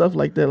saying? Like stuff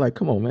like that. Like,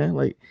 come on, man.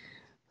 Like,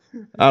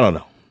 I don't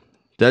know.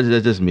 That's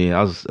just me.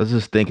 I was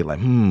just thinking, like,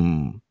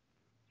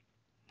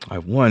 I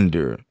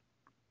wonder.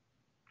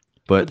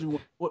 But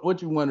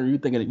What you wonder?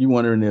 You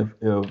wondering if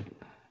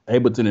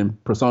Ableton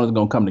and Persona's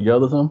gonna come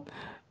together? Some.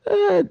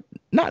 uh,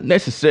 not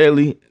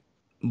necessarily.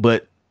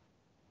 But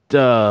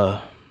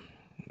I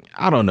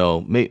don't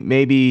know.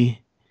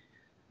 Maybe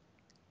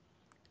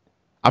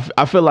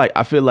I feel like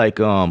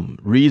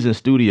Reason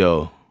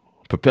Studio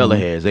Propeller Hmm.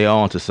 Heads, they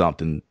on to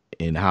something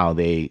in how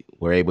they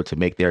were able to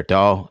make their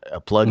DAW a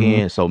Hmm.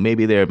 plug-in. So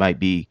maybe there might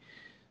be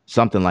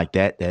something like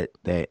that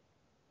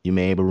you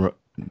may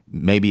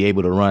be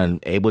able to run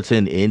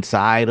Ableton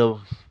inside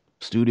of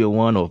Studio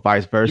One or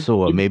vice versa,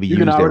 or maybe You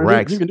can use their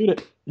already do. You racks can do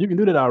that. You can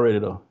do that already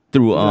though.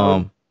 through You can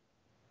already.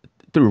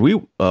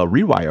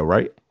 Rewire,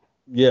 right?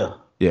 Yeah.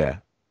 Yeah.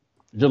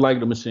 Just like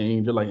the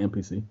machine, just like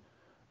MPC,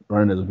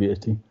 running as a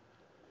VST.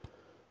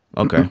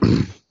 Okay.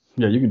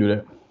 Yeah, you can do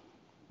that.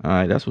 All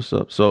right, that's what's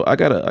up. So I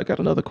got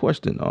another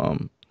question.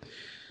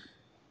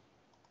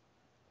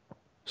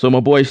 So my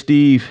boy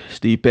Steve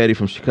Petty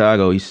from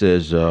Chicago, he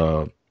says,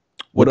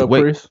 What with the up,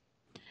 way Chris?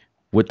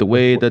 With the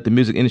way that the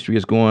music industry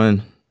is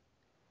going,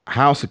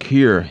 how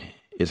secure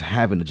is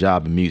having a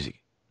job in music?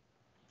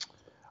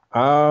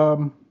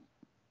 Um,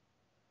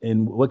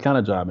 and what kind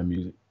of job in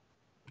music?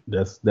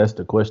 That's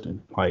the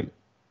question. Like,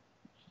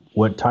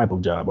 what type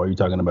of job are you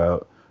talking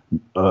about?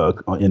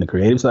 In the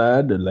creative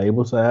side, the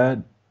label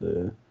side,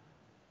 the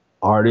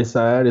artist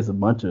side. It's a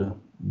bunch of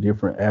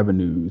different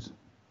avenues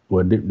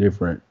or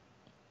different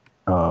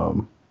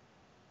um,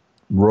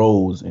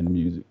 roles in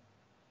music.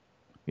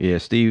 Yeah,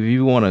 Steve, if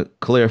you want to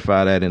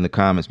clarify that in the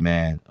comments,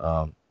 man.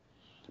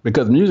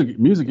 Because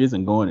music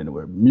isn't going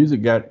anywhere.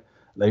 Music got,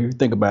 like, if you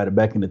think about it,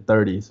 back in the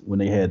 30s when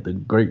they had the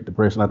Great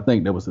Depression. I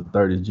think that was the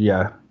 30s.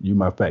 GI, you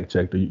my fact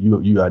checker.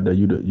 You out there.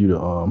 You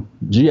the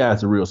GI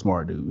is a real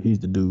smart dude. He's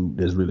the dude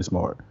that's really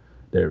smart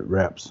that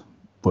raps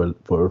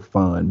for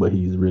fun, but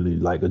he's really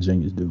like a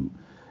genius dude.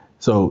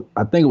 So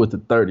I think it was the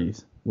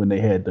 30s when they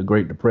had the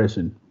Great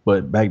Depression.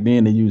 But back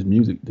then they used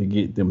music to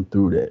get them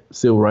through that.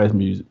 Civil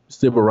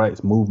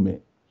rights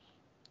movement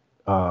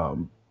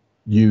um,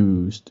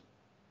 used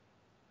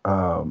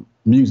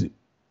music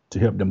to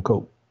help them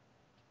cope.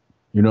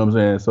 You know what I'm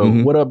saying? So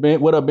Mm-hmm. what up, Ben?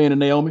 What up, Ben and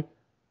Naomi?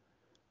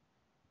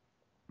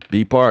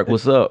 B Park,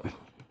 what's up?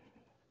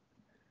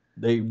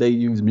 They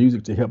use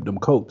music to help them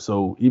cope.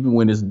 So even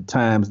when the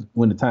times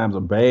are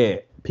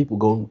bad, people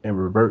go and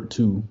revert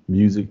to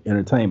music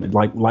entertainment,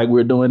 like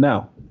we're doing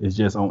now. It's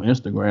just on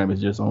Instagram.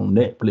 It's just on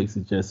Netflix.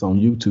 It's just on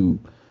YouTube.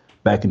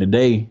 Back in the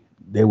day,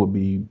 there would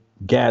be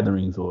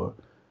gatherings or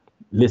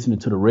listening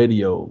to the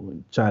radio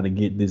and trying to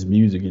get this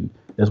music, and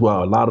that's why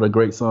a lot of the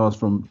great songs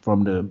from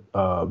the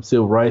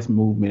civil rights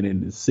movement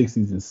in the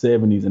 60s and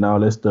 70s and all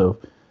that stuff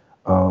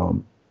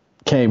um,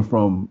 came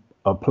from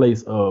a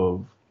place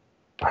of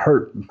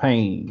hurt and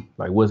pain,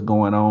 like what's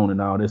going on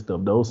and all this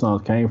stuff. Those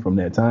songs came from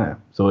that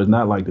time, so it's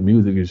not like the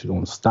music is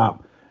going to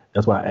stop.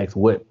 That's why I asked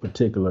what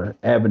particular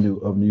avenue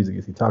of music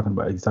is he talking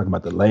about. He's talking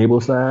about the label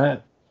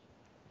side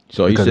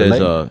So he because the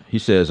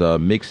says, label.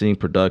 mixing,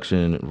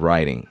 production,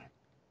 writing.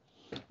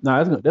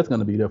 No, that's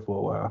gonna be there for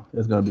a while.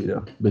 It's gonna be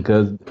there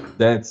because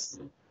that's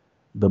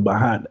the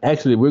behind.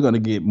 Actually, we're gonna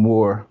get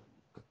more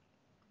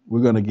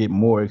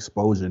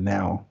exposure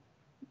now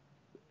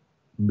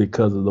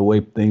because of the way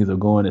things are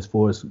going as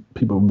far as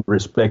people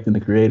respecting the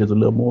creators a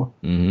little more.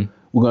 Mm-hmm.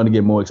 We're gonna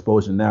get more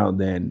exposure now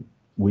than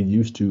we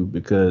used to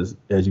because,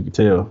 as you can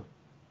tell,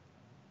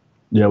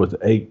 yeah, it was the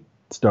eight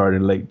started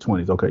in late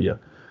 20s. Okay, yeah.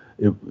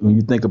 When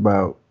you think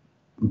about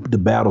the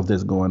battles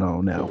that's going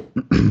on now,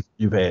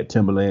 you've had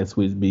Timberland,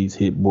 Swizz Beatz,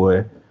 Hit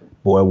Boy,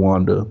 Boy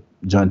Wonder,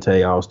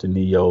 Jonte, Austin,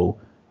 Neo,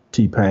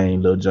 T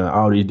Pain, Lil Jon,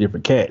 all these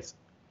different cats,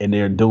 and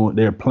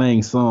they're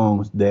playing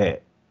songs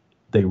that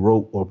they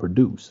wrote or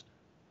produced.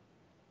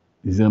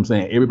 You see what I'm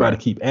saying? Everybody Right.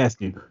 keep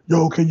asking,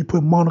 "Yo, can you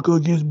put Monica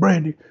against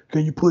Brandy?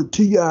 Can you put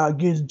Ti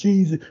against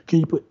Jeezy? Can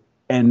you put?"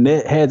 And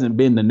that hasn't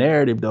been the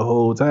narrative the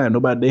whole time.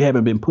 They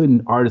haven't been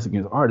putting artists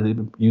against artists. They've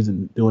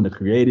been doing the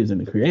creators and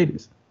the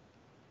creators.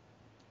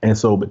 And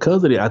so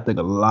because of it, I think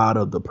a lot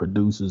of the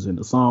producers and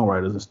the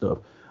songwriters and stuff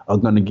are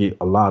going to get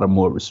a lot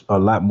more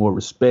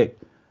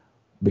respect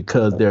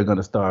because people are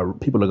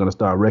going to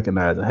start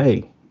recognizing,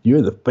 hey,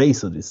 you're the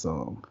face of this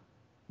song,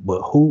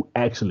 but who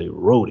actually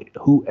wrote it?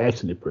 Who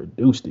actually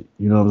produced it?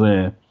 You know what I'm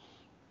saying?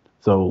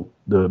 So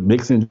the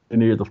mix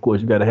engineers, of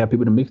course, you got to have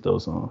people to mix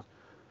those songs.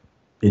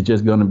 It's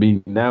just going to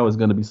be now. It's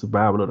going to be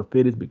survival of the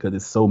fittest because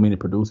it's so many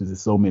producers,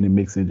 it's so many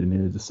mix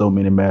engineers, there's so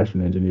many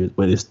mastering engineers,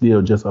 but it's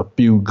still just a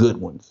few good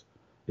ones.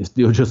 It's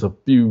still just a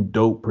few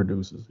dope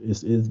producers.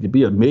 It could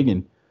be a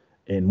million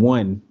and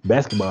one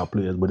basketball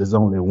players, but there's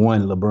only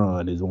one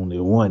LeBron, there's only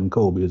one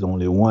Kobe, there's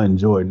only one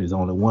Jordan, there's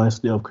only one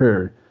Steph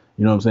Curry.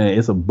 You know what I'm saying?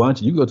 It's a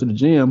bunch. You go to the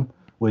gym.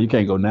 Well, you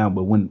can't go now,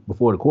 but when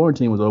before the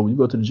quarantine was over, you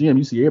go to the gym,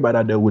 you see everybody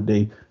out there with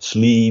their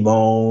sleeve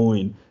on,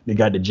 and they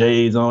got the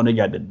J's on, they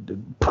got the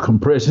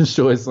compression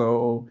shorts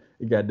on,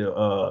 they got the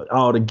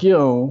all the gear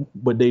on,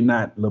 but they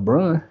not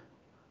LeBron.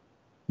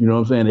 You know what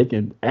I'm saying? They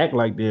can act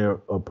like they're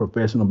a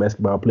professional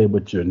basketball player,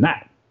 but you're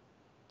not,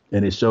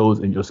 and it shows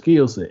in your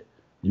skill set.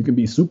 You can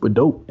be super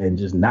dope and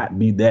just not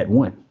be that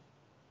one.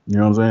 You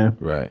know what I'm saying?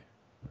 Right.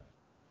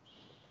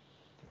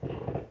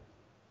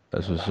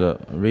 That's what's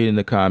up. Reading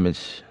the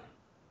comments.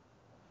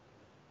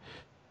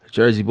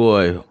 Jersey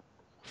Boy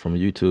from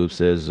YouTube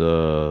says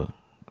a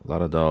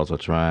lot of dolls are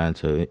trying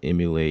to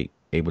emulate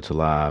Ableton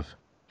Live.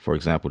 For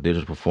example,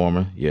 Digital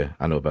Performer. Yeah,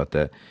 I know about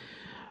that.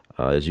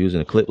 Is using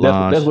a clip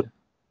That's what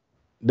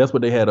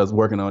launch. they had us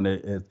working on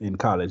in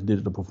college.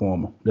 Digital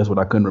Performer. That's what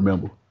I couldn't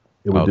remember.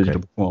 It was Okay.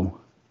 Digital Performer.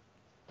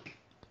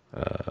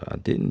 I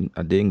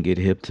didn't get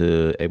hip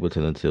to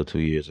Ableton until 2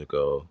 years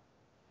ago.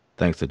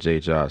 Thanks to Jay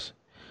Josh.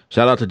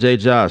 Shout out to Jay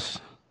Josh.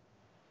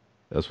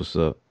 That's what's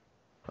up.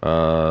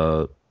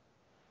 Uh,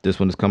 this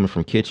one is coming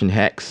from Kitchen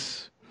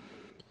Hacks.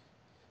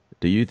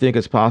 Do you think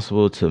it's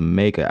possible to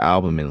make an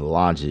album in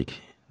Logic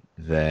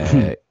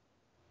that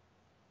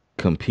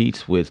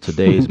competes with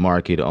today's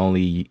market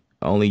only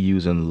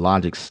using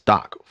Logic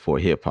stock for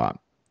hip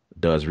hop?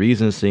 Does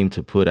Reason seem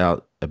to put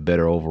out a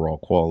better overall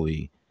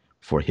quality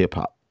for hip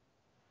hop?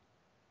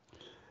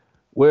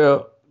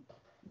 Well,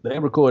 they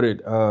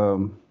recorded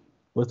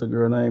what's the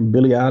girl name?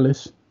 Billie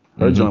Eilish.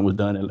 Her Mm-hmm. joint was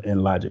done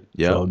in Logic.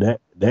 Yep. So that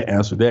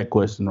answered that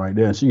question right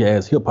there. And she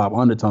has hip hop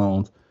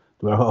undertones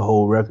throughout her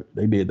whole record.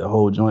 They did the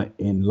whole joint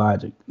in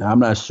Logic. Now I'm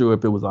not sure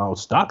if it was all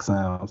stock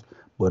sounds,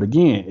 but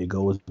again, it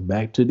goes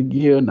back to the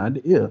gear, not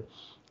the ear.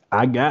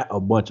 I got a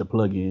bunch of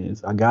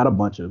plugins. I got a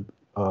bunch of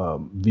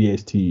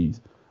VSTs.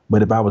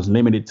 But if I was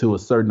limited to a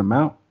certain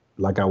amount,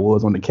 like I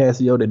was on the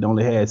Casio that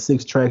only had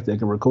 6 tracks that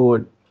can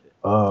record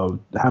how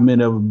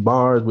many of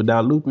bars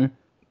without looping,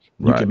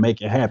 you Right. can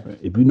make it happen.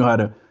 If you know how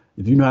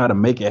to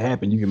make it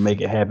happen, you can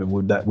make it happen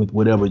with that with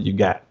whatever you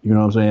got. You know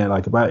what I'm saying?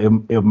 Like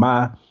if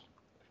my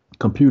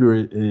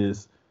computer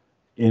is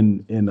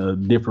in a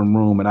different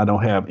room and I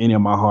don't have any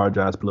of my hard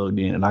drives plugged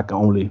in and I can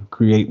only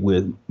create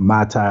with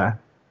my tie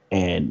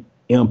and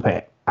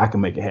impact, I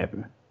can make it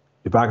happen.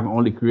 If I can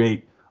only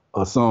create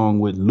a song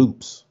with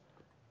loops,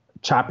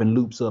 chopping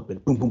loops up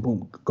and boom, boom,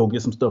 boom, go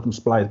get some stuff from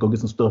Splice, go get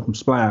some stuff from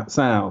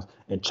Sounds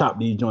and chop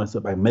these joints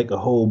up and make a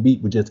whole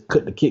beat with just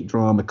cut the kick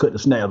drum and cut the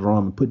snare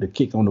drum and put the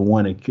kick on the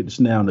one and cut the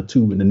snare on the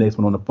two and the next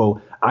one on the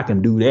four. I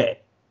can do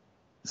that.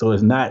 So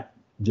it's not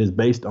just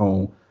based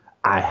on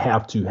I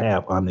have to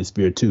have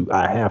Omnisphere 2.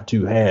 I have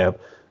to have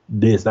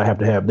this. I have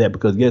to have that.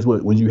 Because guess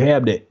what? When you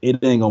have that,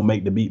 it ain't gonna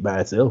make the beat by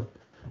itself.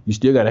 You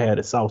still gotta have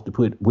the sauce to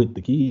put with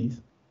the keys.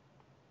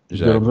 You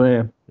feel what I'm Exactly.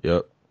 saying?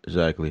 Yep.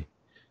 Exactly.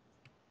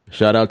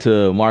 Shout out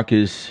to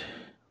Marcus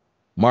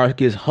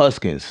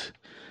Huskins.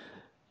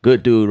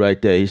 Good dude right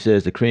there. He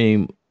says the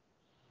cream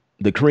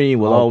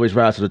will All always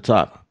rise to the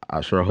top.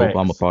 I sure hope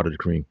I'm a facts. part of the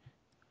cream.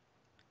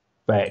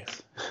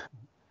 Facts.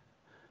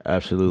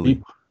 Absolutely.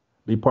 B,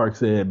 B Park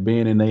said,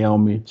 Ben and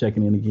Naomi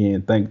checking in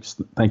again.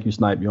 Thank you,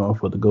 Snipe, y'all,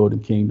 for the Golden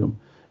Kingdom.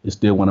 It's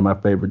still one of my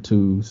favorite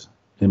tools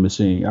in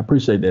Machine. I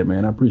appreciate that,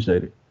 man. I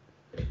appreciate it.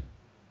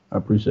 I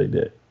appreciate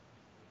that.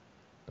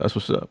 That's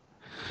what's up.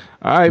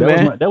 All right,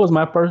 That was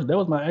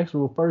man. my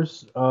actual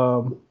first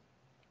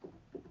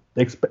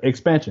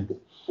expansion.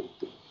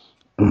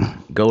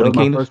 That Golden was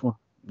my Kingdoms. first one.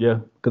 Yeah,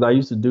 because I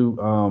used to do.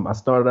 I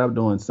started out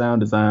doing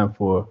sound design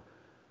for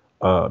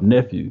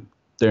nephew,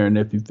 Theron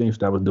nephew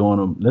finished. I was doing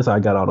them. That's how I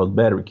got all those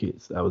battery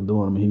kits. I was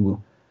doing them. He was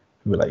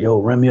like, "Yo,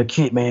 run me a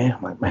kit, man."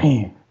 I'm like,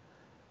 man.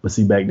 But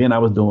see, back then I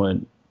was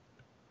doing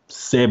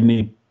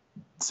 70,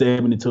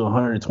 70 to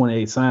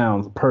 128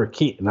 sounds per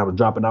kit, and I was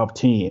dropping off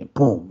 10,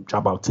 boom,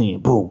 drop off 10,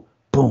 boom,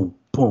 boom,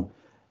 boom,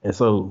 and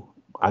so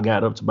I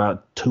got up to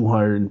about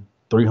 200,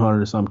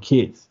 300 or some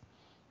kits.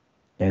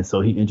 And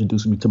so he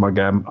introduced me to my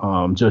guy,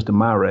 Justin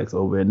Myrax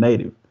over at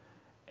Native.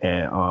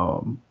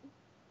 And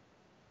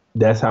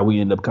that's how we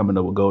ended up coming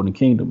up with Golden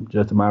Kingdom.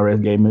 Justin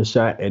Myrax gave me a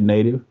shot at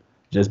Native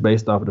just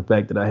based off of the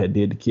fact that I had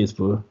did the kits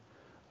for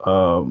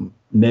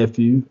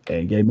Nephew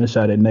and gave me a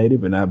shot at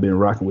Native. And I've been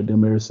rocking with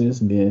them ever since.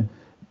 And then,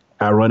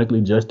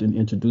 ironically, Justin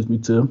introduced me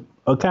to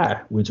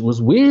Akai, which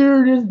was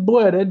weird as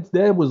boy.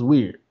 That was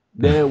weird.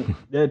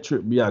 That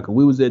tripped me out. Cause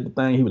we was at the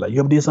thing. He was like, "You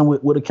ever did something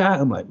with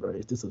Akai?" I'm like, "Bro,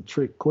 is this a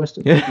trick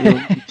question?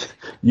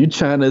 You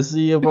trying to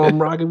see if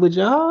I'm rocking with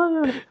you?"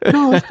 "Oh, yeah.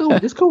 No, it's cool.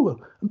 It's cool.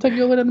 I'm taking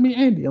you over there to meet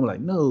Andy." I'm like,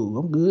 "No,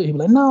 I'm good." He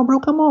was like, "No,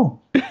 bro, come on."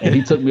 And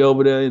he took me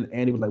over there, and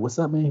Andy was like, "What's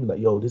up, man?" He was like,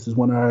 "Yo, this is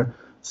one of our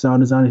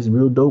sound designers. He's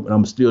real dope." And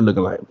I'm still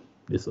looking like,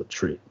 "This is a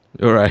trick."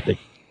 All right.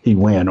 He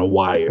wearing a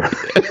wire.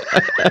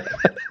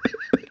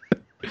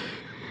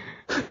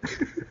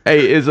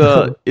 Hey, is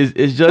So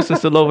is Justin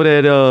still over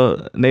there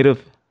at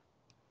Native?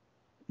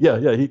 yeah,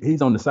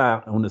 he's on the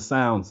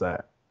sound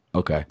side,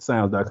 Okay.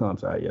 sounds.com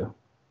side. Yeah.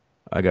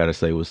 I gotta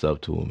say what's up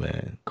to him,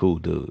 man. Cool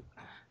dude.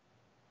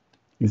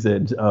 He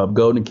said,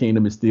 "Golden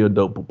Kingdom is still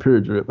dope, but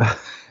Pure Drip."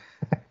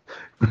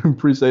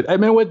 Appreciate it. Hey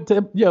man,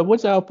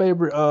 what's y'all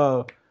favorite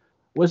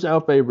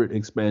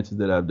expansions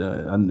that I've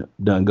done?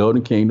 I've done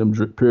Golden Kingdom,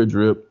 Pure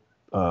Drip,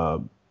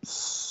 what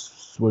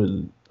is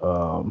it?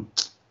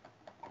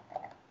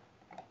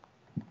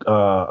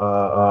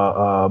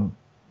 Uh,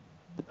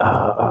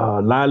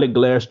 uh, Lilac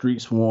Glass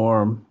Street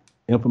Swarm,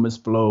 Infamous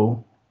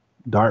Flow,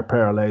 Dark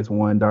Parallax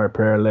 1, Dark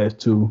Parallax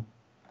 2.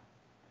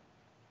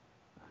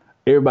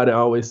 Everybody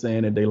always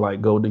saying that they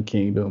like Golden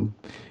Kingdom.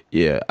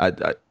 Yeah,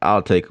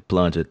 I'll take a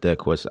plunge at that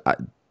question.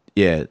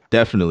 Yeah,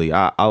 definitely.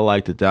 I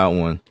liked it that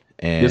one.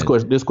 And This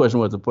question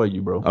wasn't for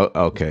you, bro. oh, This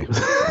okay.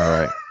 All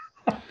right.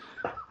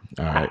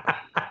 All right.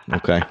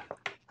 Okay.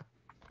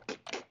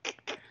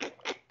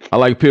 I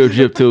like Pure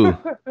Drip too.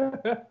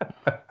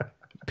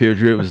 Pure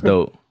Drip is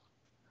dope.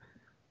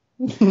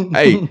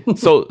 Hey,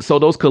 so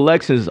those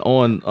collections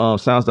on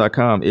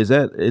sounds.com, is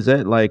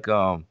that like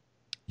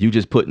you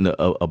just putting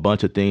a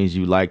bunch of things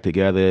you like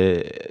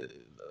together?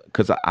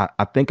 Because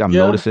I think I'm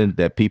Yeah. noticing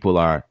that people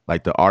are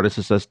like the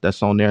artists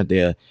that's on there,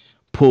 they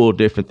pull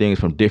different things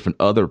from different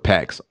other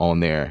packs on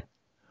there.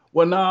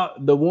 Well, now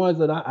the ones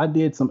that I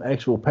did some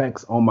actual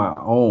packs on my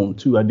own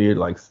too. I did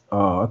like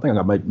I think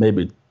I made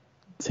maybe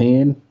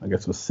 10. I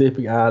got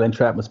Pacific Island,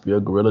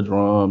 Trapmosphere, Gorilla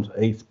Drums,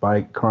 Eight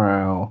Spike,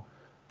 Crown.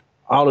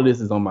 All of this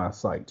is on my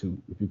site too.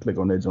 If you click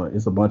on that joint,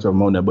 it's a bunch of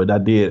them on there. But I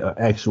did an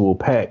actual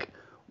pack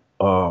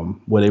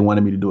where they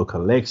wanted me to do a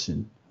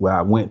collection where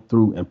I went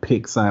through and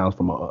picked sounds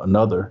from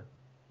another.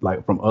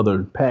 like from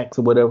other packs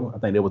or whatever. I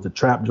think there was the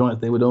trap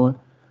joints they were doing.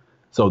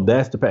 So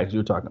that's the packs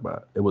you're talking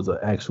about. It was an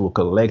actual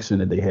collection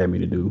that they had me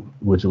to do,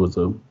 which was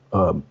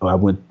I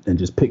went and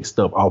just picked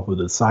stuff off of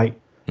the site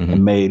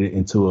and made it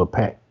into a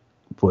pack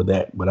for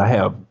that. But I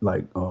have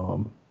like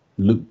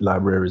loop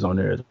libraries on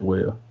there as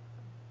well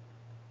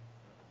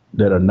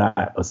that are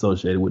not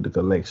associated with the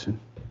collection.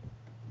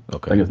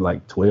 Okay. I think it's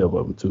like 12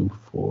 of them, 2,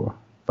 4,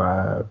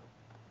 5,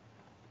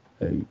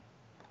 8.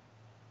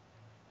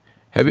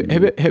 Have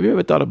you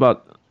ever thought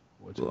about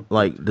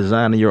like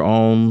designing your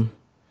own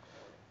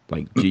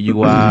like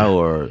GUI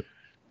or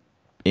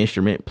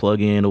instrument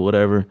plugin or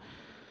whatever?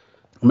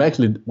 I'm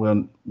actually,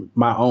 well,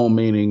 my own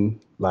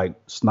meaning like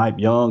Snipe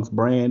Young's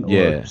brand.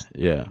 Yeah,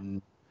 yeah.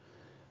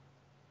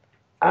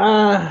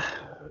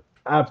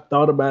 I've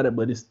thought about it,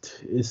 but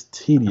it's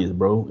tedious,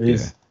 bro.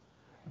 It's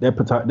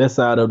that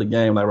side of the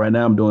game. Like right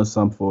now, I'm doing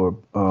some for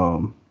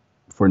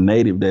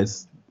native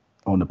that's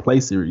on the Play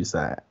Series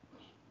side,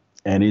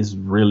 and it's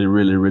really,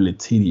 really, really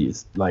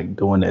tedious. Like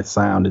doing that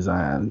sound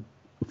design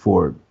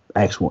for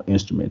actual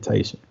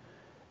instrumentation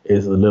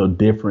is a little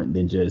different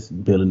than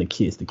just building the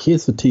kits. The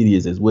kits are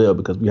tedious as well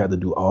because we have to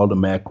do all the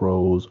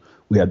macros.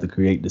 We have to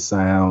create the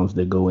sounds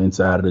that go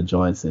inside of the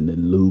joints and the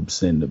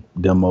loops and the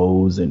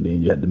demos, and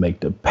then you have to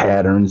make the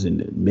patterns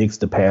and mix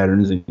the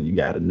patterns, and you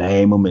got to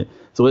name them. And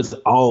so it's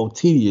all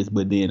tedious.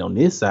 But then on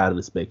this side of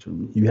the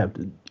spectrum, you have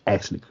to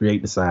actually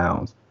create the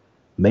sounds,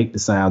 make the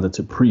sounds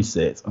into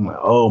presets. I'm like,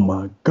 oh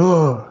my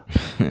God,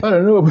 I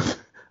don't know.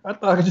 I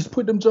thought I could just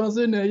put them joints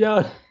in there,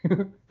 y'all.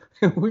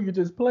 We could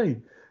just play.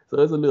 So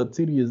it's a little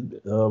tedious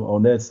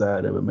on that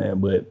side of it, man.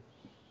 But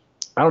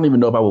I don't even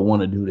know if I would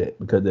want to do that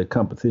because the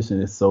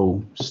competition is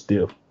so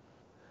stiff.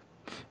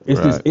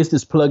 It's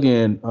this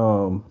plugin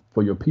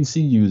for your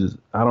PC users.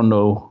 I don't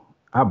know.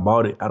 I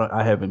bought it.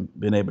 I haven't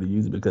been able to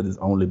use it because it's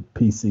only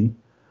PC.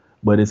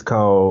 But it's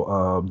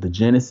called the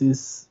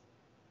Genesis.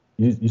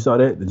 You saw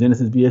that? The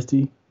Genesis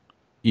VST?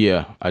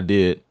 Yeah, I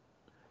did.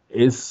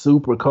 It's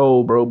super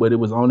cold, bro. But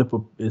it's only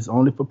for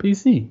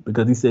PC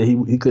because he said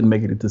he couldn't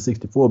make it into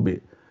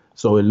 64-bit.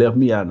 So it left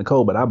me out in the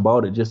cold, but I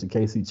bought it just in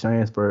case he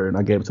transferred, and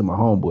I gave it to my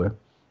homeboy.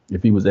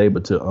 If he was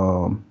able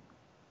to,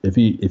 if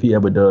he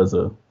ever does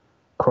a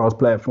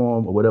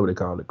cross-platform or whatever they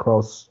call it,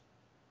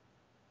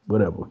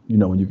 whatever,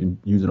 when you can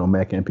use it on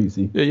Mac and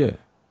PC. Yeah.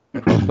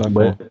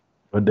 Cross-platform.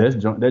 But that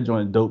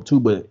joint is dope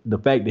too. But the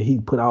fact that he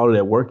put all of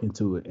that work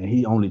into it and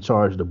he only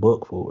charged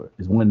 $1 for it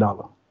is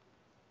 $1.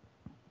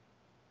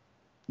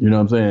 You know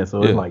what I'm saying?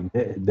 So it's like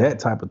that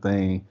type of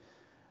thing.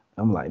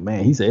 I'm like,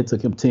 man, he said it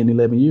took him 10,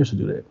 11 years to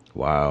do that.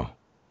 Wow.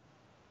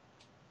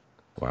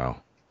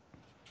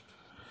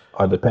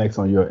 Are the packs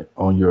on your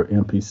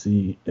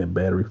MPC and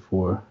battery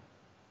for?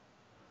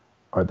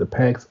 Are the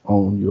packs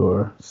on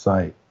your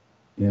site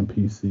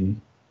MPC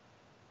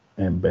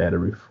and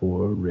battery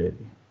for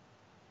ready?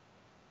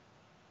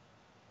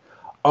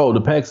 Oh,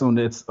 the packs on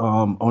that's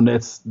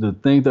the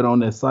things that are on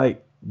that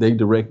site,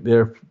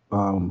 they're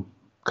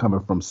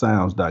coming from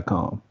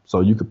sounds.com.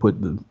 So you could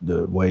put the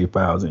WAV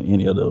files in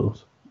any of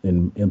those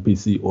in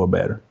MPC or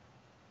battery.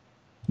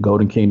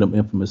 Golden Kingdom,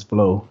 Infamous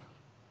Flow,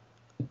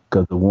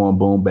 because the Warm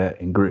Boom Bat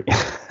and Grit.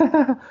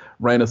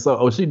 Raina Soul.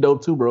 Oh, she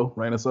dope too, bro.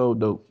 Raina Soul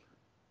dope.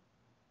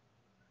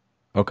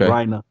 Okay.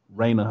 Raina.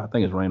 I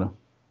think it's Raina.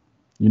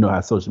 You know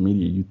how social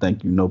media, you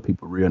think you know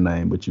people's real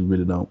name, but you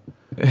really don't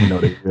know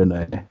their real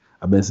name.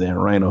 I've been saying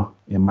Raina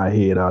in my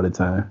head all the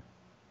time.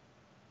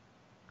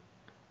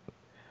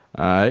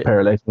 All right.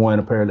 Parallax 1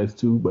 and Parallax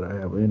 2, but I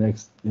have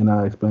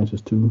NI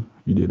Expansions 2.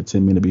 You did a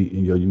 10-minute beat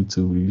in your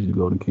YouTube. You usually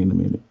Golden Kingdom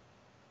in it.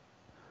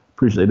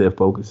 Appreciate that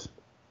focus.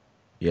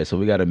 Yeah, so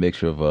we got a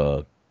mixture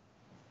of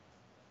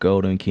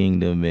Golden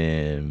Kingdom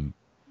and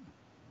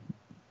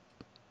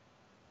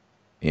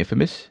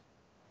Infamous.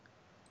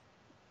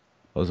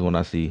 Those are the one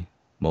I see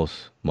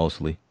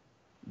mostly.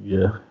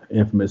 Yeah,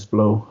 Infamous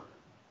Flow.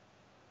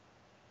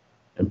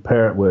 And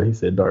he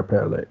said Dark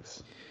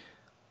Parallax.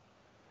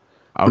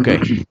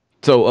 Okay.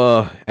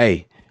 So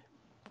hey,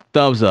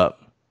 thumbs up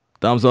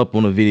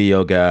on the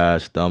video,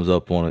 guys. Thumbs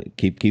up on it.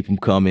 Keep them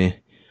coming.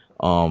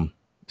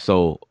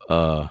 So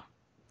I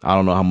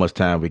don't know how much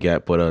time we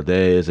got, but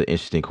there is an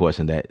interesting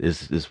question that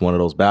is one of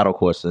those battle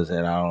questions,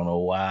 and I don't know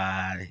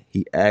why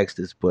he asked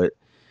this, but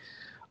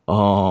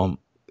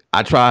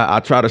I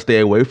try to stay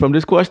away from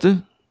this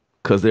question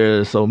because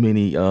there are so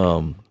many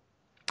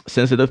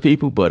sensitive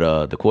people.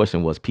 But the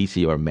question was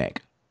PC or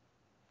Mac.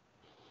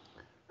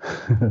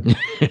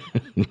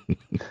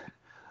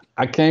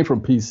 I came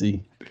from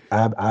PC.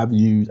 I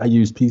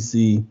used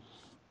PC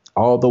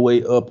all the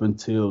way up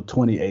until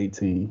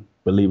 2018.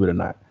 Believe it or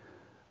not.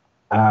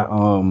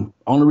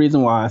 Only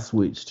reason why I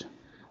switched.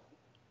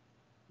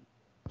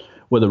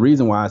 Well, the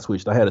reason why I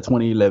switched, I had a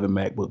 2011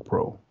 MacBook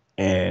Pro,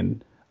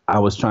 and I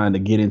was trying to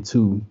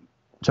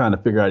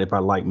figure out if I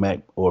like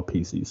Mac or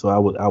PC. So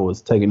I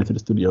was taking it to the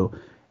studio,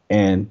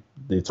 and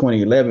the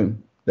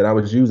 2011 that I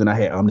was using, I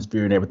had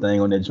Omnisphere and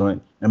everything on that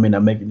joint. I mean,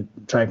 I'm making the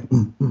track.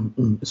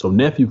 So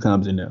Nephew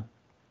comes in there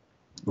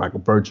like a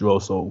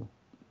virtuoso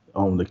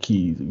on the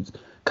keys. He's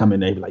coming in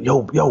there, be like,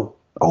 yo,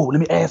 Oh, let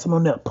me add some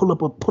on there. Pull up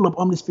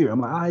Omnisphere.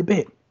 I'm like, I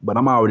bet. But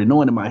I'm already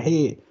knowing in my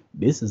head,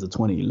 this is a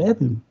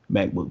 2011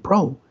 MacBook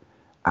Pro.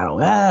 I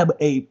don't have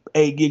eight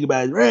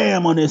gigabytes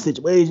RAM on this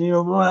situation. You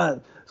know what I'm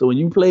saying? So when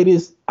you play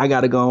this, I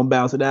gotta go and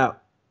bounce it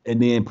out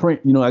and then print.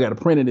 You know, I gotta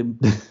print it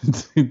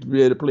to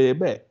be able to play it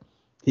back.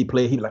 He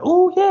like,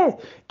 oh yeah,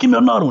 give me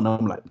another one.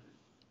 I'm like,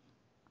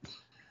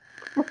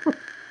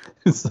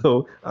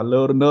 so I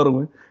load another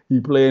one. He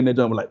playing that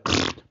drum like.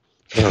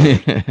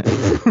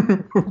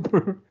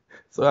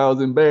 So I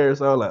was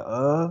embarrassed. I was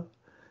like,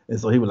 and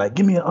so he was like,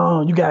 give me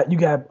you got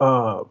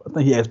I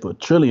think he asked for a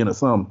trillion or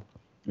something.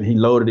 And he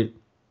loaded it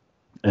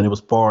and it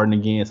was farting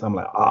again. So I'm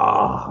like,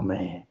 oh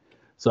man.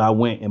 So I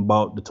went and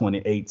bought the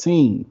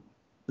 2018,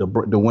 the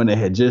one that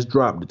had just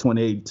dropped, the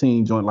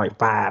 2018 joint, like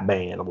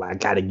 5-band. I'm like, I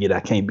gotta get it. I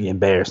can't be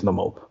embarrassed no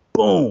more.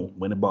 Boom,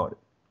 went and bought it.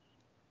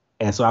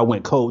 And so I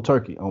went cold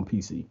turkey on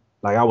PC.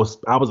 Like I was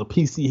a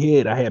PC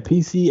head. I had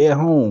PC at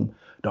home.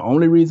 The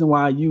only reason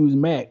why I used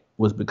Mac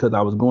was because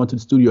I was going to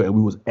the studio and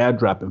we was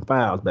airdropping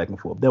files back and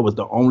forth. That was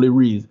the only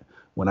reason.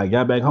 When I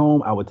got back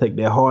home, I would take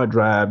that hard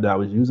drive that I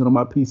was using on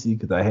my PC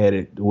because I had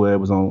it where it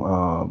was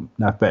on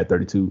not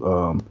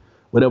FAT32,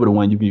 whatever the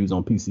one you can use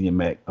on PC and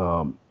Mac,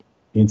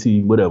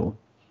 NT whatever,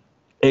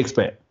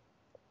 exFAT.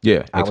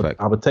 Yeah, exFAT.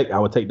 I would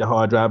take the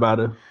hard drive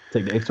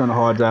take the external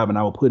hard drive and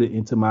I would put it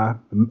into my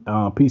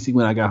PC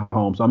when I got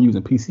home. So I'm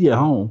using PC at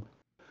home.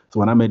 So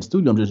when I'm at the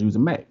studio, I'm just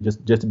using Mac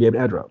just to be able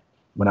to airdrop.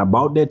 When I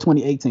bought that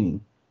 2018,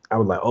 I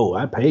was like, oh,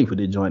 I paid for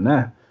this joint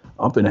now.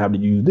 I'm finna have to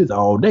use this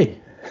all day.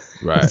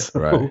 Right, so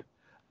right.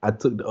 I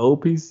took the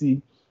old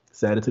PC,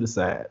 sat it to the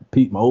side.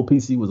 My old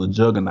PC was a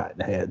juggernaut.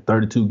 It had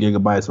 32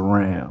 gigabytes of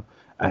RAM.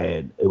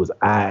 It was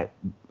i7,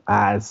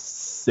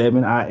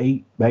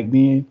 i8 back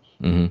then,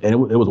 and it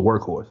was a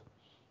workhorse.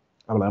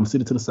 I was like, I'm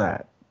sitting to the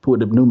side, put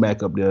the new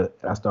Mac up there,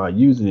 and I started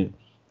using it,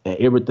 and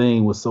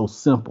everything was so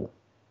simple.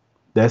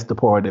 That's the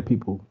part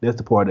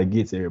that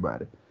gets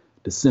everybody.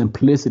 The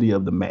simplicity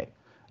of the Mac.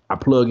 I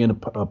plug in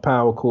a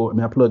power cord.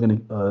 I plug in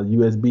a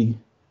USB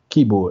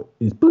keyboard.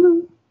 It's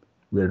boom,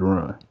 ready to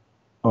run.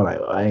 I'm like,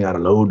 I ain't got to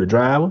load the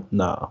driver?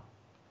 Nah.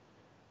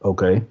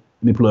 Okay. Let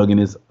me plug in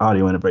this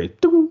audio interface.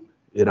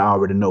 It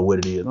already know what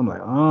it is. I'm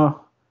like,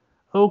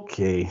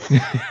 okay.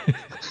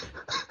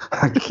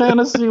 I kind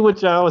of see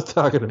what y'all was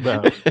talking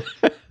about.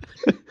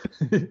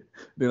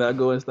 Then I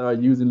go and start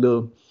using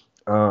little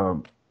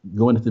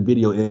going into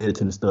video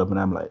editing and stuff, and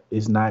I'm like,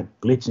 it's not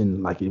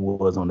glitching like it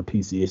was on the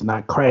PC. It's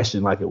not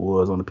crashing like it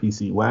was on the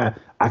PC. Why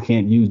I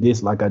can't use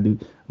this like I do?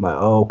 I'm like,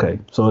 oh, okay.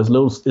 So it's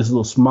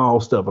little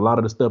small stuff. A lot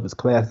of the stuff is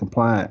class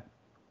compliant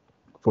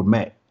for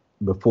Mac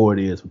before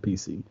it is for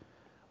PC.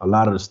 A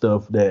lot of the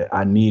stuff that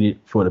I needed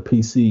for the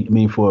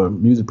PC, for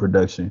music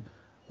production,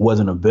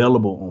 wasn't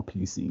available on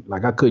PC.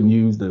 Like I couldn't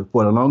use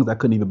for the longest, I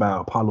couldn't even buy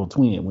Apollo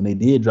Twin. When they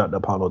did drop the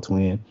Apollo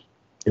Twin,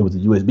 it was a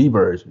USB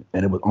version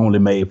and it was only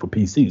made for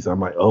PC. So I'm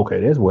like, okay,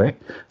 that's whack.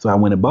 So I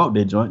went and bought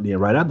that joint. Then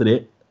right after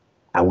that,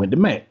 I went to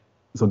Mac.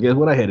 So guess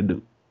what I had to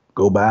do?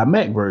 Go buy a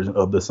Mac version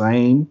of the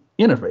same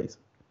interface.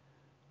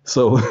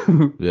 So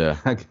yeah,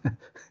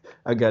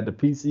 I got the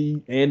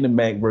PC and the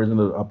Mac version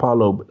of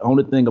Apollo. But the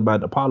only thing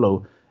about the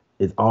Apollo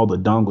is all the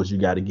dongles you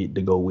got to get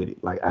to go with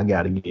it. Like I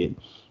had to get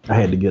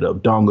a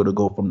dongle to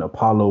go from the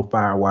Apollo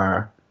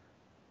Thunderbolt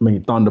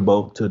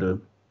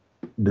to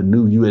the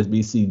new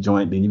USB-C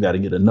joint. Then you got to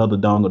get another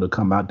dongle to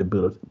come out to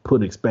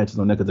put expansions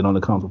on there because it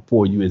only comes with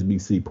 4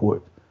 USB-C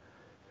ports.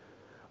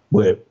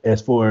 But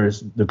as far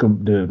as the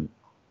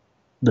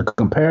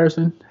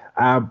comparison,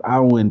 I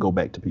wouldn't go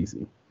back to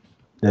PC.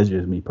 That's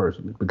just me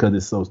personally because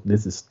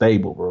this is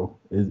stable, bro.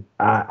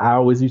 I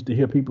always used to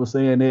hear people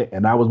saying that,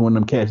 and I was one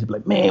of them cats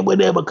like, man,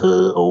 whatever,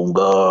 cuz, oh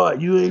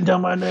God, you ain't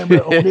talking about nothing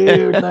but on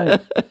everything.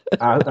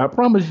 I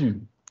promise you,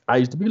 I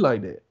used to be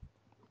like that,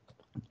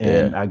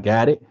 and I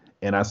got it,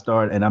 and I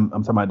started, and I'm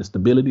talking about the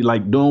stability,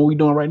 like doing what we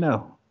doing right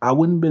now. I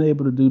wouldn't have been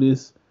able to do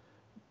this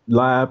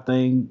live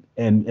thing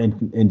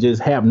and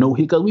just have no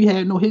hiccups. We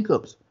had no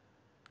hiccups.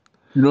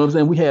 You know what I'm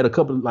saying? We had a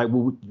couple of, like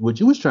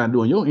what you was trying to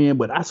do on your end,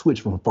 but I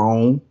switched from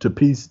phone to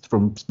PC,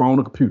 from phone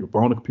to computer,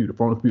 phone to computer,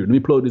 phone to computer. Let me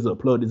plug this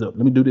up. Let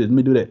me do this. Let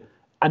me do that.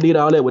 I did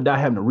all that without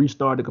having to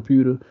restart the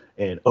computer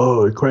and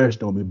it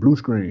crashed on me, blue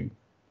screen.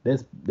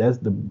 That's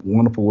the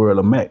wonderful world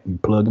of Mac. You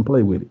plug and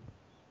play with it.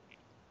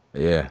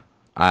 Yeah,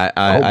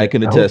 I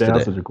can attest to that. I hope that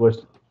answers your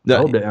question. I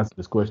hope that answers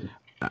this question.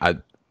 I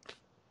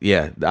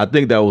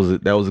think that was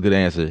a good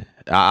answer.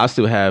 I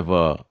still have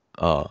my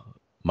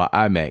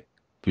iMac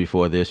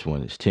before this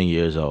one. It's 10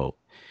 years old.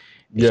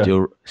 It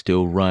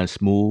still runs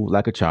smooth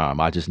like a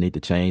charm. I just need to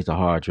change the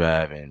hard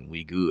drive and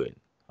we good.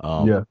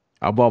 I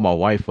bought my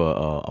wife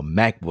a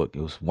MacBook.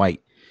 It was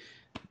white.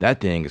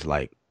 That thing is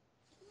like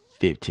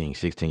 15,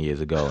 16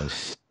 years ago and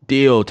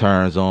still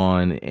turns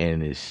on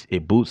and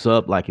it boots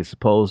up like it's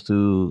supposed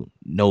to.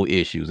 No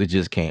issues. It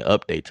just can't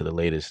update to the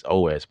latest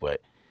OS.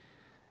 But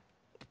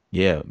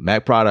yeah,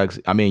 Mac products,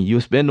 I mean, you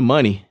spend the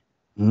money.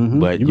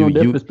 But you're gonna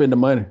definitely spend the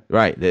money,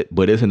 right?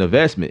 But it's an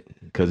investment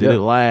because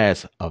it'll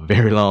last a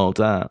very long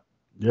time.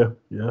 Yeah,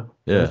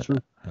 that's true.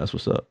 That's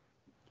what's up.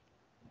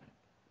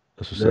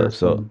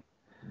 So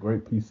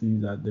Great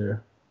PCs out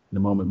there in the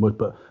moment.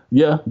 But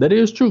yeah, that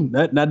is true.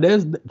 That now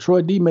there's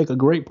Troy D make a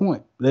great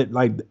point. That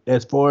like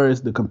as far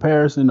as the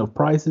comparison of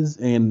prices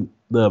and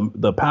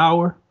the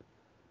power,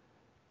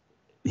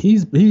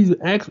 he's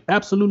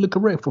absolutely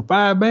correct. For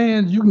 5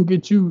 bands, you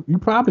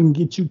probably can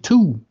get you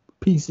two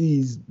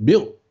PCs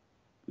built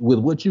with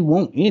what you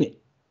want in it.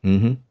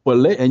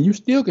 Mm-hmm. And you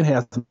still can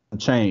have some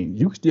change.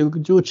 You can still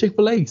get you a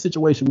Chick-fil-A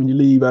situation when you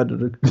leave out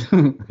of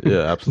Yeah,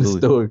 the absolutely.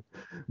 store.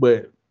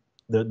 But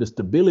the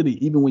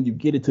stability, even when you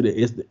get it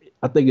to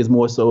I think it's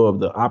more so of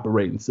the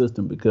operating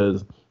system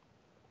because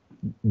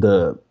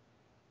the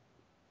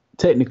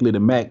technically the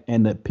Mac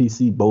and the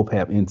PC both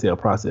have Intel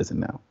processing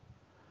now.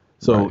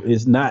 So Right.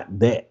 it's not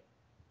that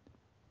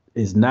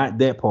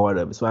part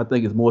of it. So I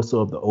think it's more so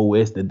of the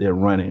OS that they're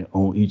running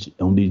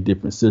on these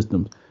different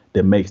systems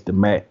that makes the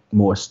Mac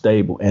more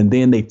stable. And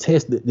then they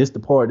test it. This is the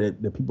part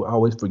that people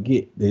always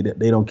forget. They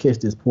don't catch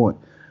this point.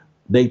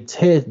 They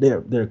test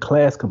they're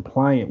class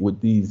compliant with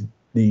these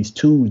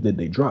tools that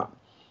they drop.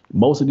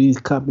 Most of these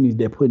companies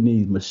that putting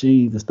these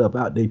machines and stuff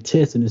out, they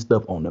testing this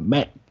stuff on the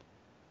Mac.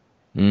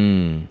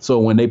 Mm. So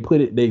when they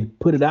put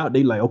it out,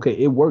 they like, okay,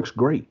 it works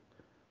great.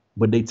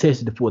 But they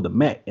tested it for the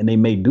Mac, and they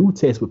may do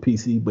tests with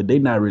PC, but they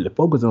not really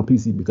focused on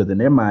PC because in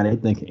their mind they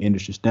thinking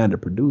industry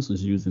standard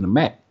producers using the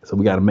Mac. So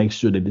we got to make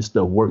sure that this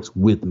stuff works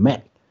with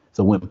Mac.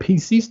 So when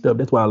PC stuff,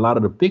 that's why a lot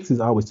of the fixes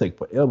always take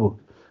forever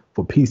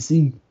for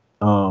PC,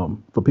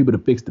 for people to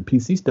fix the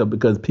PC stuff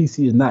because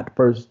PC is not the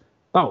first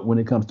thought when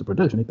it comes to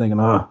production. They're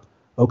thinking,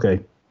 okay,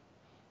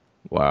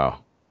 Wow.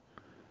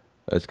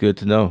 That's good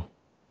to know.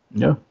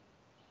 yeah.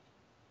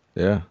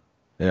 Yeah.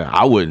 Yeah.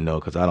 I wouldn't know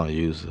because I don't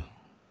use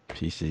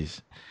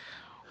PCs.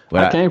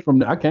 I But came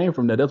from I came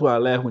from that. That's why I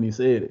laughed when he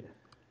said it.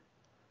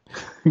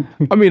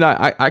 I mean,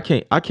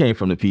 I came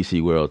from the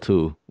PC world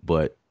too,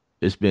 but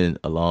it's been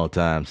a long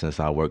time since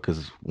I worked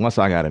because once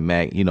I got a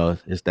Mac,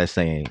 it's that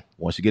saying,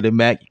 once you get a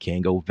Mac, you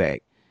can't go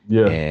back.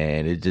 Yeah.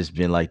 And it's just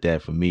been like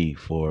that for me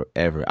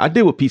forever. I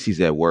deal with PCs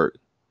at work.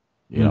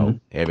 Hmm.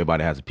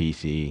 Everybody has a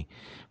PC,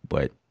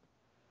 but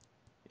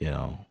you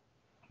know,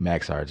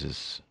 Macs are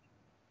just.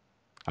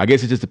 I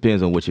guess it just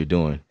depends on what you're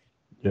doing.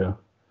 Yeah.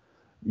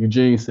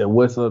 Eugene said,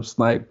 "What's up,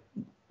 Snipe?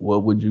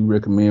 What would you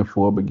recommend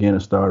for a beginner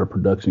starter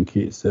production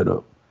kit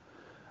setup?"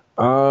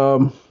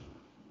 Um,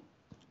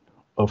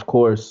 of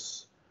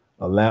course,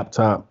 a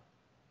laptop.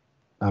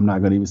 I'm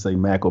not gonna even say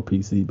Mac or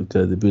PC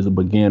because if it's a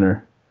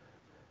beginner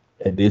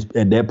at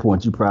that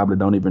point, you probably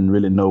don't even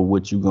really know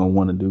what you're gonna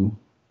want to do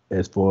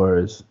as far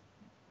as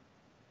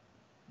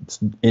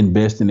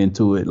investing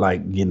into it,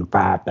 like getting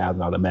 $5,000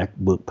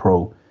 MacBook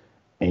Pro,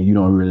 and you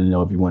don't really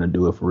know if you want to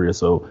do it for real.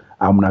 So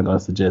I'm not gonna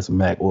suggest a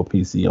Mac or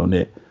PC on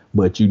that.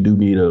 But you do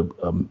need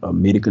a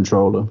MIDI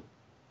controller, an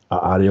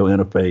audio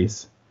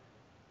interface,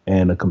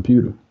 and a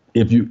computer.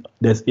 If you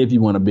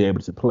want to be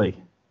able to play.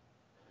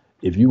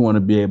 If you want to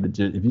be able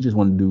to if you just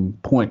want to do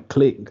point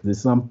click,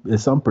 because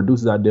there's some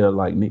producers out there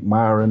like Nick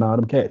Meyer and all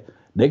them cats,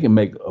 they can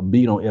make a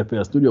beat on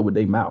FL Studio with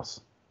their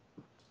mouse.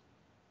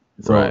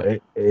 So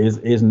Right.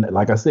 it's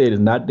like I said, it's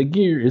not the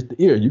gear, it's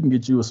the ear. You can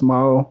get you a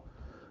small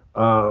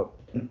uh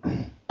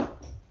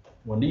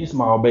one of these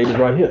small babies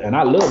right here, and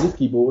I love this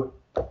keyboard.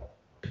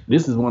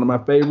 This is one of my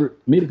favorite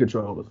MIDI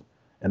controllers,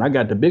 and I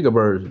got the bigger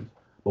version.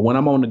 But when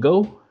I'm on the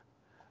go,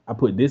 I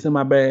put this in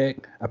my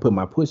bag. I put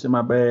my push in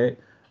my bag.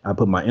 I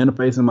put my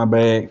interface in my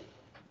bag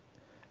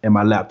and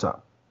my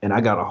laptop. And I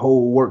got a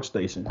whole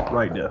workstation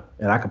right there.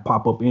 And I can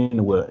pop up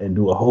anywhere and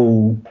do a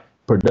whole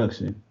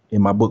production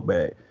in my book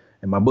bag.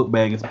 And my book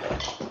bag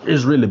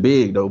is really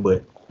big though,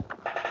 but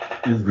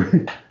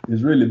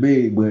it's really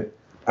big. But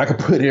I can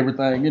put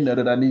everything in there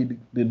that I need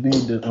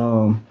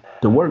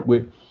to work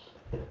with,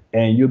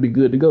 and you'll be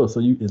good to go. So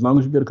as long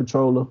as you get a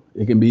controller,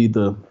 it can be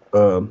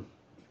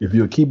if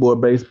you're a keyboard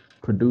based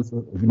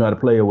producer, if you know how to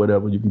play or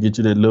whatever, you can get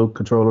you that little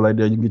controller like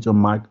that. You can get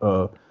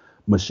your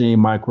machine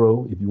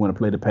micro if you want to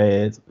play the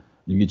pads.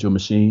 You get your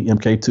machine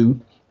MK2.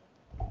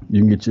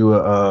 You can get you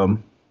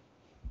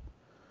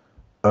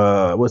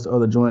what's the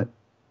other joint?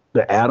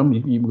 The Atom.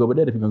 You can even go with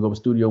that if you're gonna go with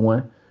Studio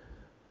One.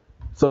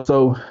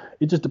 So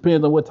it just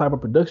depends on what type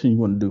of production you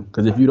want to do.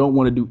 Because if you don't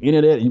want to do any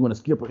of that, you want to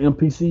skip an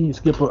MPC,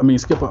 skip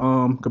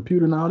a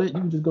computer and all that, you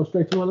can just go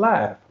straight to a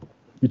live.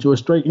 Get you a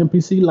straight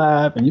MPC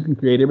live, and you can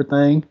create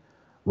everything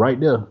right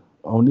there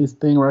on this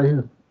thing right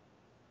here.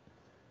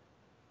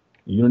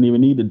 You don't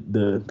even need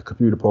the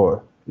computer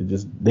part. It's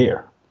just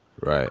there.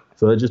 Right.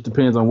 So it just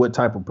depends on what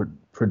type of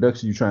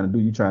production you're trying to do.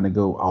 You're trying to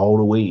go all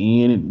the way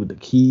in and with the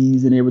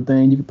keys and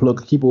everything. You can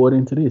plug a keyboard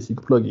into this. You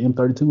can plug your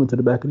M32 into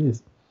the back of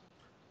this.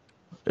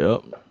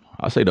 Yep.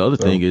 I say the other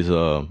thing So is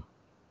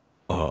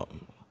uh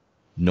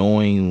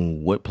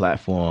knowing what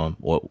platform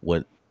or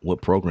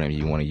what program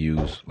you want to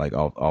use, like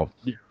off.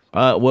 yeah,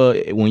 Well,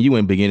 when you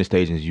in beginner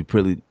stages, you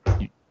probably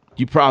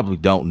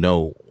don't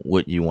know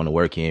what you want to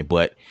work in,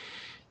 but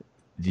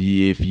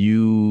if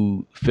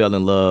you fell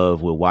in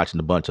love with watching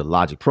a bunch of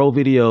Logic Pro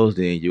videos,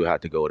 then you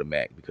have to go to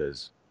Mac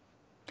because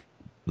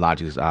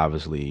Logic is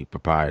obviously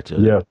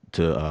proprietary yeah,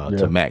 to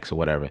yeah. Macs or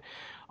whatever.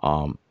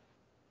 Um,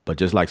 But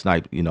just like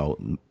Snipe,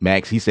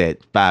 Max, he said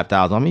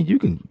 5,000. I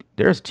mean,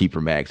 there's cheaper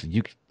Max.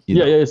 Yeah,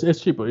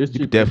 it's cheaper. It's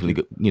you could cheaper.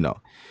 definitely,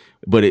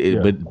 but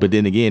Yeah. but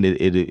then again,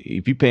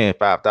 if you're paying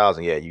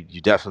 5,000, yeah,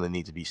 you definitely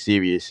need to be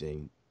serious,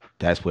 and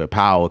that's where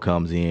power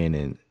comes in,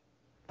 and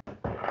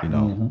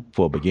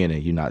for a beginner,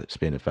 you're not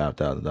spending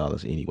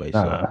 $5,000 anyway.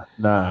 So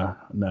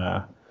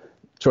Nah.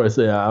 Troy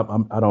said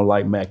I don't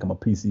like Mac. I'm a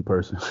PC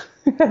person.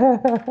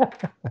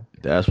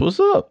 that's what's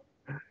up.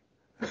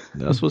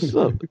 That's what's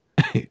up.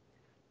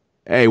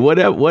 Hey,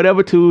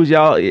 whatever tools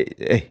y'all.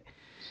 Hey,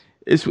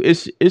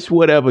 it's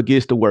whatever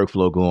gets the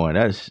workflow going.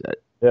 That's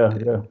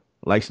Yeah.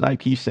 like Snipe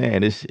keeps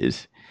saying.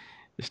 It's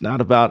not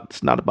about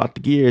the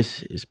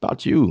gears. It's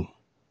about you.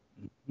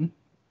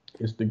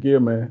 It's the gear,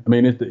 man. I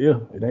mean, it's the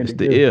ear. It ain't It's the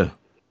the gear. ear.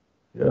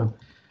 Yeah.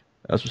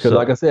 That's what's Because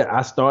like up. I said,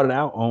 I started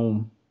out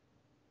on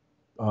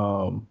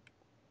um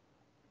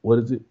what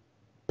is it?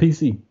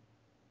 PC,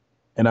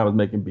 and I was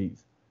making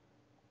beats.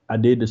 I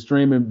did the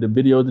streaming, the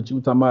video that you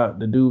were talking about,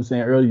 the dude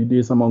saying earlier you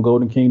did some on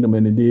Golden Kingdom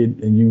and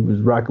you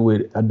was rocking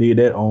with it. I did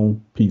that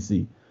on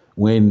PC.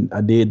 When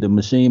I did the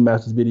Machine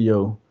Masters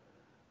video,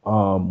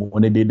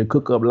 when they did the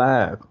Cook Up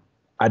Live,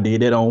 I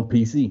did that on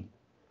PC.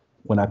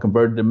 When I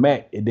converted to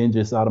Mac, it didn't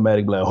just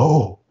automatically like,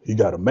 oh, he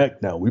got a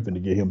Mac now. We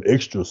finna get him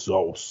extra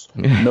sauce.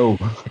 No,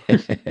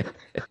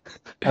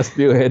 I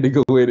still had to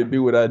go ahead and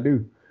do what I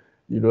do.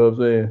 You know what I'm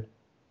saying?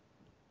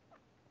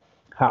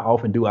 How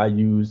often do I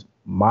use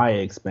my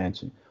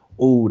expansion?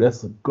 Oh,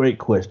 that's a great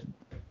question.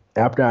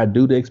 After I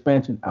do the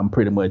expansion, I'm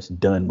pretty much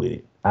done with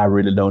it. I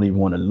really don't even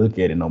want to look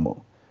at it no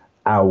more.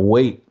 I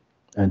wait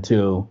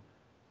until,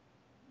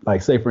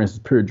 like, say for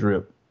instance, Pure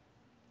Drip.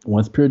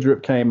 Once Pure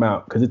Drip came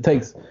out, because it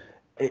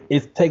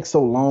takes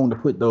so long to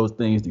put those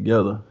things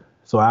together.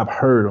 So I've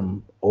heard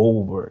them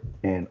over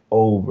and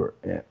over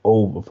and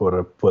over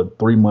for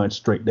 3 months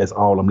straight. That's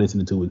all I'm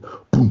listening to is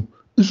boom,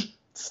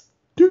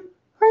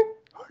 hey.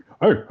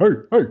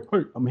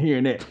 I'm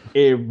hearing that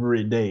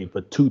every day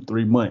for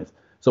 2-3 months.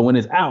 So when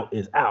it's out,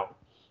 it's out.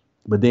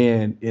 But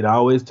then it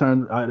always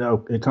turns.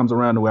 It comes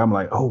around the way I'm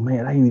like, oh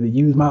man, I need to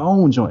use my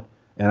own joint,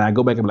 and I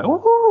go back and be like,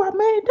 oh, I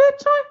made that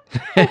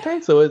joint.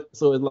 Okay, so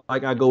it's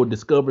like I go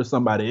discover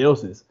somebody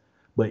else's,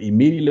 but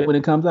immediately when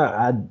it comes out,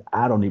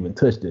 I don't even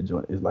touch that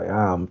joint. It's like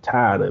I'm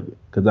tired of it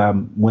because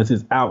once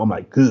it's out, I'm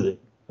like, good.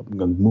 I'm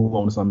gonna move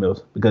on to something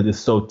else because it's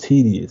so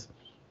tedious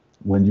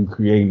when you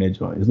creating that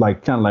joint. It's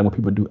like kind of like when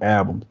people do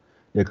albums.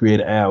 They create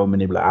an album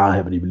and they be like, I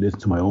haven't even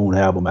listened to my own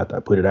album after I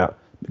put it out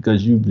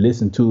because you've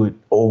listened to it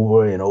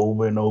over and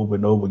over and over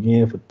and over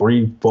again for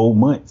 3-4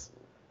 months.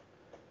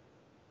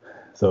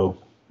 So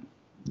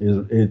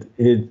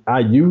I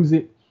use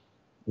it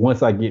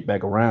once I get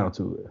back around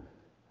to it,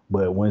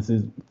 but once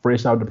it's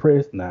fresh out the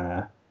press,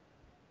 nah.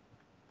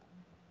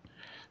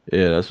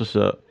 Yeah, that's what's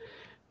up.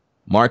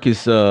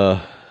 Marcus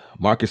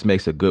Marcus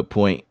makes a good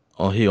point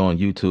on here on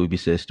YouTube. He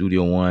says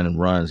Studio One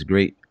runs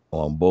great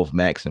on both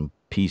Macs and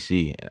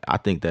PC. I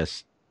think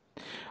that's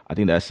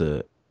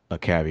a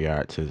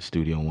caveat to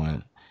Studio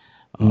One,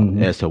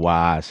 Mm-hmm. as to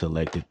why I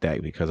selected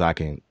that, because I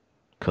can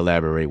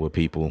collaborate with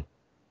people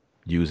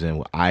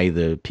using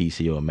either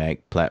PC or Mac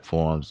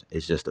platforms.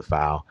 It's just a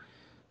file.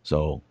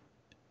 So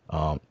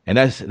and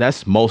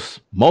that's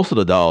most of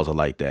the dolls are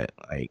like that.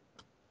 Like,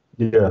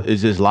 Yeah.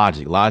 it's just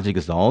Logic. Logic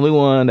is the only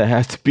one that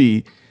has to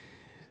be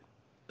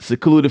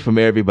secluded from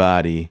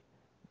everybody.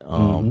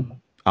 Mm-hmm.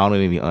 I don't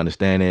even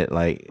understand it.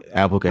 Like,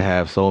 Apple could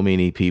have so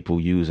many people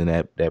using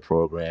that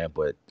program,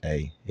 but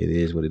hey, it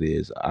is what it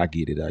is. I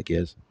get it, I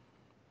guess.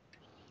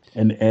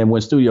 And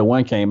when Studio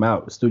One came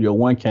out, Studio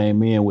One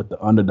came in with the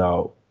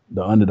underdog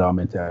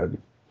mentality.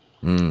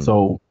 Mm,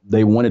 So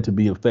they wanted to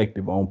be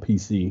effective on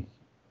PC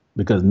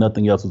because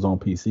nothing else was on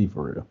PC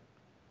for real.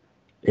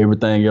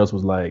 Everything else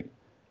was like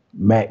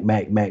Mac.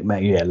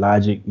 You had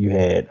Logic, you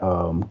had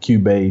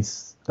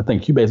Cubase. I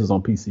think Cubase was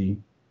on PC,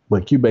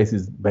 but Cubase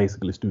is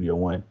basically Studio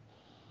One.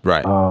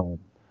 right. Um,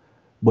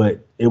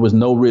 but it was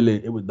no really.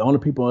 It was the only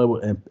people,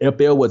 and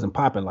FL wasn't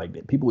popping like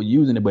that. People were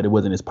using it, but it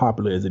wasn't as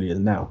popular as it is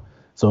now.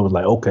 So it was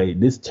like, okay,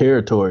 this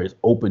territory is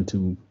open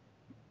to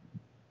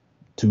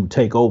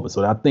take over.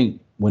 So I think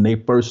when they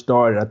first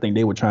started, I think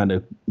they were trying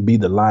to be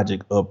the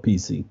Logic of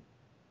PC.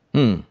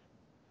 Hmm.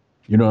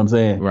 You know what I'm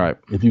saying? Right.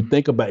 If you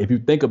think about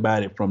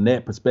it from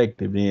that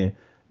perspective, then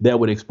that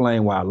would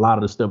explain why a lot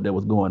of the stuff that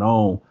was going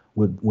on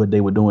with what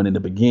they were doing in the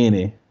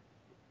beginning,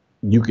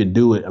 you could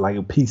do it like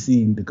a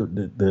PC,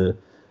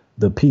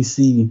 the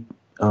PC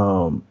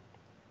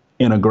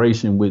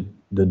integration with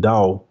the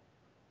DAW.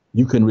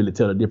 You couldn't really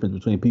tell the difference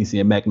between PC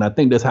and Mac, and I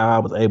think that's how I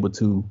was able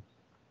to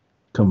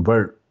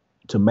convert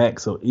to Mac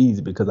so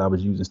easy because I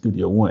was using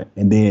Studio One,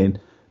 and then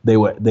they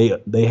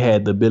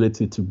had the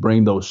ability to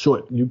bring those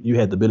you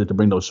had the ability to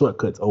bring those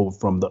shortcuts over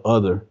from the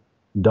other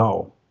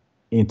DAW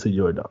into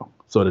your DAW,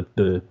 so that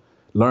the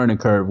learning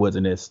curve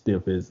wasn't as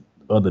stiff as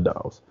other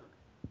DAWs.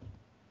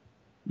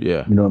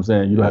 Yeah. You know what I'm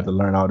saying? You don't Yeah. have to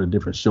learn all the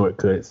different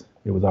shortcuts.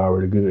 It was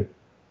already good.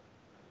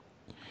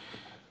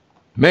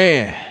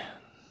 Man.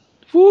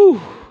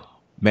 Whoo.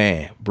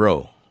 Man,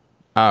 bro.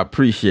 I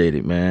appreciate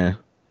it, man.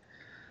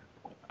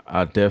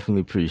 I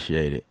definitely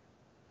appreciate it.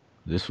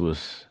 This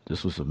was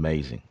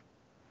amazing.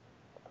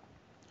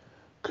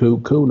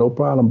 Cool, no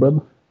problem,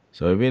 brother.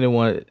 So if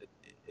anyone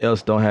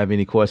else don't have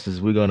any questions,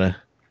 we're gonna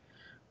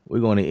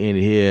end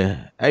it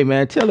here. Hey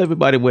man, tell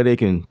everybody where they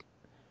can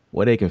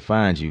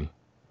find you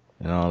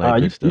and all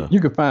that good stuff. You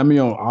can find me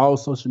on all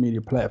social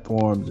media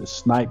platforms. It's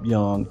Snipe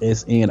Young,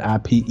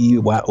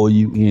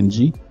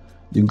 SNIPEYOUNG.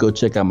 You can go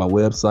check out my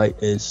website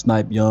at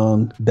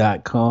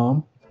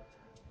snipeyoung.com.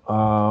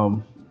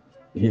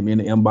 Hit me in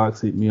the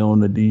inbox, hit me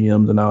on the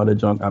DMs and all that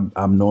junk.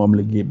 I'm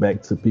normally get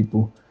back to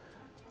people.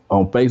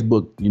 On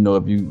Facebook, you know,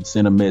 if you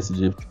send a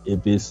message,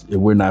 if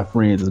we're not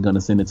friends, it's gonna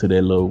send it to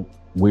that little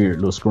weird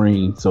little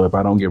screen. So if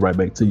I don't get right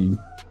back to you,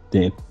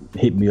 then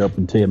hit me up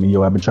and tell me,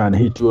 yo, I've been trying to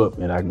hit you up,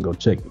 and I can go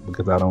check it,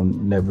 because I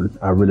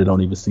really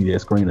don't even see that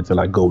screen until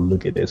I go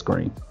look at that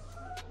screen.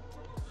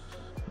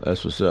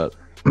 That's what's up.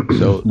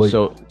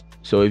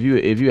 So if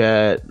you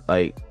had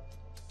like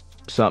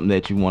something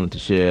that you wanted to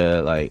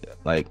share, like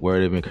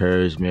word of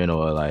encouragement,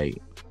 or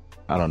like,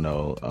 I don't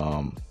know,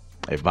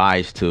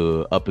 advice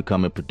to up and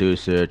coming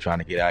producer trying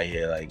to get out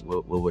here, like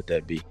what would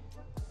that be?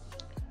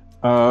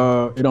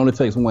 It only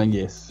takes one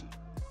yes.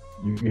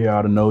 You hear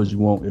all the no's you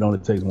want. It only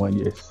takes one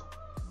yes.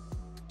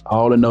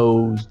 All the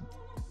no's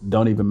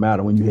don't even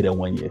matter when you hear that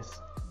one yes.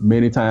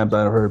 Many times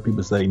I've heard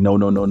people say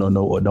no,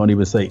 or don't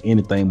even say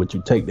anything, but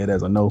you take that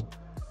as a no.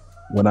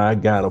 When I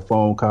got a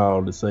phone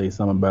call to say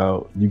something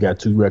about you got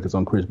 2 records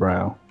on Chris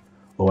Brown,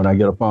 or when I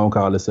get a phone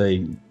call to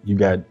say you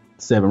got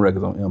 7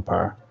 records on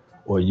Empire,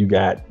 or you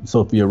got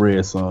Sophia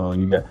Red's song,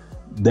 you got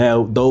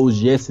that,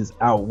 those yeses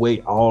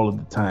outweigh all of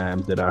the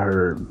times that I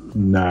heard,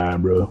 nah,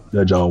 bro,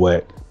 that John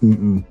whack.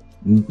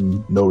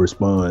 No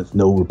response,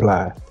 no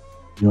reply.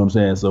 You know what I'm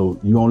saying? So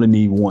you only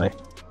need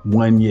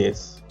one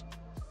yes.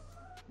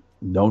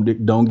 Don't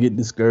get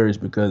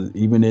discouraged, because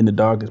even in the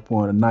darkest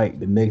point of night,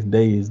 the next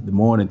day is the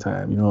morning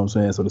time. You know what I'm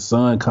saying? So the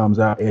sun comes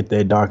out at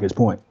that darkest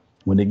point.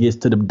 When it gets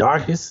to the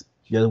darkest,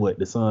 guess what?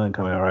 The sun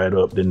coming right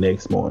up the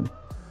next morning.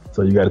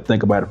 So you got to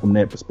think about it from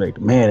that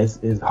perspective. Man,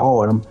 it's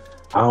hard.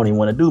 I don't even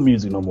want to do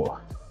music no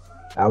more.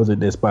 I was at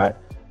that spot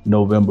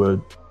November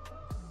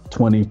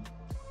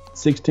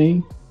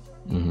 2016.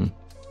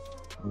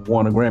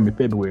 Won a Grammy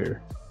February.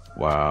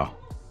 Wow.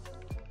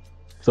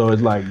 So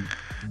it's like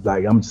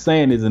I'm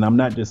saying this, and I'm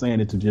not just saying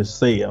it to just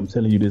say it. I'm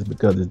telling you this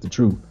because it's the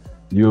truth.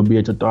 You'll be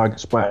at your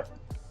darkest spot,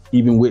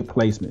 even with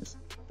placements.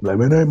 Like,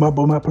 man, my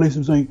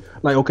placements ain't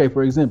like, okay.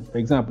 For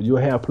example, you'll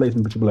have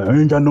placements, but you'll be like, I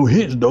ain't got no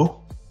hits though.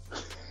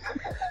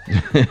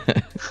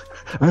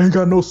 I ain't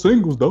got no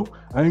singles though.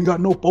 I ain't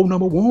got no 4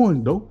 number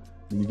ones though.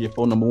 You get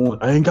 4 number ones.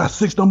 I ain't got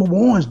 6 number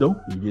ones though.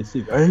 You get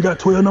 6. I ain't got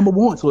 12 number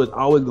ones. So it's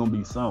always gonna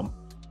be some.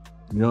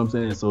 You know what I'm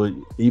saying? So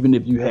even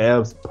if you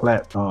have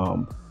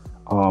platinum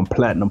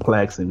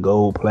plaques and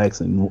gold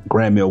plaques and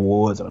Grammy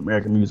awards and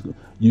American music,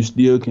 you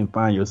still can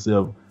find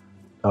yourself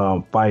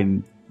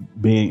fighting,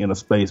 being in a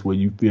space where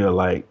you feel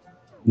like,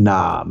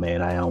 nah,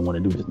 man, I don't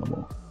want to do this no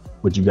more.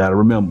 But you gotta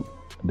remember,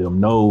 them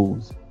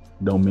no's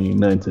don't mean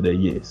nothing to that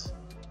yes.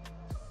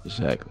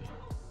 Exactly.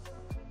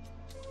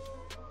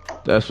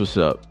 That's what's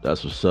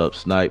up,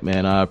 Snipe,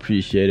 man. I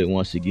appreciate it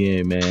once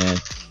again, man.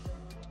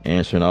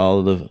 Answering all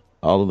of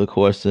the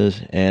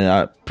questions, and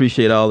I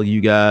appreciate all of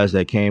you guys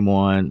that came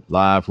on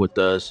live with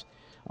us,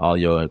 all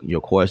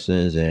your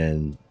questions,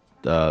 and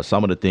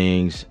some of the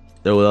things.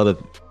 There were other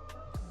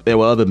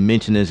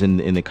mentions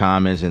in the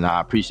comments, and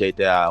I appreciate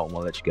that. I want to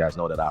let you guys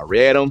know that I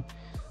read them.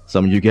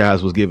 Some of you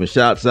guys was giving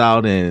shouts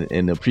out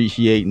and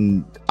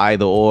appreciating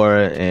either or,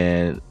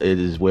 and it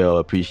is well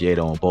appreciated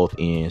on both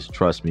ends.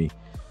 Trust me.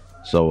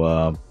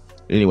 So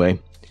anyway,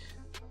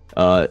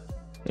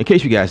 in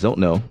case you guys don't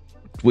know,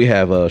 we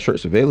have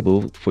shirts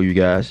available for you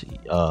guys.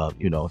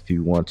 You know, if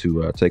you want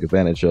to take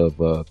advantage of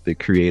the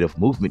creative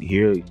movement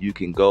here, you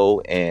can go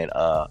and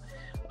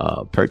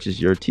purchase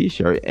your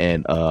t-shirt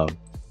and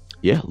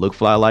look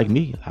fly like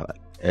me,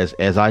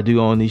 as I do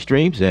on these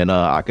streams. And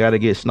I gotta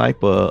get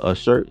Snipe a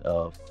shirt.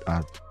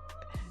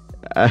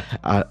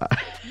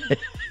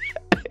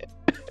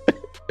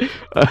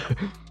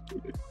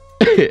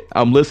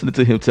 I'm listening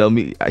to him tell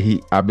me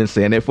I've been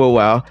saying that for a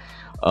while,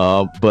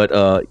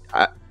 for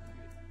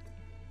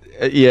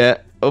a year.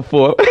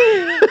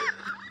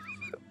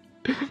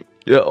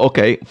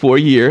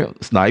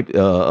 Snipe,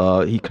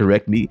 he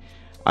correct me.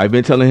 I've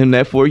been telling him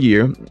that for a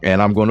year,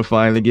 and I'm going to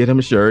finally get him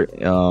a shirt.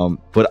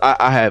 But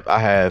I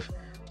have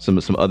some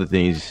other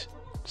things,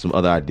 some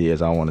other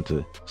ideas I wanted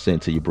to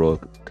send to you, bro,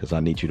 because I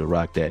need you to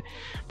rock that.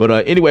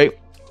 But anyway,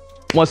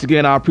 once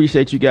again, I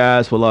appreciate you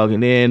guys for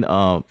logging in.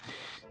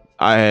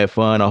 I had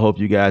fun. I hope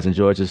you guys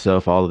enjoyed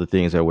yourself, all of the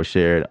things that were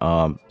shared.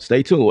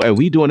 Stay tuned. And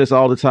we doing this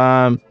all the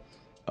time.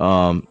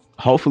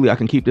 Hopefully I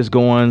can keep this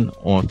going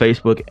on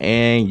Facebook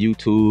and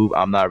YouTube.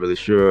 I'm not really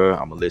sure.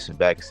 I'm gonna listen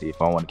back and see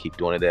if I want to keep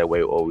doing it that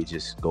way, or we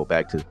just go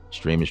back to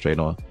streaming straight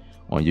on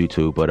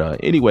YouTube. But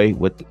anyway,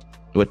 with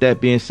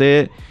that being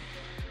said,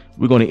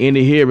 we're gonna end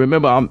it here.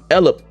 Remember, I'm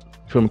Ellip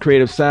from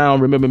Creative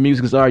Sound. Remember,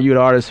 music is art, you the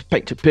artist,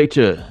 picture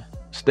picture.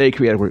 Stay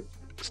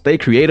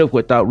creative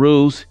without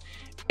rules,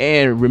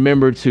 and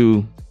remember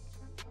to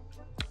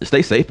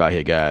stay safe out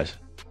here, guys.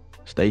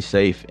 Stay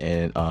safe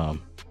and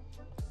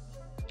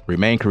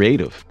remain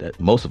creative. That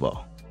most of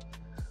all.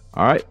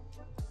 All right.